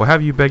 will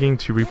have you begging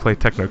to replay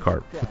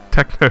Technocarp.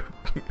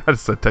 I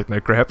just said Techno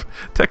crap.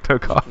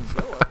 Technocop.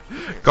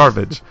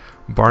 Garbage.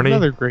 Barney.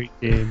 Another great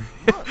game.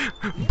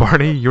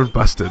 Barney, you're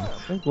busted.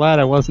 I'm glad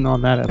I wasn't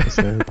on that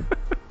episode.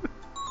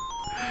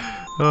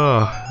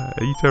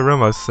 Ito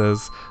Ramos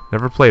says,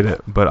 never played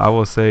it, but I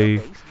will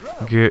say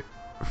I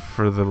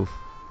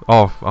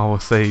will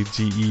say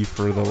GE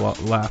for the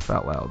laugh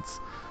out louds.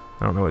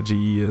 I don't know what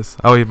GE is.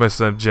 Oh, he must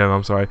have said Jim,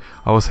 I'm sorry.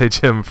 I will say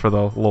Jim for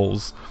the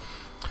lols.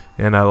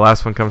 And the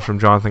last one comes from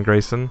Jonathan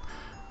Grayson.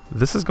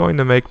 This is going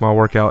to make my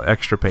workout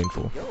extra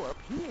painful.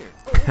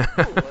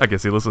 I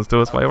guess he listens to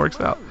us while he works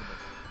out.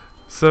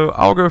 So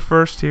I'll go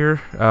first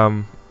here.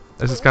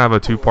 This is kind of a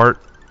two-part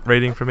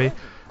rating for me.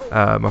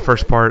 My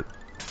first part,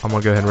 I'm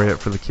going to go ahead and rate it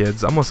for the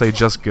kids. I'm going to say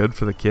just good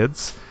for the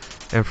kids.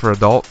 And for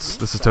adults,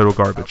 this is total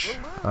garbage.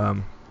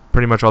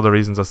 Pretty much all the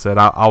reasons I said.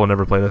 I will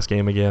never play this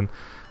game again.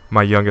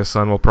 My youngest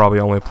son will probably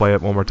only play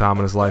it one more time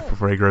in his life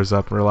before he grows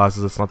up and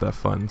realizes it's not that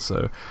fun.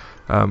 So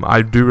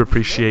I do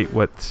appreciate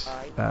what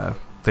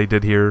they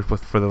did here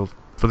for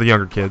the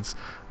younger kids,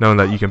 knowing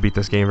that you can beat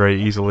this game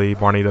very easily.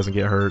 Barney doesn't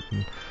get hurt,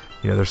 and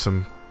there's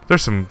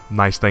some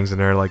nice things in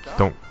there, like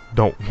don't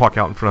walk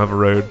out in front of a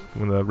road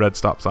when the red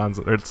stop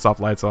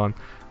light's on.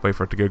 Wait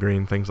for it to go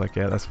green, things like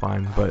that. That's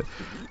fine, but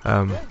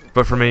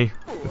for me,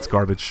 it's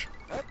garbage.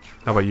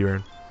 How about you,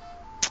 Aaron?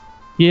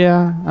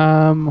 Yeah,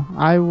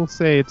 I will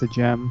say it's a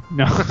gem.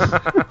 No,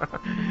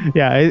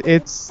 yeah,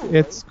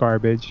 it's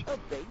garbage,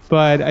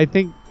 but I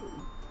think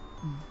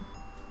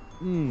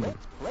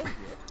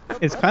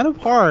it's kind of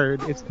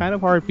hard. It's kind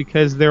of hard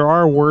because there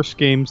are worse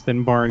games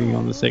than Barney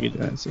on the Sega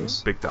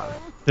Genesis. Big time.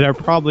 That are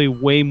probably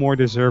way more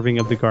deserving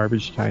of the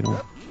garbage title.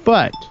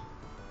 But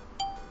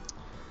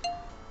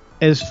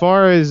as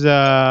far as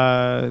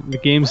the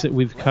games that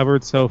we've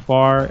covered so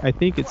far, I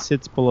think it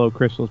sits below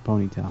Crystal's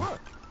Ponytail.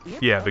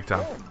 Yeah, big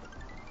time.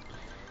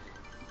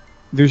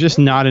 There's just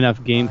not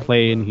enough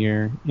gameplay in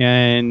here.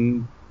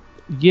 And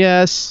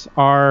yes,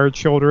 our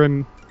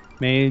children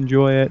may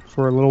enjoy it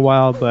for a little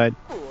while, but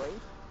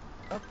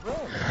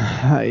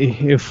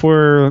if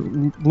we're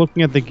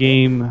looking at the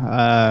game,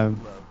 I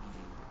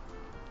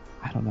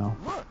don't know.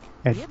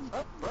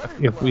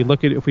 If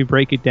we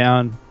break it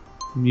down,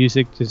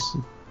 music just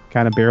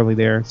kind of barely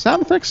there.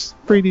 Sound effects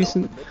pretty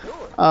decent.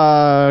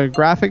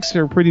 Graphics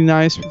are pretty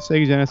nice for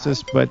Sega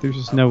Genesis, but there's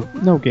just no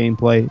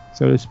gameplay,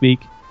 so to speak.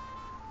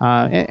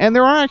 And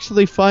there are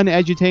actually fun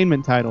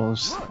edutainment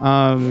titles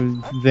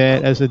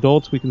that, as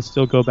adults, we can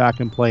still go back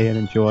and play and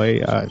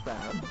enjoy.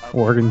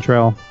 Oregon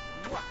Trail,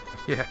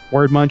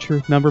 Word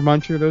Muncher, Number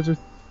Muncher. Those are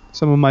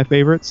some of my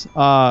favorites.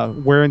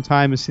 Where in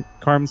Time is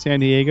Carmen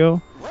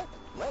Sandiego.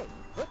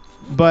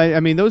 But I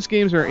mean, those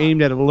games are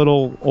aimed at a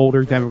little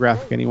older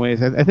demographic,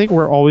 anyways. I think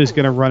we're always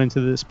going to run into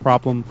this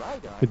problem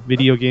with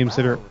video games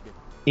that are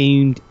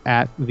aimed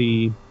at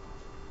the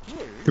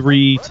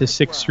 3 to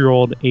 6 year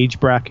old age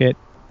bracket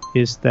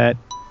is that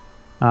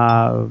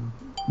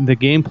the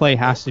gameplay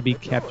has to be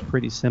kept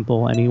pretty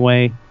simple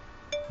anyway,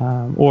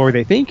 or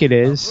they think it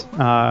is.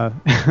 I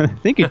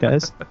think it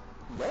does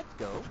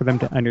for them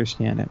to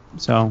understand it.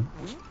 So,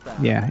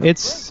 yeah,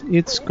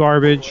 it's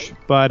garbage,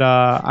 but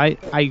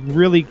I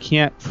really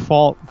can't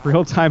fault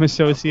Real Time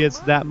Associates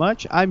that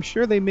much. I'm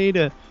sure they made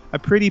a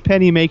pretty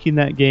penny making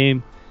that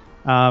game,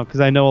 because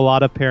I know a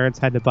lot of parents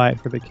had to buy it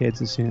for the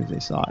kids as soon as they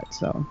saw it.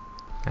 So,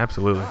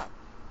 Absolutely.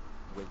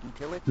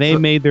 they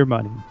made their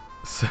money.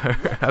 So,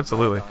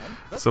 absolutely.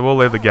 So we'll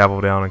lay the gavel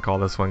down and call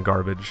this one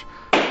garbage.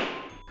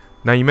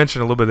 Now, you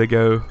mentioned a little bit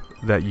ago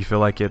that you feel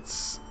like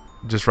it's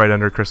just right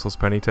under Crystal's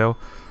Ponytail,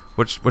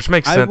 which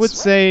makes sense. I would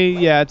say,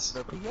 yeah, it's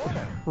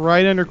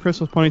right under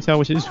Crystal's Ponytail,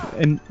 which is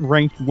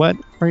ranked what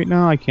right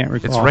now? I can't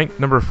recall. It's ranked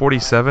number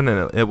 47,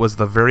 and it was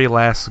the very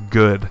last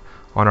good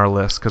on our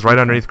list, because right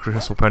underneath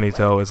Crystal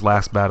Ponytail is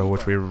Last Battle,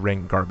 which we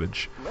ranked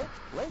garbage.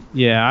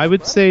 Yeah, I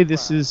would say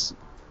this is...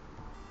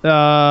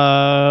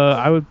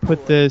 I would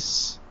put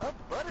this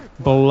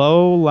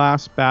below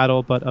Last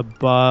Battle, but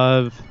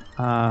above...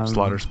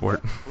 Slaughter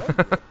Sport.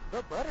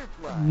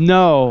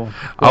 No.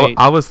 Wait.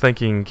 I was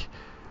thinking...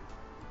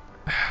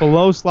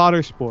 Below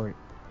Slaughter Sport.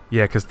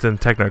 Yeah, because then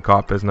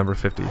Technocop is number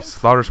 50.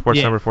 Slaughter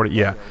Sport's number 40.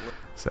 Yeah.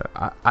 So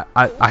I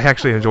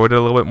actually enjoyed it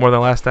a little bit more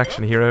than Last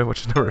Action Hero,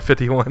 which is number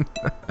 51.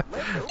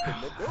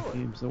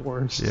 Game's the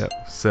worst.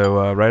 Yep.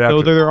 So right after...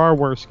 Though there are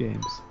worse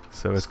games.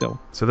 So still.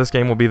 So this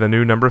game will be the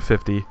new number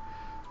 50.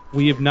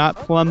 We have not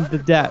plumbed the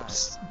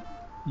depths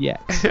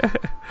yet.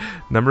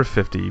 Number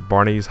 50,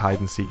 Barney's Hide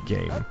and Seek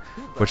game,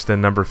 which then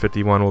number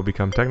 51 will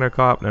become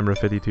Technocop, number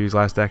 52 is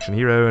Last Action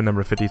Hero, and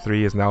number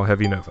 53 is now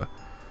Heavy Nova.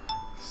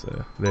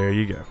 So there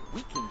you go.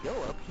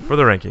 For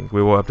the ranking,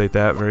 we will update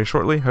that very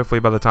shortly. Hopefully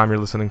by the time you're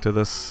listening to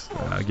this,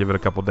 give it a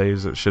couple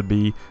days, it should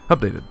be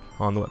updated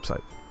on the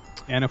website.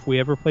 And if we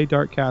ever play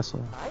Dark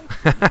Castle,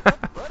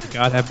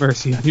 God have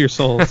mercy on your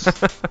souls.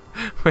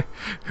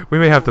 we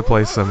may have to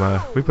play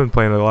some. We've been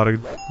playing a lot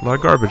of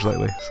garbage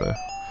lately, so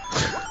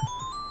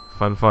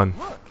fun.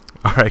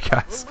 All right,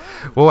 guys.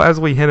 Well, as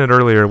we hinted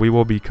earlier, we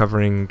will be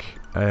covering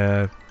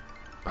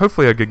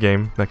hopefully a good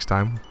game next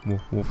time.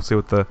 We'll see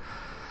what the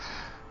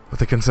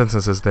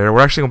consensus is there.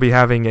 We're actually going to be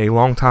having a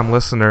longtime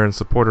listener and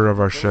supporter of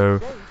our show,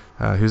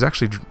 who's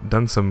actually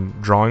done some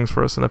drawings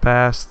for us in the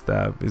past.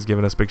 He's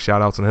given us big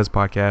shout-outs on his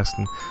podcast,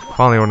 and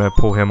finally we're going to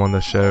pull him on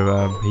the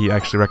show. He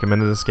actually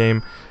recommended this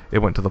game. It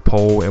went to the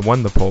poll. It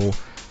won the poll.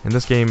 And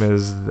this game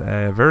is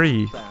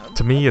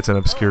to me, it's an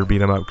obscure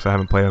beat-em-up because I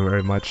haven't played it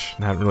very much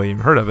and haven't really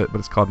even heard of it, but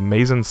it's called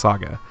Mazen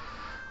Saga.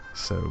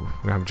 So we're going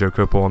to have Joe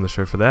Copel on the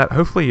show for that.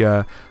 Hopefully,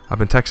 I've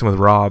been texting with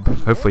Rob.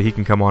 Hopefully he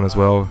can come on as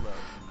well.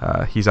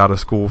 He's out of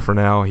school for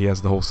now. He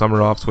has the whole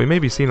summer off, so we may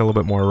be seeing a little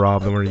bit more of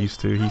Rob than we're used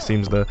to. He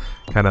seems to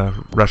kind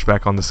of rush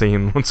back on the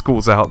scene when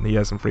school's out and he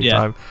has some free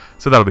time.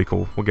 So that'll be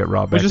cool. We'll get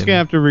Rob back. We're just going to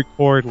have to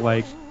record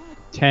like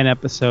 10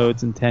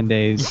 episodes in 10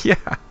 days. Yeah,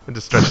 and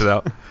just stretch it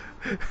out.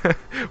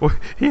 Well,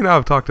 he and I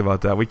have talked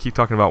about that. We keep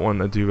talking about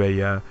wanting to do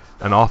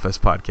an Office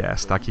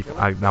podcast.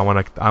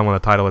 I want to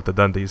title it The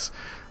Dundies.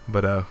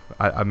 But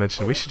I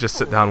mentioned we should just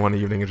sit down one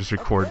evening and just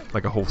record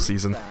like a whole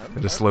season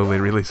and just slowly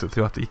release it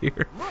throughout the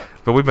year.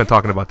 But we've been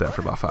talking about that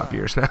for about 5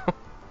 years now.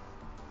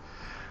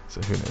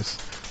 So who knows.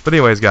 But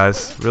anyways,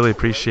 guys, really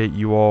appreciate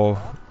you all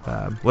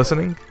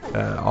listening.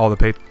 All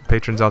the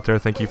patrons out there,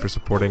 thank you for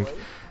supporting.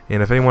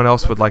 And if anyone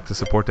else would like to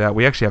support that,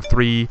 we actually have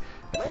 3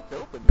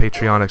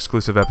 Patreon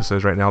exclusive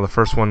episodes right now. The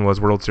first one was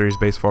World Series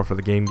Baseball for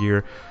the Game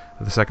Gear.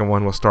 The second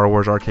one was Star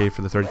Wars Arcade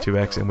for the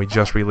 32X. And we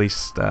just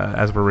released,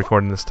 as we're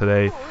recording this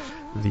today,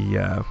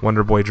 the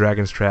Wonder Boy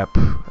Dragon's Trap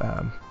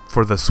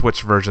for the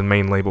Switch version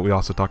mainly, but we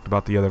also talked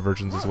about the other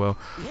versions as well.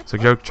 So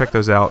go check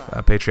those out,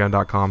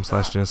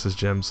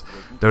 patreon.com/GenesisGems.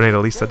 Donate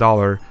at least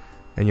 $1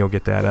 and you'll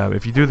get that.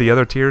 If you do the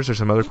other tiers, there's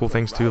some other cool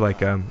things too,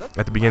 like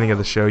at the beginning of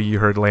the show you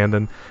heard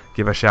Landon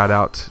give a shout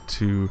out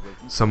to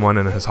someone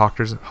in his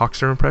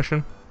Hawkster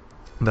impression.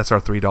 That's our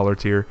 $3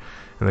 tier.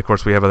 And of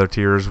course we have other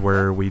tiers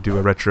where we do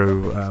a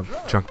retro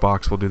junk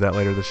box. We'll do that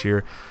later this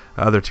year.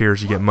 Other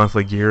tiers, you get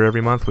monthly gear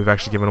every month. We've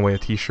actually given away a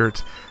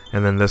t-shirt.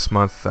 And then this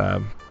month,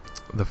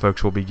 the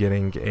folks will be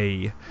getting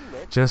a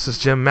Genesis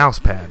Gem mouse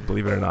pad,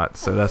 believe it or not.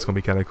 So that's going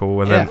to be kind of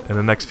cool. And then in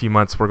the next few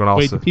months, we're going to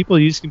also... Wait, do people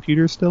use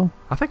computers still?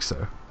 I think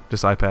so.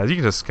 Just iPads. You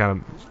can just kind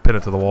of pin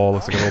it to the wall.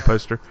 Looks like a little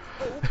poster.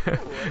 And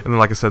then,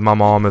 like I said, my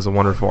mom is a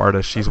wonderful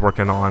artist. She's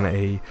working on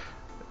a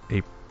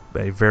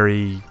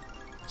very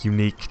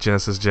unique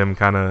Genesis Gem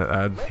kind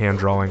of hand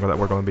drawing that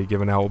we're going to be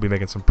giving out. We'll be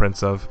making some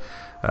prints of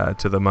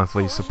to the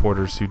monthly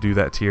supporters who do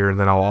that tier, and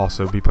then I'll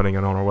also be putting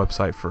it on our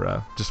website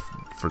for just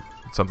for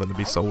something to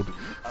be sold.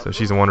 So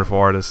she's a wonderful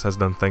artist, has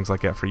done things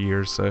like that for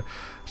years, so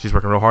she's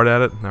working real hard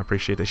at it, and I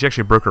appreciate that. She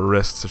actually broke her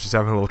wrist, so she's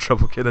having a little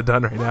trouble getting it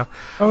done right now.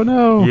 Oh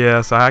no!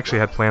 Yeah, so I actually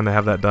had planned to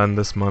have that done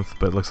this month,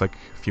 but it looks like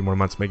a few more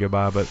months may go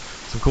by, but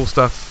some cool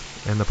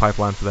stuff in the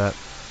pipeline for that.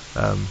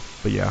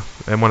 But yeah,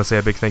 I want to say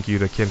a big thank you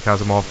to Ken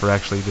Kazumov for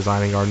actually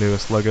designing our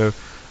newest logo.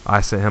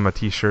 I sent him a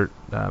T-shirt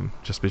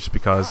just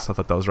because I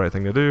thought that was the right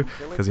thing to do,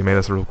 because he made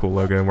us a real cool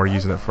logo and we're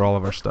using it for all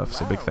of our stuff.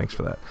 So big thanks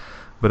for that.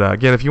 But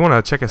again, if you want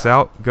to check us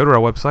out, go to our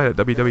website at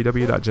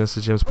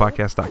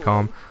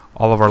www.genesisgemspodcast.com.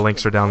 All of our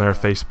links are down there: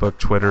 Facebook,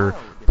 Twitter,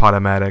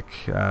 Podomatic,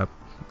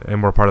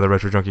 and we're part of the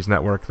Retro Junkies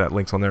Network. That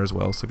link's on there as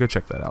well, so go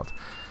check that out.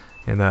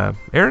 And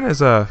Aaron,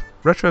 is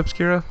Retro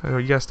Obscura, are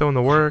you guys still in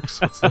the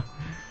works?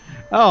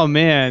 Oh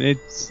man,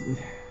 it's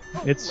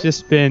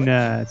just been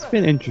it's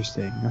been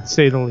interesting, to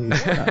say the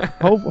least.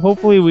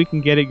 Hopefully we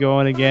can get it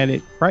going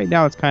again. Right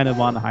now it's kind of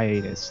on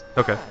hiatus.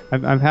 Okay.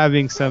 I'm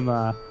having some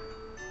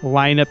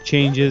lineup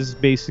changes,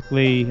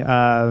 basically.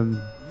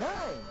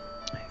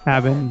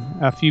 Having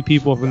a few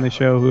people from the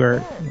show who are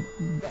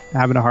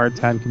having a hard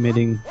time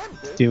committing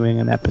to doing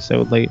an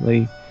episode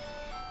lately,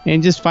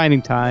 and just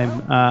finding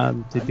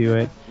time to do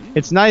it.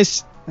 It's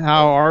nice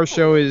how our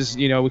show is,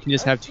 we can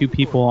just have 2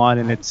 people on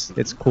and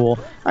it's cool.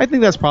 I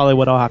think that's probably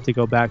what I'll have to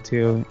go back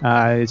to.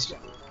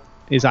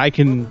 Is I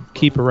can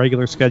keep a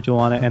regular schedule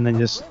on it, and then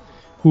just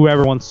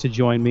whoever wants to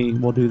join me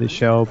will do the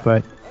show.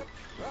 But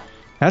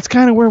that's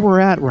kind of where we're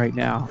at right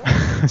now.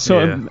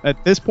 So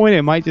at this point,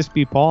 it might just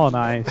be Paul and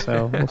I.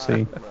 So we'll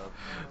see.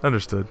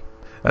 Understood.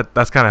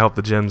 That's kind of helped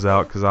the gyms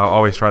out, because I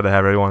always try to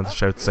have everyone on the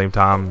show at the same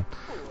time.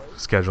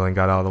 Scheduling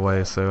got out of the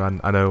way, so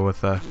I know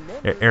with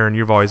Aaron,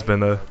 you've always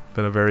been a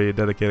very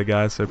dedicated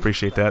guy, so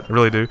appreciate that. I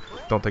really do.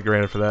 Don't take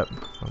granted for that.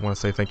 I want to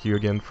say thank you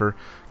again for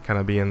kind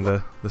of being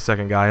the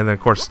second guy, and then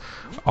of course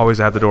always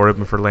have the door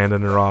open for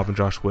Landon and Rob and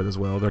Josh Witt as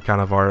well. They're kind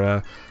of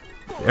our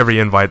every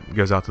invite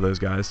goes out to those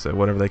guys, so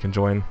whatever they can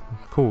join,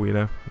 cool.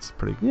 It's a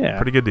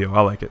pretty good deal. I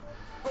like it.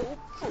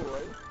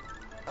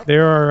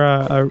 There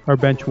are our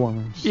bench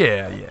warmers.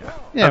 Yeah.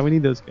 We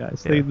need those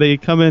guys. Yeah. They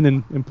come in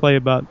and play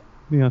about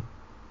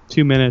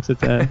 2 minutes at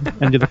the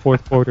end of the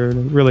fourth quarter,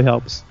 and it really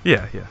helps.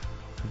 Yeah.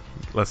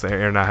 Let's say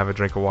Aaron and I have a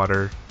drink of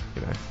water,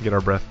 get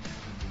our breath.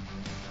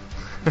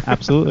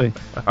 Absolutely.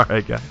 All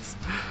right, guys.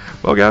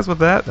 Well, guys, with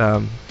that,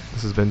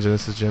 this has been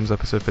Genesis Gems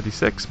episode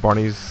 56.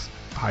 Barney's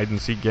hide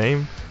and seek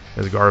game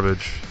is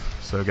garbage.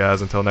 So,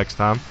 guys, until next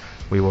time,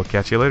 we will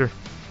catch you later.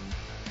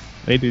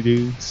 Later,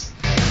 dudes.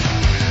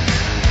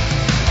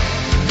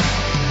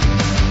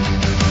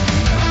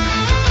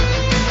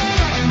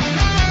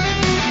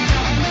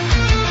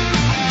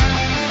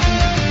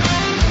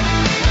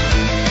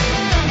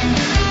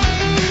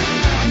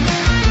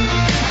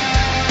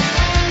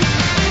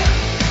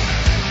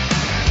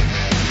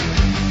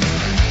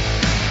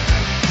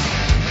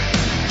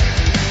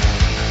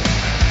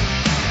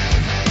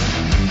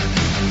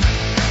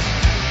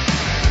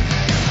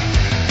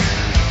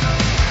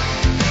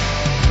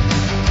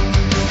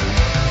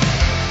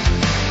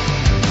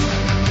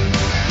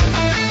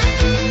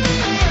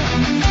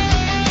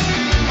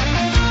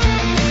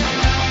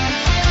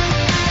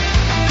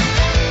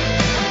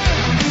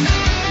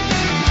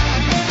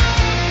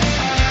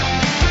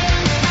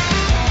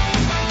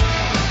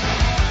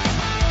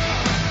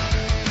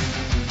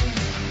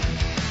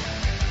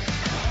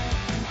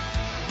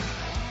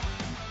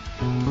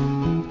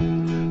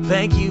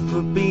 Thank you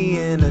for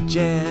being a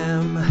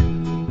gem.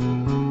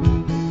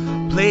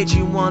 Played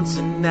you once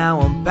and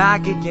now I'm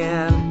back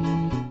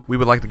again. We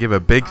would like to give a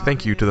big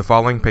thank you to the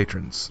following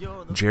patrons: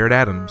 Jared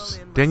Adams,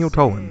 Daniel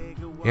Tolan,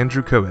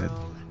 Andrew Coed,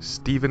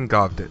 Stephen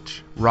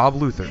Govditch, Rob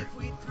Luther,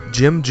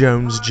 Jim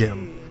Jones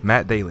Jim,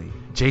 Matt Daly,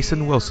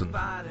 Jason Wilson,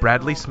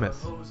 Bradley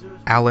Smith,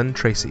 Alan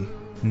Tracy,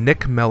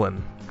 Nick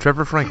Mellon,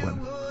 Trevor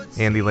Franklin,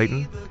 Andy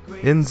Layton,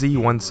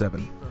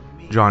 NZ17,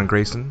 John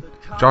Grayson,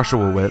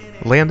 Joshua Witt,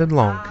 Landon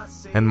Long,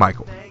 and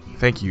Michael.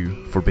 Thank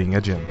you for being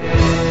a gem.